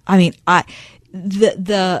 I mean,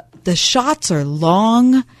 the shots are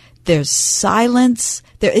long. There's silence.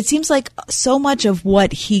 It seems like so much of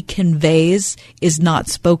what he conveys is not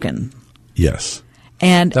spoken. Yes.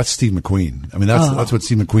 And that's Steve McQueen. I mean, that's what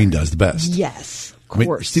Steve McQueen does the best. Yes, of I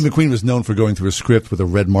course. mean, Steve McQueen was known for going through a script with a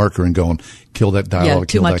red marker and going, kill that dialogue,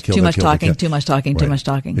 too much talking.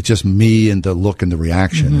 It's just me and the look and the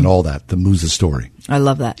reaction and all that that moves the story. I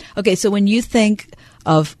love that. Okay, so when you think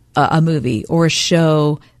of a movie or a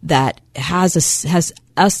show that has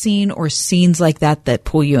a scene or scenes like that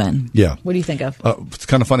pull you in. Yeah. What do you think of? It's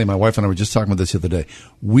kind of funny. My wife and I were just talking about this the other day.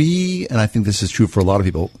 And I think this is true for a lot of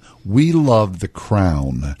people, we love The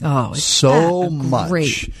Crown so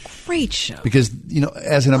much. Great show. Because,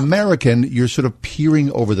 as an American, you're sort of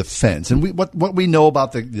peering over the fence. And what we know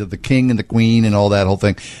about the king and the queen and all that whole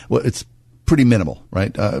thing, well, it's pretty minimal,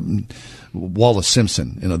 right? Wallace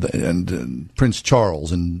Simpson, and Prince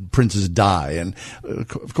Charles and Princess Di, and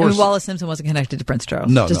of course, Wallace Simpson wasn't connected to Prince Charles.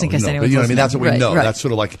 No, just in case anyone. But, I mean, that's what we know. Right. That's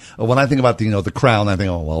sort of like when I think about the Crown, I think,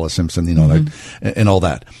 Wallace Simpson, and all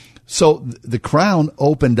that. So the Crown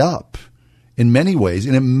opened up in many ways,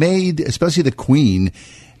 and it made, especially the Queen,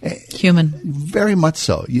 human, very much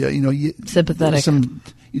so. Sympathetic.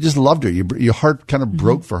 You just loved her. Your heart kind of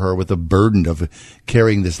broke for her with the burden of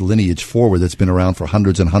carrying this lineage forward that's been around for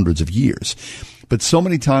hundreds and hundreds of years. But so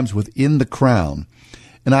many times within The Crown,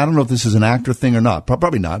 and I don't know if this is an actor thing or not,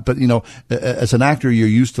 probably not, but, as an actor, you're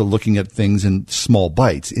used to looking at things in small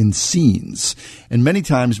bites, in scenes. And many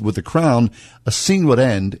times with The Crown, a scene would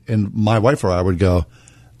end, and my wife or I would go,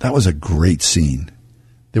 that was a great scene.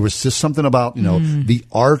 There was just something about, the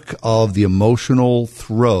arc of the emotional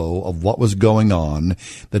throw of what was going on,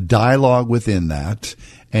 the dialogue within that,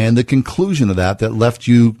 and the conclusion of that left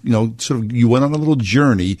you, you went on a little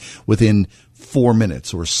journey within 4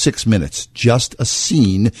 minutes or 6 minutes, just a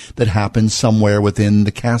scene that happened somewhere within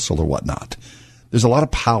the castle or whatnot. There's a lot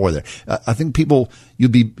of power there. I think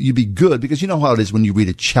you'd be good because you know how it is when you read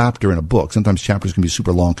a chapter in a book. Sometimes chapters can be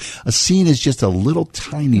super long. A scene is just a little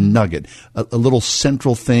tiny nugget, a little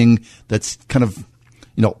central thing that's kind of,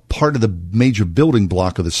 part of the major building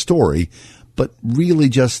block of the story, but really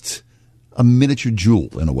just a miniature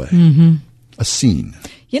jewel in a way. Mm-hmm. A scene.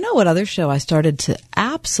 You know what other show I started to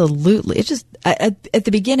absolutely, it's just, at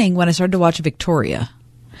the beginning when I started to watch Victoria,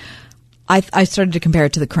 I started to compare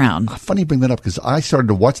it to The Crown. Funny you bring that up because I started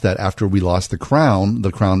to watch that after we lost The Crown.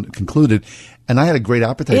 The Crown concluded, and I had a great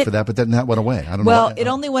appetite for that, but then that went away. I don't know. Well, it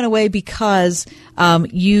only went away because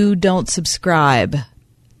you don't subscribe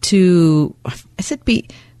to. I said,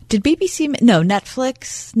 did BBC? No,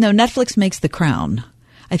 Netflix. No, Netflix makes The Crown.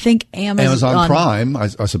 I think Amazon Prime. I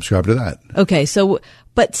subscribe to that. Okay, so.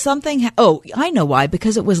 But something, I know why,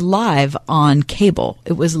 because it was live on cable.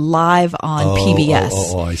 It was live on PBS.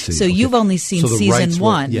 Oh, I see. So okay. You've only seen season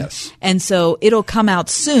 1. Yes. And so it'll come out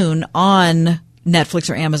soon on Netflix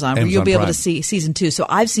or Amazon where you'll be able to see season 2. So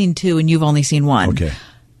I've seen 2 and you've only seen 1. Okay.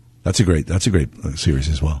 That's a great series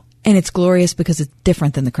as well. And it's glorious because it's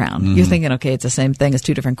different than The Crown. Mm-hmm. You're thinking, okay, it's the same thing as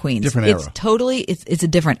 2 different queens. Different era. It's a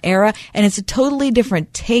different era, and it's a totally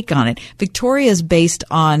different take on it. Victoria is based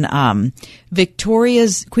on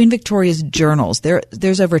Queen Victoria's journals.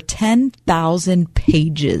 There's over 10,000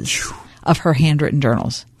 pages of her handwritten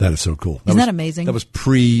journals. That is so cool. Isn't that amazing? That was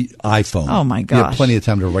pre-iPhone. Oh my gosh. You had plenty of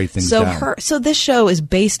time to write things down. So this show is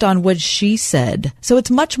based on what she said. So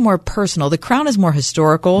it's much more personal. The Crown is more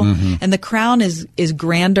historical, and The Crown is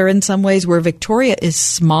grander in some ways, where Victoria is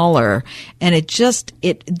smaller. And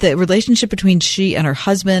the relationship between she and her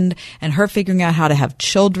husband and her figuring out how to have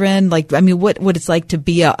children, what it's like to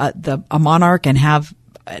be a monarch and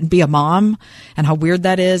be a mom, and how weird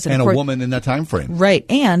that is. And a woman in that time frame. Right.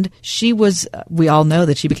 And we all know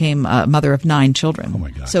that she became a mother of 9 children. Oh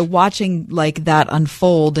my gosh. So watching that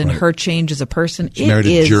unfold and her change as a person, she married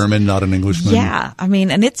a German, not an Englishman. Yeah. I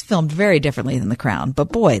mean, and it's filmed very differently than The Crown, but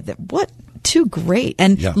boy, what too great.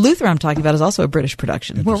 And Luther I'm talking about is also a British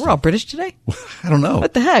production. We're all British today? I don't know.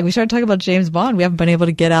 What the heck? We started talking about James Bond. We haven't been able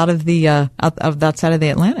to get out of the out of that side of the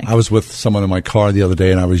Atlantic. I was with someone in my car the other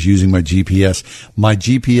day, and I was using my GPS. My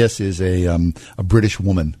GPS is a British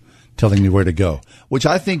woman telling me where to go, which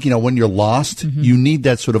I think, when you're lost, you need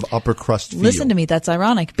that sort of upper crust feel. Listen to me. That's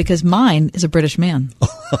ironic because mine is a British man.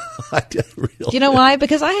 Really? Do you know why?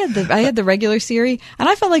 Because I had the regular Siri, and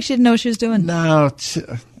I felt like she didn't know what she was doing. No.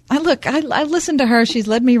 I listened to her. She's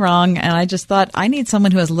led me wrong, and I just thought I need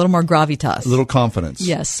someone who has a little more gravitas, a little confidence.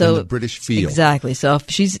 Yes, so the British feel exactly. So if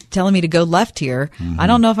she's telling me to go left here, I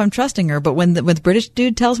don't know if I'm trusting her. But when the British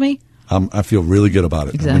dude tells me, I feel really good about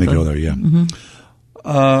it. Exactly. I'm going to go there.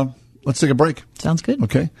 Yeah. Let's take a break. Sounds good.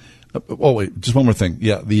 Okay. Oh, wait, just one more thing.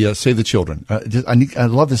 Yeah, the Save the Children. I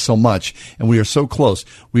love this so much, and we are so close.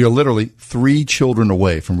 We are literally 3 children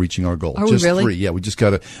away from reaching our goal. Are just we really? 3. Yeah, we just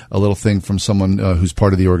got a little thing from someone who's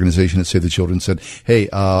part of the organization at Save the Children. Said, hey,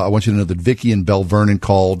 I want you to know that Vicky and Belle Vernon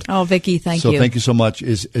called. Oh, Vicky, thank you. So thank you so much.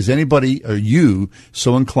 Is anybody, or you,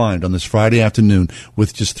 so inclined on this Friday afternoon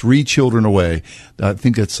with just 3 children away? I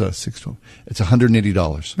think it's it's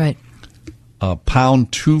 $180. Right.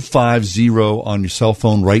 Pound 250 on your cell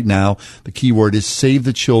phone right now. The keyword is Save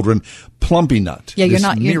the Children. Plumpy Nut.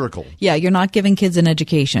 Yeah, miracle. You're not giving kids an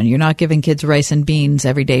education. You're not giving kids rice and beans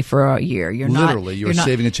every day for a year. You're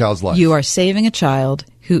saving a child's life. You are saving a child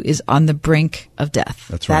who is on the brink of death.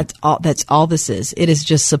 That's right. That's all this is. It is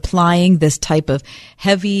just supplying this type of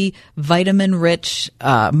heavy, vitamin-rich,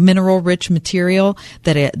 mineral-rich material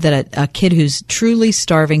that a kid who's truly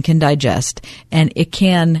starving can digest, and it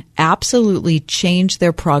can absolutely change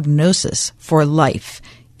their prognosis for life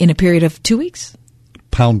in a period of 2 weeks.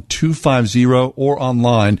 Pound 250 or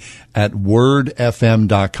online at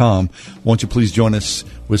wordfm.com. Won't you please join us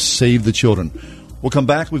with Save the Children? We'll come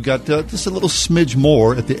back. We've got just a little smidge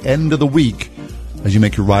more at the end of the week as you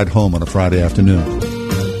make your ride home on a Friday afternoon.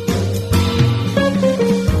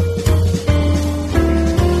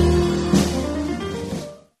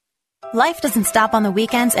 Life doesn't stop on the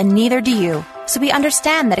weekends, and neither do you. So we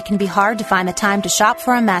understand that it can be hard to find the time to shop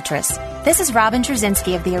for a mattress. This is Robin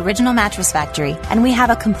Trzynski of the Original Mattress Factory, and we have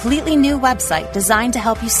a completely new website designed to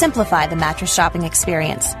help you simplify the mattress shopping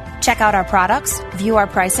experience. Check out our products, view our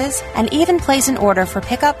prices, and even place an order for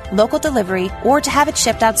pickup, local delivery, or to have it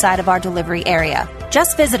shipped outside of our delivery area.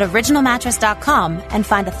 Just visit originalmattress.com and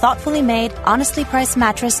find a thoughtfully made, honestly priced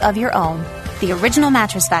mattress of your own. The Original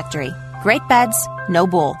Mattress Factory. Great beds, no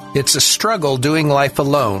bull. It's a struggle doing life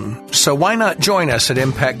alone, so why not join us at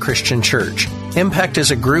Impact Christian Church? Impact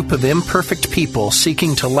is a group of imperfect people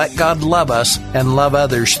seeking to let God love us and love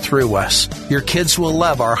others through us. Your kids will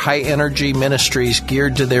love our high-energy ministries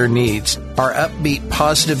geared to their needs. Our upbeat,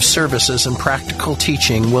 positive services and practical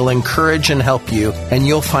teaching will encourage and help you, and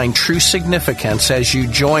you'll find true significance as you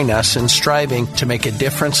join us in striving to make a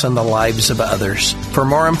difference in the lives of others. For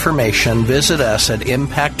more information, visit us at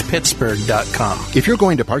impactpittsburgh.com. If you're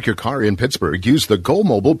going to park your car in Pittsburgh, use the Go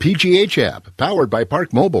Mobile PGH app, powered by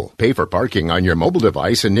Park Mobile. Pay for parking on your mobile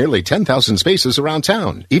device in nearly 10,000 spaces around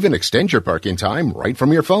town. Even extend your parking time right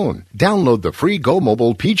from your phone. Download the free Go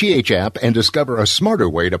Mobile PGH app and discover a smarter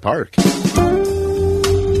way to park.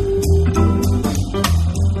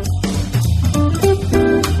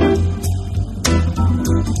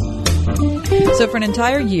 So for an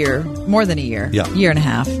entire year, more than a year, year and a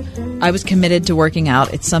half, I was committed to working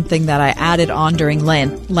out. It's something that I added on during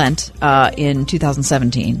Lent in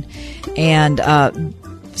 2017. And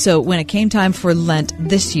so when it came time for Lent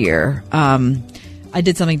this year, I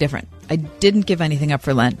did something different. I didn't give anything up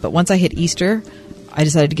for Lent, but once I hit Easter, I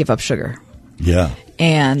decided to give up sugar. Yeah.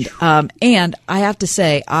 And I have to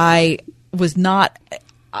say, I was not...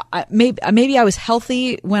 maybe I was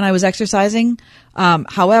healthy when I was exercising.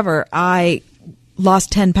 However, I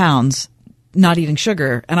lost 10 pounds not eating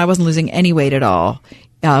sugar, and I wasn't losing any weight at all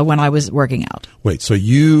when I was working out. Wait, so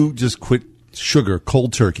you just quit sugar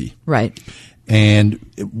cold turkey. Right. And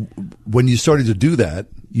when you started to do that,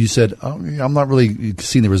 you said, oh, I'm not really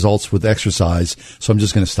seeing the results with exercise, so I'm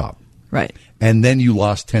just going to stop. Right. And then you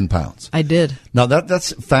lost 10 pounds. I did. Now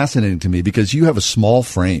that's fascinating to me because you have a small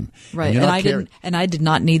frame. Right. And I did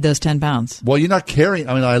not need those 10 pounds. Well, you're not carrying,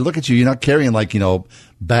 I mean, I look at you, you're not carrying like,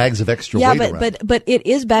 bags of extra weight around. Yeah, but it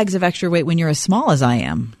is bags of extra weight when you're as small as I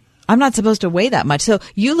am. I'm not supposed to weigh that much. So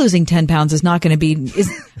you losing 10 pounds is not going to be,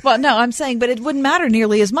 well, no, I'm saying, but it wouldn't matter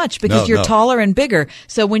nearly as much because you're taller and bigger.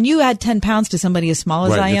 So when you add 10 pounds to somebody as small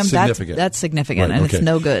as I am, that's significant, and it's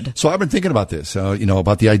no good. So I've been thinking about this,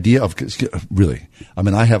 about the idea of, really, I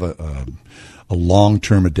mean, I have a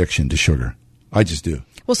long-term addiction to sugar. I just do.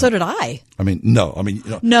 Well, so did I. I mean, no.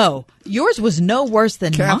 No. Yours was no worse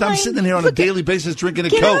than mine. I'm sitting here on a daily basis drinking a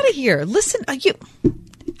Coke. Get out of here. Listen,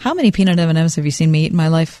 how many peanut M&Ms have you seen me eat in my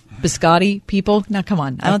life? Biscotti people? Now, come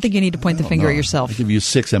on. I don't think you need to point the finger at yourself. I give you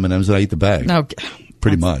 6 M&Ms and I eat the bag. No,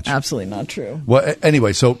 pretty much. Absolutely not true. Well,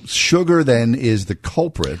 anyway, so sugar then is the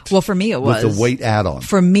culprit. Well, for me it was. With the weight add-on.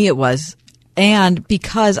 For me it was. And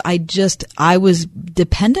because I was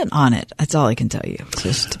dependent on it. That's all I can tell you.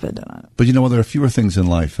 Just dependent on it. But there are fewer things in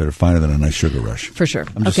life that are finer than a nice sugar rush. For sure.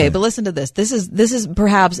 Okay, but listen to this. This is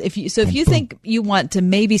perhaps if you think you want to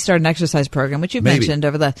maybe start an exercise program, which you've mentioned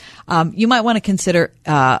over the, you might want to consider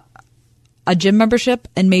a gym membership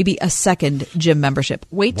and maybe a second gym membership.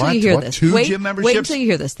 Wait till you hear this. Two gym memberships? Wait until you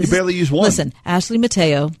hear this. You barely use one. Listen, Ashley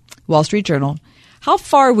Mateo, Wall Street Journal. How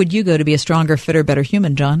far would you go to be a stronger, fitter, better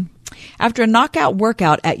human, John? After a knockout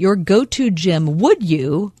workout at your go-to gym, would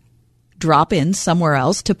you drop in somewhere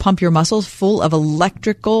else to pump your muscles full of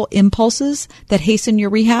electrical impulses that hasten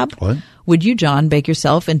your rehab? What? Would you, John, bake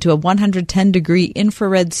yourself into a 110-degree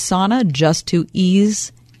infrared sauna just to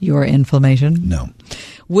ease your inflammation? No.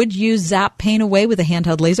 Would you zap pain away with a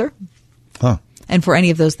handheld laser? Huh. And for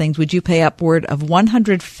any of those things, would you pay upward of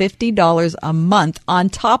 $150 a month on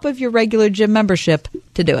top of your regular gym membership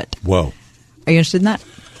to do it? Whoa. Are you interested in that?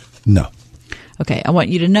 No. Okay, I want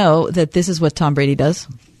you to know that this is what Tom Brady does.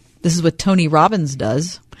 This is what Tony Robbins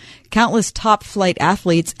does. Countless top-flight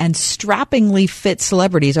athletes and strappingly fit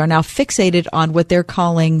celebrities are now fixated on what they're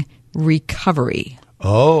calling recovery.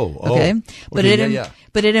 Oh. Okay.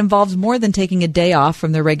 But it involves more than taking a day off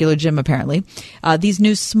from their regular gym, apparently. These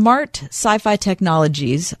new smart sci-fi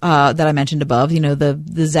technologies that I mentioned above, you know, the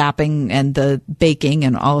zapping and the baking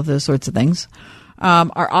and all of those sorts of things,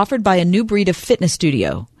 are offered by a new breed of fitness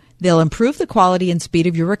studio. They'll improve the quality and speed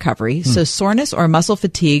of your recovery, so soreness or muscle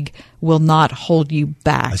fatigue will not hold you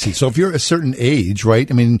back. I see. So if you're a certain age, right,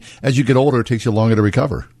 I mean, as you get older, it takes you longer to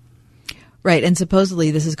recover. Right, and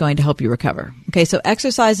supposedly this is going to help you recover. Okay, so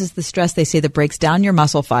exercise is the stress, they say, that breaks down your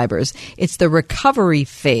muscle fibers. It's the recovery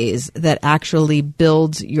phase that actually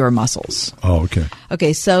builds your muscles. Oh, okay.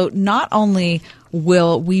 Okay, so not only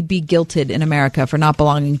will we be guilted in America for not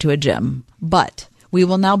belonging to a gym, but we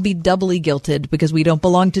will now be doubly guilted because we don't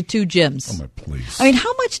belong to two gyms. Oh, my please. I mean,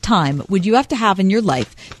 how much time would you have to have in your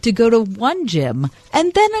life to go to one gym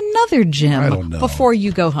and then another gym before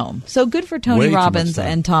you go home? So good for Tony Robbins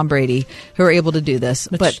and Tom Brady who are able to do this.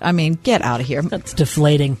 But, I mean, get out of here. That's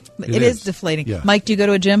deflating. It is deflating. Yeah. Mike, do you go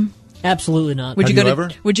to a gym? Absolutely not. Would you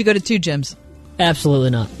go to two gyms?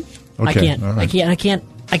 Absolutely not. Okay. I can't. Right.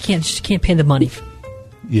 I can't pay the money.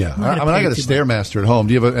 Yeah. I got a Stairmaster at home.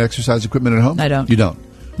 Do you have exercise equipment at home? I don't. You don't?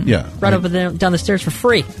 Yeah. Right over there, down the stairs for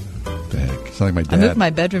free. The heck? It's not like my dad. I moved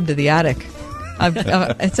my bedroom to the attic.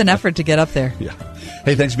 It's an effort to get up there. Yeah.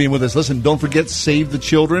 Hey, thanks for being with us. Listen, don't forget, Save the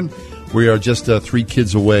Children. We are just 3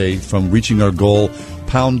 kids away from reaching our goal.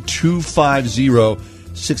 Pound 250,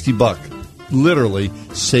 $60. Literally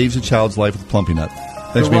saves a child's life with Plumpy Nut.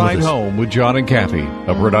 Thanks The for being Ride with us. Home with John and Kathy,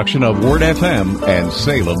 a production of Word FM and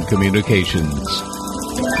Salem Communications.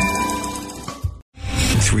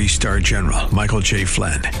 3-star General Michael J.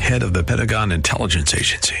 Flynn, head of the Pentagon Intelligence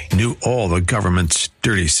Agency, knew all the government's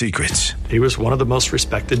dirty secrets. He was one of the most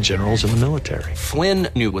respected generals in the military. Flynn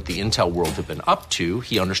knew what the intel world had been up to.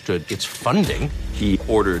 He understood its funding. He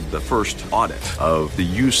ordered the first audit of the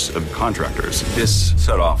use of contractors. This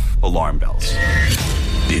set off alarm bells.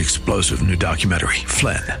 The explosive new documentary,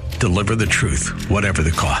 Flynn, Deliver the Truth, Whatever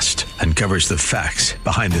the Cost, uncovers the facts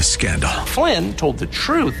behind this scandal. Flynn told the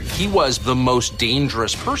truth. He was the most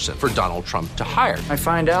dangerous person for Donald Trump to hire. I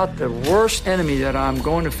find out the worst enemy that I'm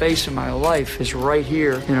going to face in my life is right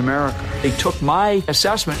here in America. They took my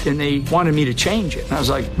assessment and they wanted me to change it. And I was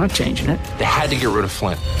like, I'm not changing it. They had to get rid of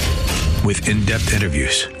Flynn. With in-depth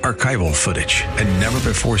interviews, archival footage, and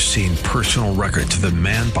never-before-seen personal records of the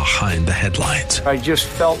man behind the headlines. I just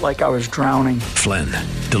felt like I was drowning. Flynn,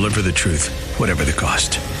 Deliver the Truth, Whatever the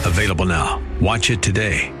Cost. Available now. Watch it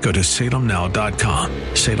today. Go to salemnow.com.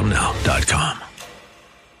 salemnow.com.